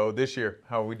 And so this year,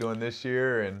 how are we doing this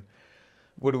year, and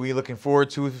what are we looking forward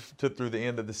to through the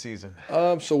end of the season?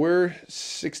 So we're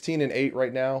 16-8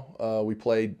 right now. We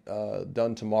played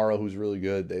Dunn tomorrow, who's really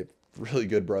good. They've really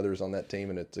good brothers on that team,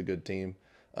 and it's a good team.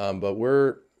 But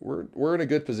we're in a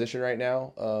good position right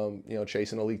now.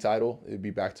 Chasing a league title. It'd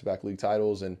be back-to-back league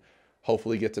titles, and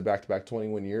hopefully get to back-to-back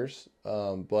 21 years.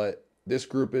 But this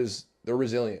group they're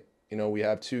resilient. We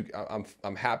have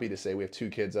I'm happy to say we have 2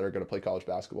 kids that are going to play college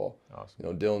basketball.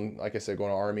 Awesome. Dylan, like I said,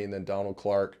 going to Army, and then Donald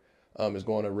Clark is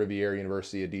going to Riviera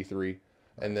University at D3.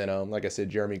 And then, like I said,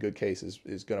 Jeremy Goodcase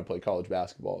is going to play college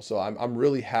basketball. So I'm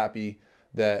really happy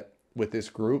that with this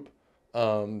group,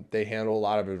 they handle a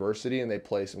lot of adversity and they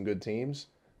play some good teams.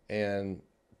 And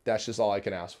that's just all I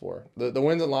can ask for. The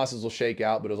wins and losses will shake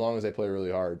out, but as long as they play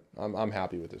really hard, I'm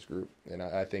happy with this group. And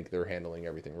I think they're handling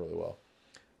everything really well.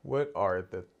 What are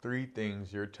the 3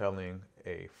 things you're telling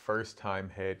a first-time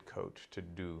head coach to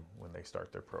do when they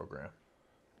start their program?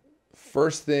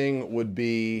 First thing would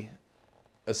be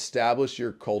establish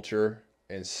your culture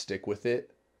and stick with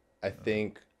it. I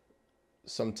think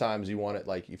sometimes you want it,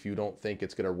 like, if you don't think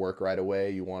it's going to work right away,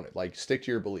 you want it, like, stick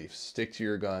to your beliefs, stick to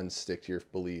your guns, stick to your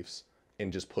beliefs,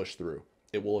 and just push through.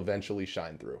 It will eventually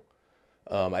shine through.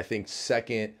 I think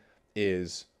second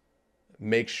is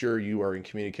make sure you are in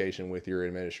communication with your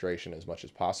administration as much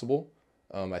as possible.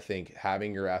 I think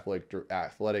having your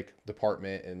athletic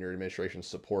department and your administration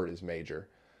support is major.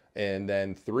 And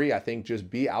then 3, I think just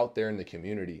be out there in the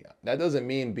community. That doesn't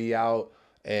mean be out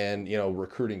and,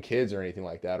 recruiting kids or anything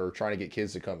like that, or trying to get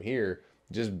kids to come here.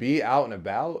 Just be out and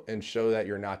about and show that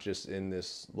you're not just in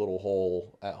this little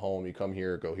hole at home. You come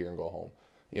here, go here, and go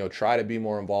home. Try to be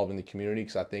more involved in the community,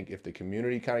 because I think if the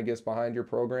community kind of gets behind your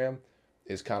program,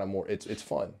 it's kind of more, it's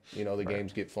fun. The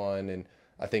games get fun, and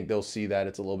I think they'll see that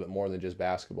it's a little bit more than just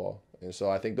basketball. And so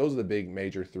I think those are the big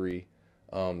major 3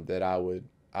 that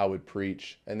I would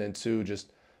preach. And then 2,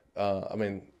 just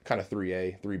kind of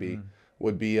 3A, 3B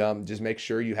would be just make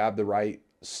sure you have the right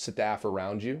staff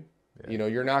around you. Yeah.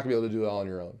 You're not gonna be able to do it all on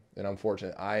your own. And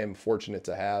I am fortunate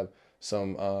to have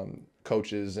some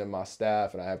coaches in my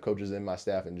staff, and I have coaches in my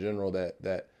staff in general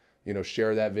that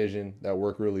share that vision, that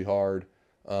work really hard.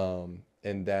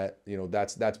 And that,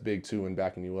 that's big too in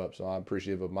backing you up. So I'm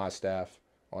appreciative of my staff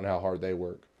on how hard they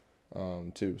work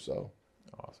too. So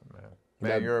awesome,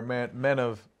 man. You're a man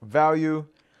of value,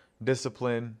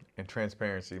 discipline, and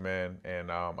transparency, man.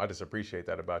 And I just appreciate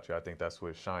that about you. I think that's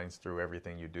what shines through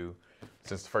everything you do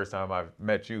since the first time I've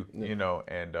met you,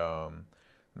 and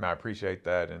I appreciate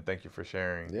that. And thank you for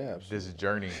sharing this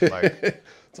journey. Like,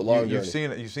 it's a long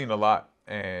journey. You've seen a lot,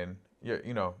 and you're,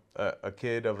 a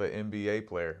kid of an NBA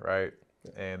player, right?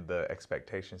 Yeah. And the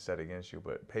expectations set against you,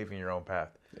 but paving your own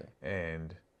path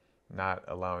and not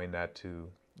allowing that to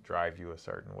drive you a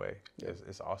certain way.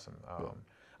 It's awesome.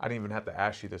 I didn't even have to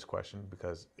ask you this question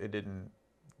because it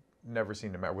never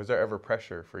seemed to matter. Was there ever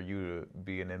pressure for you to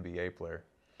be an NBA player?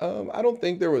 I don't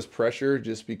think there was pressure,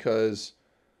 just because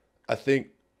I think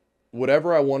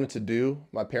whatever I wanted to do,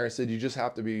 my parents said,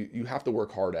 you have to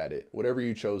work hard at it, whatever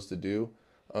you chose to do.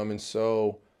 And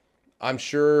so I'm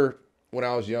sure when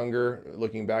I was younger,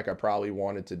 looking back, I probably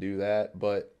wanted to do that,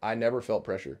 but I never felt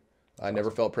pressure. I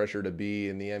never felt pressure to be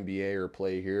in the NBA or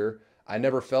play here. I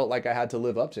never felt like I had to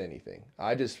live up to anything.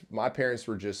 My parents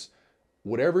were just,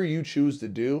 whatever you choose to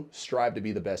do, strive to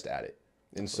be the best at it.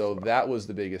 And so that was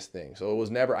the biggest thing. So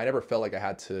I never felt like I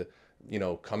had to,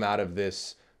 come out of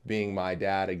this being my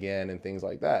dad again and things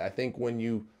like that. I think when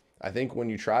you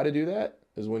try to do that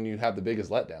is when you have the biggest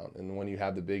letdown, and when you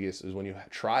have the biggest is when you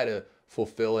try to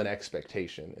fulfill an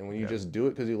expectation, and when you just do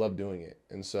it because you love doing it.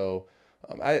 And so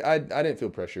I didn't feel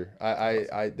pressure.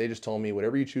 They just told me,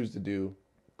 whatever you choose to do,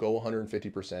 go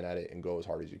 150% at it and go as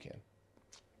hard as you can.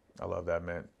 I love that,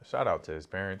 man. Shout out to his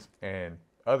parents, and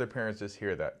other parents just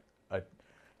hear that a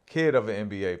kid of an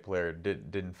NBA player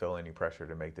didn't feel any pressure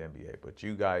to make the NBA, but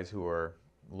you guys who are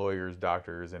lawyers,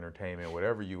 doctors, entertainment,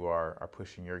 whatever you are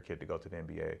pushing your kid to go to the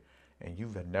NBA, and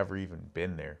you've never even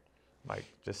been there. Like,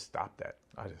 just stop that.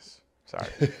 Sorry.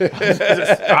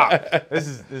 Just stop.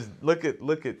 Look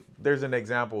at. There's an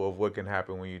example of what can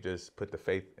happen when you just put the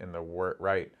faith and the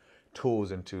right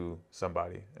tools into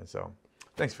somebody. And so,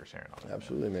 thanks for sharing all that.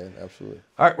 Absolutely, man. Absolutely.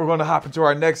 All right, we're going to hop into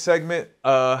our next segment.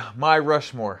 My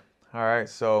Rushmore. All right,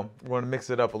 so we're going to mix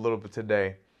it up a little bit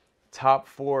today. Top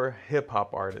 4 hip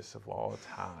hop artists of all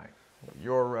time.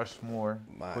 Your Rushmore.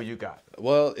 Who you got?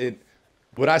 Well,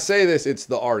 when I say this, it's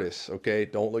the artist, okay?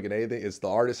 Don't look at anything. It's the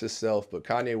artist itself, but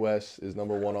Kanye West is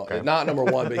number one. Okay. Not number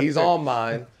one, but he's on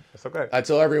mine. That's okay. I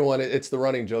tell everyone, it's the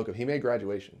running joke of, he made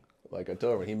Graduation. Like I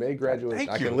tell everyone, he made Graduation.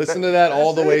 I can listen to that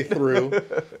all the way through.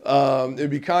 It'd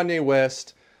be Kanye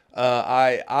West.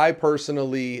 I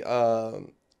personally,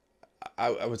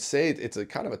 I would say it's a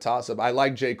kind of a toss-up. I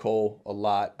like J. Cole a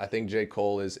lot. I think J.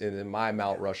 Cole is in my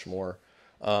Mount Rushmore.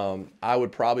 I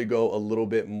would probably go a little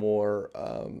bit more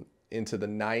into the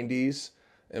 90s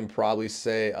and probably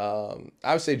say,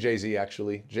 I would say Jay-Z,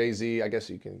 actually. Jay-Z, I guess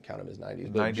you can count him as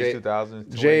 90s. But 90s,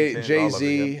 2000s,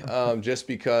 Jay-Z, just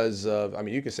because of,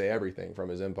 you can say everything from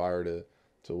his empire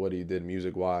to what he did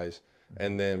music-wise.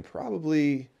 And then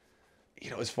probably,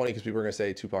 it's funny because people are going to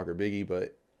say Tupac or Biggie,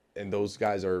 and those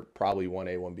guys are probably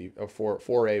 1A, 1B, or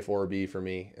 4A, 4B for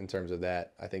me in terms of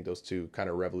that. I think those two kind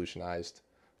of revolutionized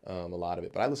a lot of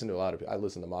it. But I listened to a lot of it. I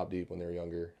listened to Mobb Deep when they were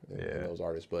younger and those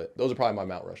artists. But those are probably my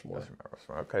Mount Rushmore.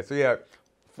 Okay, so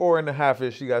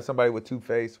 4.5-ish. You got somebody with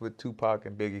Two-Face, with Tupac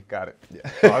and Biggie. Got it.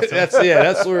 Yeah. Awesome.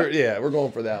 that's where we're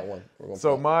going for that one.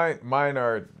 So mine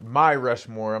are my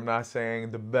Rushmore. I'm not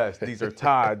saying the best. These are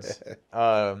Todd's.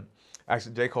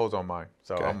 Actually, J. Cole's on mine.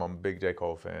 So I'm a big J.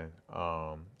 Cole fan.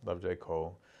 Love J.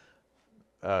 Cole.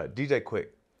 DJ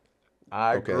Quick.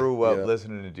 I grew up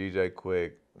listening to DJ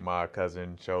Quick. My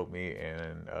cousin showed me,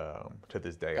 and to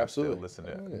this day, I still listen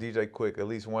to DJ Quick at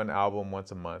least one album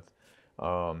once a month,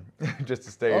 just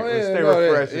to stay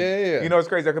refreshed. Yeah. You know, it's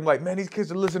crazy. I'm like, man, these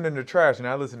kids are listening to trash, and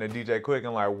I listen to DJ Quick,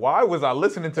 and like, why was I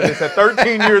listening to this at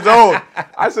 13 years old?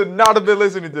 I should not have been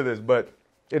listening to this, but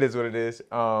it is what it is.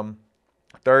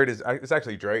 Third it's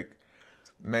actually Drake.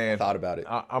 Man, I thought about it.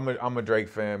 I'm a Drake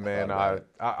fan, man.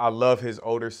 I love his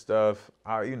older stuff.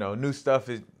 New stuff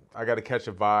is. I got to catch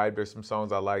a vibe. There's some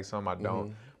songs I like, some I don't.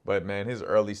 Mm-hmm. But man, his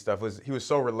early stuff he was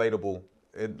so relatable.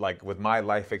 Like with my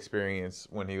life experience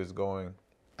when he was going.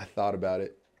 I thought about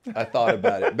it.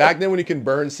 Back then when you can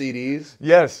burn CDs.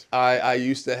 Yes. I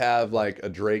used to have like a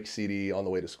Drake CD on the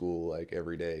way to school like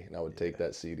every day, and I would take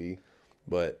that CD.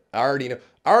 But I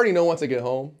already know once I get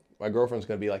home, my girlfriend's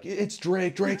gonna be like, "It's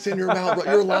Drake. Drake's in your mouth.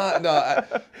 You're lying." No,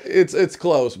 it's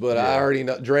close, but I already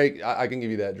know Drake. I can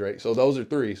give you that, Drake. So those are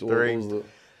 3. So three.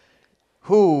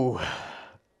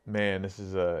 Man, this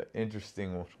is a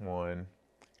interesting one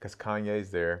because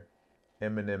Kanye's there,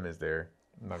 Eminem is there.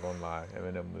 I'm not gonna lie,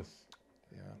 Eminem was,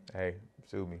 hey,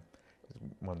 sue me. He's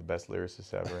one of the best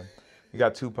lyricists ever. You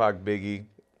got Tupac, Biggie.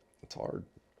 It's hard.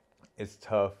 It's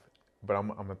tough, but I'm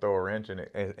gonna throw a wrench in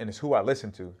it, and it's who I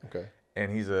listen to. Okay.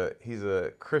 And he's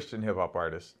a Christian hip hop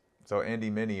artist. So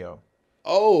Andy Mineo.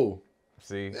 Oh.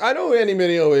 See, I know who Andy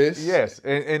Mineo is. Yes,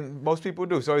 and most people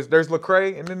do. So there's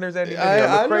Lecrae, and then there's Andy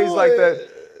Mineo. Lecrae's like that.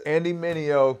 Andy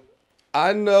Mineo.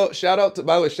 I know. By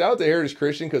the way, shout out to Heritage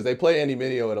Christian because they play Andy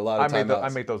Mineo at a lot of timeouts. I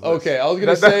make those lists. Okay, I was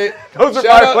gonna say those are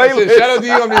my playlists. Shout out to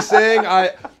you. I'm just saying.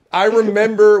 I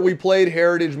remember we played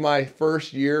Heritage my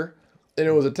first year, and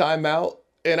it was a timeout,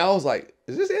 And I was like,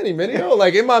 is this Andy Mineo?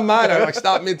 Like in my mind, I like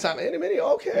stopped mid-time. Andy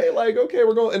Mineo, okay, like, okay,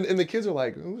 we're going. And the kids are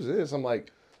like, who's this? I'm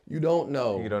like, you don't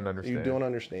know. You don't understand. You don't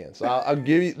understand. So I'll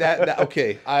give you that.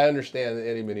 Okay, I understand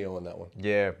Andy Mineo on that one.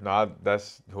 Yeah, no,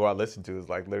 that's who I listen to. Is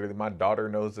like literally my daughter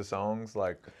knows the songs.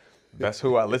 Like that's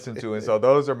who I listen to, and so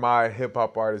those are my hip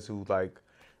hop artists who like,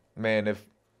 man, if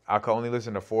I could only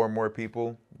listen to 4 more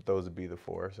people, those would be the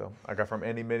 4. So I got from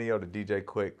Andy Mineo to DJ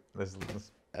Quick. That's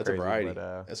That's crazy, a variety.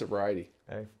 but, That's a variety.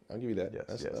 hey, I'll give you that. yes,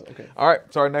 That's, yes. Okay. All right,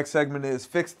 so our next segment is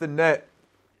Fix the Net.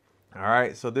 All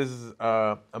right, so this is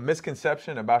a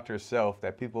misconception about yourself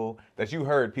that you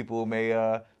heard people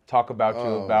may talk about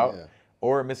you about,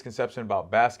 or a misconception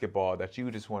about basketball that you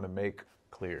just want to make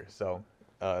clear. So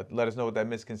let us know what that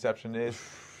misconception is.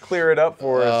 That up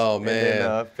for us, and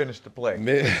then finish the play.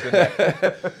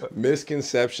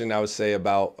 Misconception I would say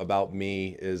about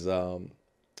me is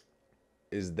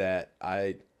that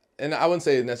and I wouldn't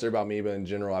say necessarily about me, but in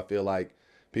general, I feel like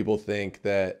people think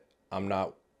that I'm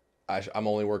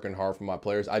only working hard for my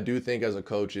players. I do think as a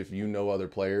coach, if you know other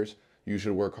players, you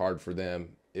should work hard for them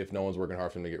if no one's working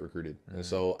hard for them to get recruited. Mm-hmm. And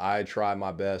so I try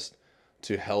my best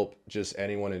to help just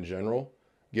anyone in general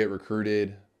get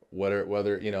recruited,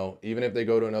 whether you know, even if they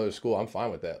go to another school, I'm fine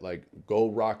with that. Like, go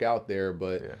rock out there.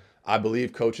 But I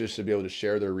believe coaches should be able to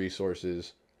share their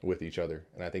resources with each other.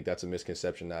 And I think that's a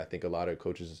misconception that I think a lot of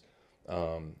coaches,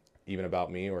 even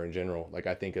about me or in general, like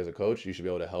I think as a coach, you should be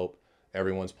able to help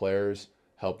everyone's players,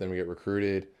 help them get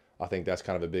recruited. I think that's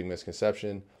kind of a big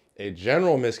misconception. A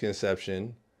general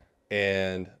misconception,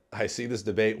 and I see this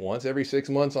debate once every 6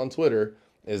 months on Twitter,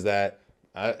 is that,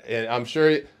 and I'm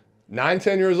sure 9,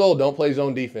 10 years old don't play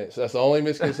zone defense. That's the only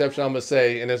misconception I'm going to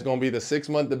say, and it's going to be the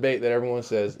 6-month debate that everyone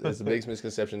says is the biggest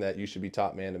misconception, that you should be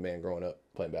taught man-to-man growing up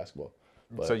playing basketball.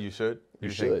 But so you should? You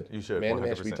should.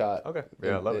 Man-to-man should be taught. Okay.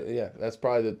 Yeah, I love it. Yeah, that's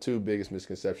probably the 2 biggest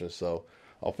misconceptions. So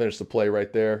I'll finish the play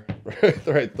right there,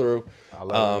 right through. I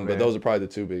love it, but those are probably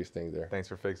the 2 biggest things there. Thanks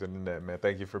for fixing the net, man.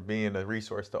 Thank you for being a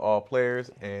resource to all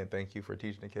players, and thank you for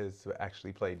teaching the kids to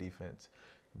actually play defense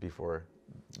before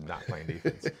not playing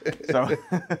defense. So,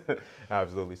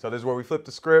 absolutely. So this is where we flip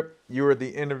the script. You are the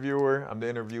interviewer. I'm the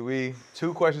interviewee.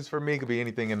 2 questions for me. Could be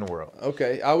anything in the world.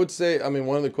 Okay. I would say, I mean,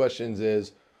 one of the questions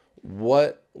is,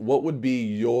 what would be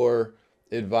your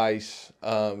advice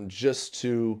just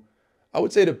to, I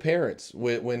would say, to parents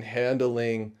when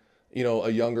handling, you know, a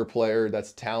younger player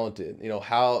that's talented? You know,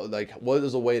 how, like, what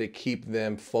is a way to keep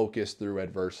them focused through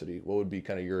adversity? What would be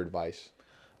kind of your advice?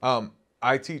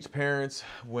 I teach parents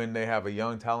when they have a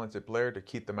young, talented player to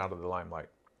keep them out of the limelight.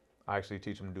 I actually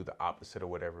teach them to do the opposite of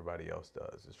what everybody else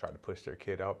does, is try to push their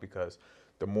kid out, because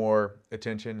the more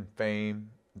attention,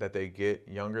 fame that they get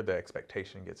younger, the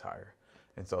expectation gets higher.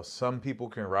 And so some people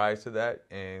can rise to that.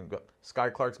 And Sky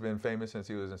Clark's been famous since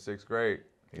he was in 6th grade.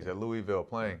 He's at Louisville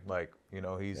playing. Like, you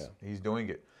know, he's doing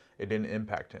it. It didn't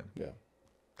impact him. Yeah.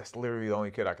 That's literally the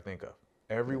only kid I could think of.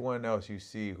 Everyone else you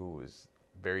see who is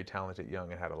very talented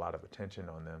young and had a lot of attention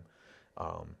on them,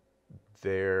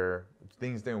 their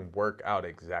things didn't work out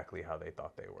exactly how they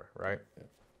thought they were, right? Yeah.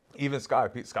 Even Sky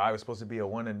was supposed to be a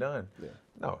one and done. Yeah.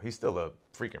 No, he's still a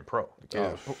freaking pro.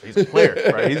 He's a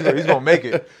player, right? He's gonna make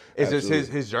it. It's just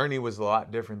his journey was a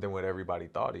lot different than what everybody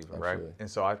thought, even, right? And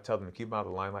so I tell them to keep them out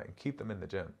of the limelight and keep them in the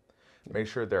gym. Make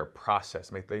sure their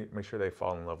process, make sure they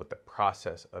fall in love with the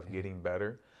process of getting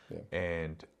better,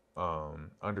 and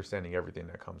understanding everything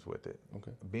that comes with it.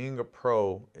 Okay. Being a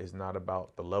pro is not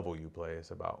about the level you play,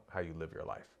 it's about how you live your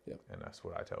life. And that's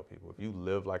what I tell people. If you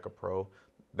live like a pro,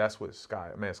 that's what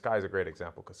Sky, man, Sky's a great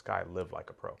example, because Sky lived like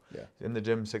a pro. In the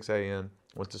gym 6 a.m.,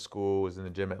 went to school, was in the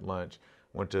gym at lunch,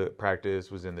 went to practice,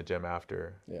 was in the gym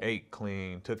after, ate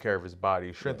clean, took care of his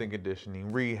body, strength and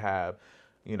conditioning, rehab,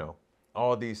 you know,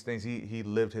 all these things. He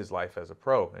lived his life as a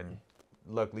pro. And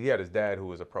luckily he had his dad who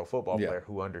was a pro football player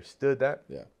who understood that.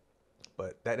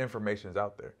 But that information is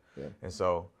out there. And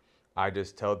so I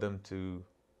just tell them to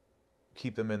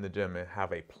keep them in the gym and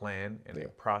have a plan and a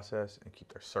process, and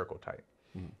keep their circle tight.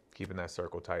 Keeping that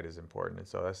circle tight is important. And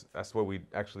so that's what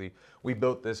we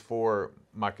built this for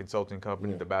my consulting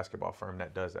company, the basketball firm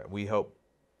that does that. We help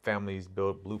families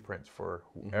build blueprints for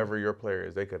whoever your player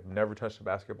is. They could never touch the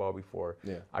basketball before.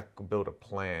 I could build a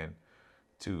plan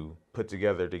to put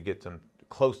together to get them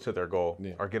close to their goal,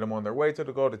 or get them on their way to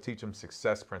the goal, to teach them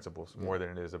success principles more than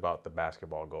it is about the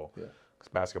basketball goal. Because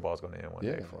basketball is going to end one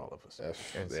day for all of us.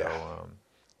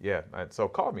 So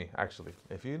call me, actually.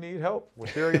 If you need help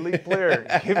with your elite player,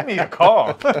 give me a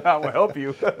call. I will help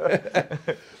you.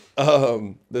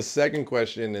 The second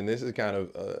question, and this is kind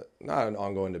of not an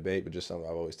ongoing debate, but just something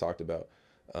I've always talked about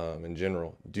in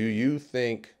general. Do you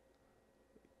think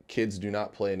kids do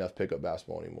not play enough pickup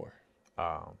basketball anymore?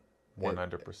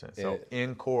 100%. So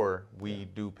in core, we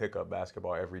do pick up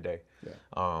basketball every day.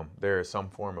 Yeah. There is some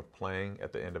form of playing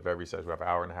at the end of every session. We have an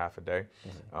hour and a half a day.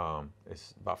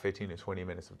 It's about 15 to 20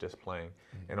 minutes of just playing.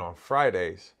 And on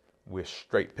Fridays, we're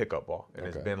straight pickup ball. And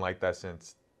it's been like that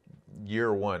since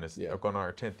year one. It's going on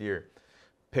our 10th year.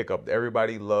 Pickup.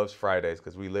 Everybody loves Fridays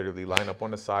because we literally line up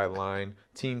on the sideline.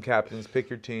 Team captains, pick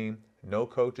your team. No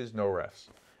coaches, no refs.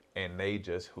 And they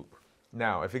just hoop.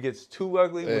 Now, if it gets too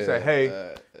ugly, we say,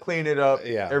 hey, clean it up.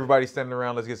 Everybody standing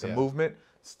around, let's get some movement.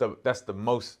 That's the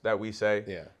most that we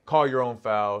say. Call your own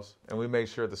fouls, and we make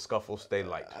sure the scuffles stay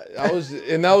light. I was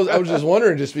just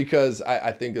wondering, just because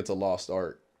I think it's a lost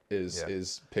art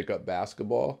is pickup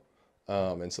basketball,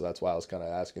 and so that's why I was kind of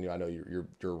asking you. I know you're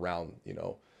around,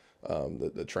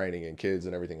 the training and kids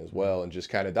and everything as well, and just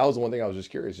kind of that was the one thing I was just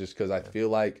curious, just because I feel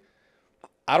like,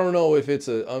 I don't know if it's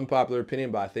an unpopular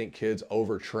opinion, but I think kids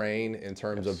overtrain in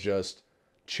terms of just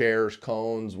chairs,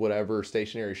 cones, whatever,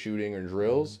 stationary shooting or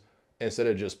drills instead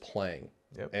of just playing.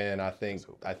 And I think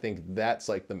that's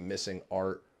like the missing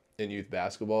art in youth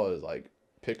basketball is like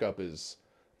pickup is.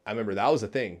 I remember that was the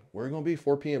thing. We're going to be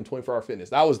 4 p.m. 24-hour fitness.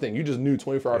 That was the thing. You just knew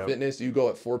 24-hour fitness. You go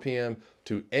at 4 p.m.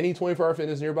 to any 24-hour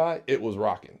fitness nearby, it was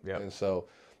rocking. And so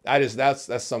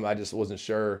that's something I just wasn't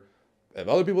sure. If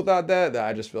other people thought that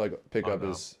I just feel like pickup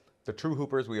is... The true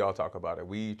hoopers, we all talk about it.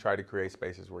 We try to create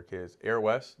spaces where kids, Air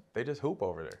West, they just hoop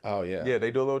over there. Oh, yeah. Yeah, they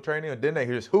do a little training, and then they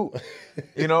just hoop.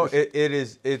 That's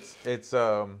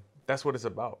what it's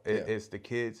about. It's the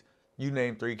kids. You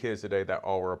named 3 kids today that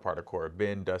all were a part of core.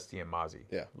 Ben, Dusty, and Mozzie.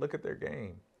 Yeah. Look at their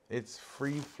game. It's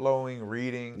free-flowing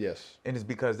reading. Yes. And it's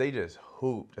because they just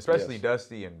hooped, especially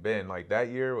Dusty and Ben. Like, that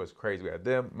year was crazy. We had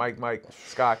them, Mike,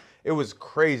 Scott. It was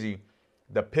crazy.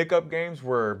 The pickup games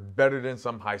were better than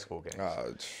some high school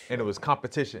games. And it was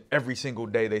competition every single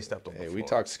day they stepped on the floor. We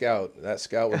talked scout. That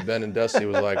scout with Ben and Dusty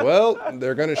was like, well,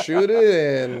 they're going to shoot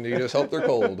it, and you just hope they're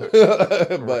cold.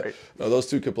 But no, those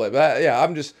 2 could play. But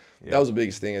that was the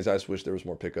biggest thing is I just wish there was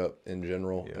more pickup in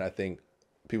general. And I think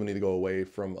people need to go away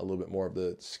from a little bit more of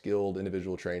the skilled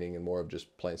individual training and more of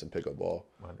just playing some pickup ball.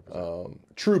 100%.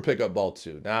 True pickup ball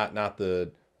too, not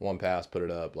the one pass, put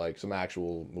it up, like some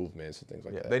actual movements and things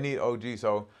like that. They need OG.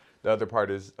 So the other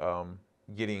part is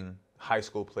getting high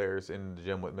school players in the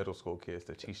gym with middle school kids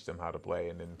to teach them how to play,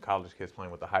 and then college kids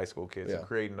playing with the high school kids and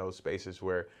creating those spaces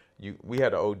where we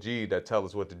had an OG that tell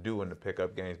us what to do in the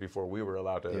pickup games before we were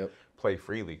allowed to play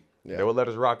freely. They would let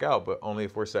us rock out, but only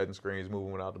if we're setting screens,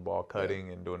 moving without the ball, cutting,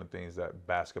 and doing the things that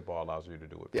basketball allows you to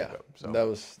do with pickup.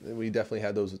 So we definitely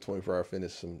had those with 24-hour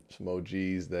fitness, some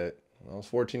OGs that. When I was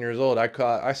 14 years old,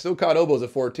 I still caught elbows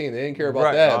at 14. They didn't care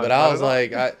about that, but I was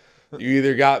like, you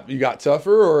either got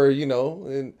tougher or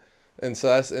and so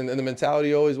that's and the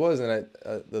mentality always was. And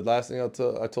the last thing I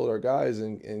told our guys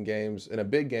in games, in a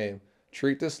big game,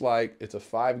 treat this like it's a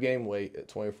 5-game wait at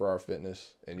 24-hour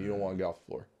fitness, and you don't want to get off the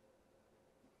floor.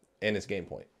 And it's game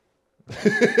point.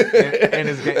 and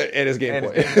it's game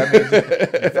point. That means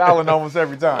you're fouling almost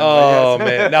every time. Oh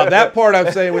man! Now that part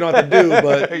I'm saying we don't have to do,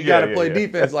 but you got to play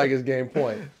defense like it's game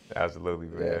point. Absolutely,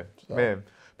 man. Man,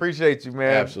 appreciate you,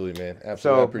 man. Absolutely, man.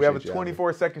 Absolutely. So we have a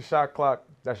 24-second shot clock.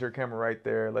 That's your camera right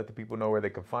there. Let the people know where they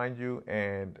can find you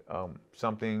and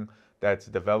something that's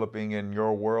developing in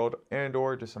your world, and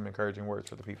or just some encouraging words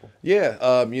for the people. Yeah,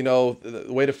 the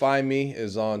way to find me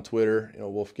is on Twitter,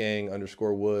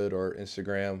 Wolfgang_Wood, or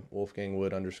Instagram,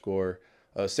 Wolfgang_Wood_.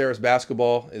 Sarah's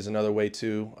Basketball is another way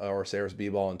too, or Sarah's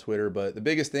B-Ball on Twitter. But the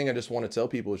biggest thing I just want to tell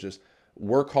people is just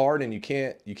work hard, and you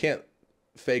can't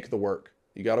fake the work.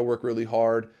 You got to work really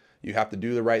hard. You have to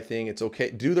do the right thing. It's okay.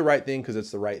 Do the right thing because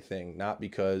it's the right thing, not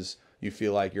because you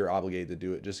feel like you're obligated to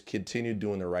do it. Just continue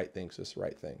doing the right thing because it's the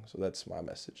right thing. So that's my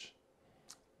message.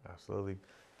 Absolutely.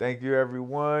 Thank you,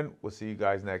 everyone. We'll see you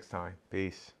guys next time.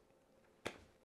 Peace.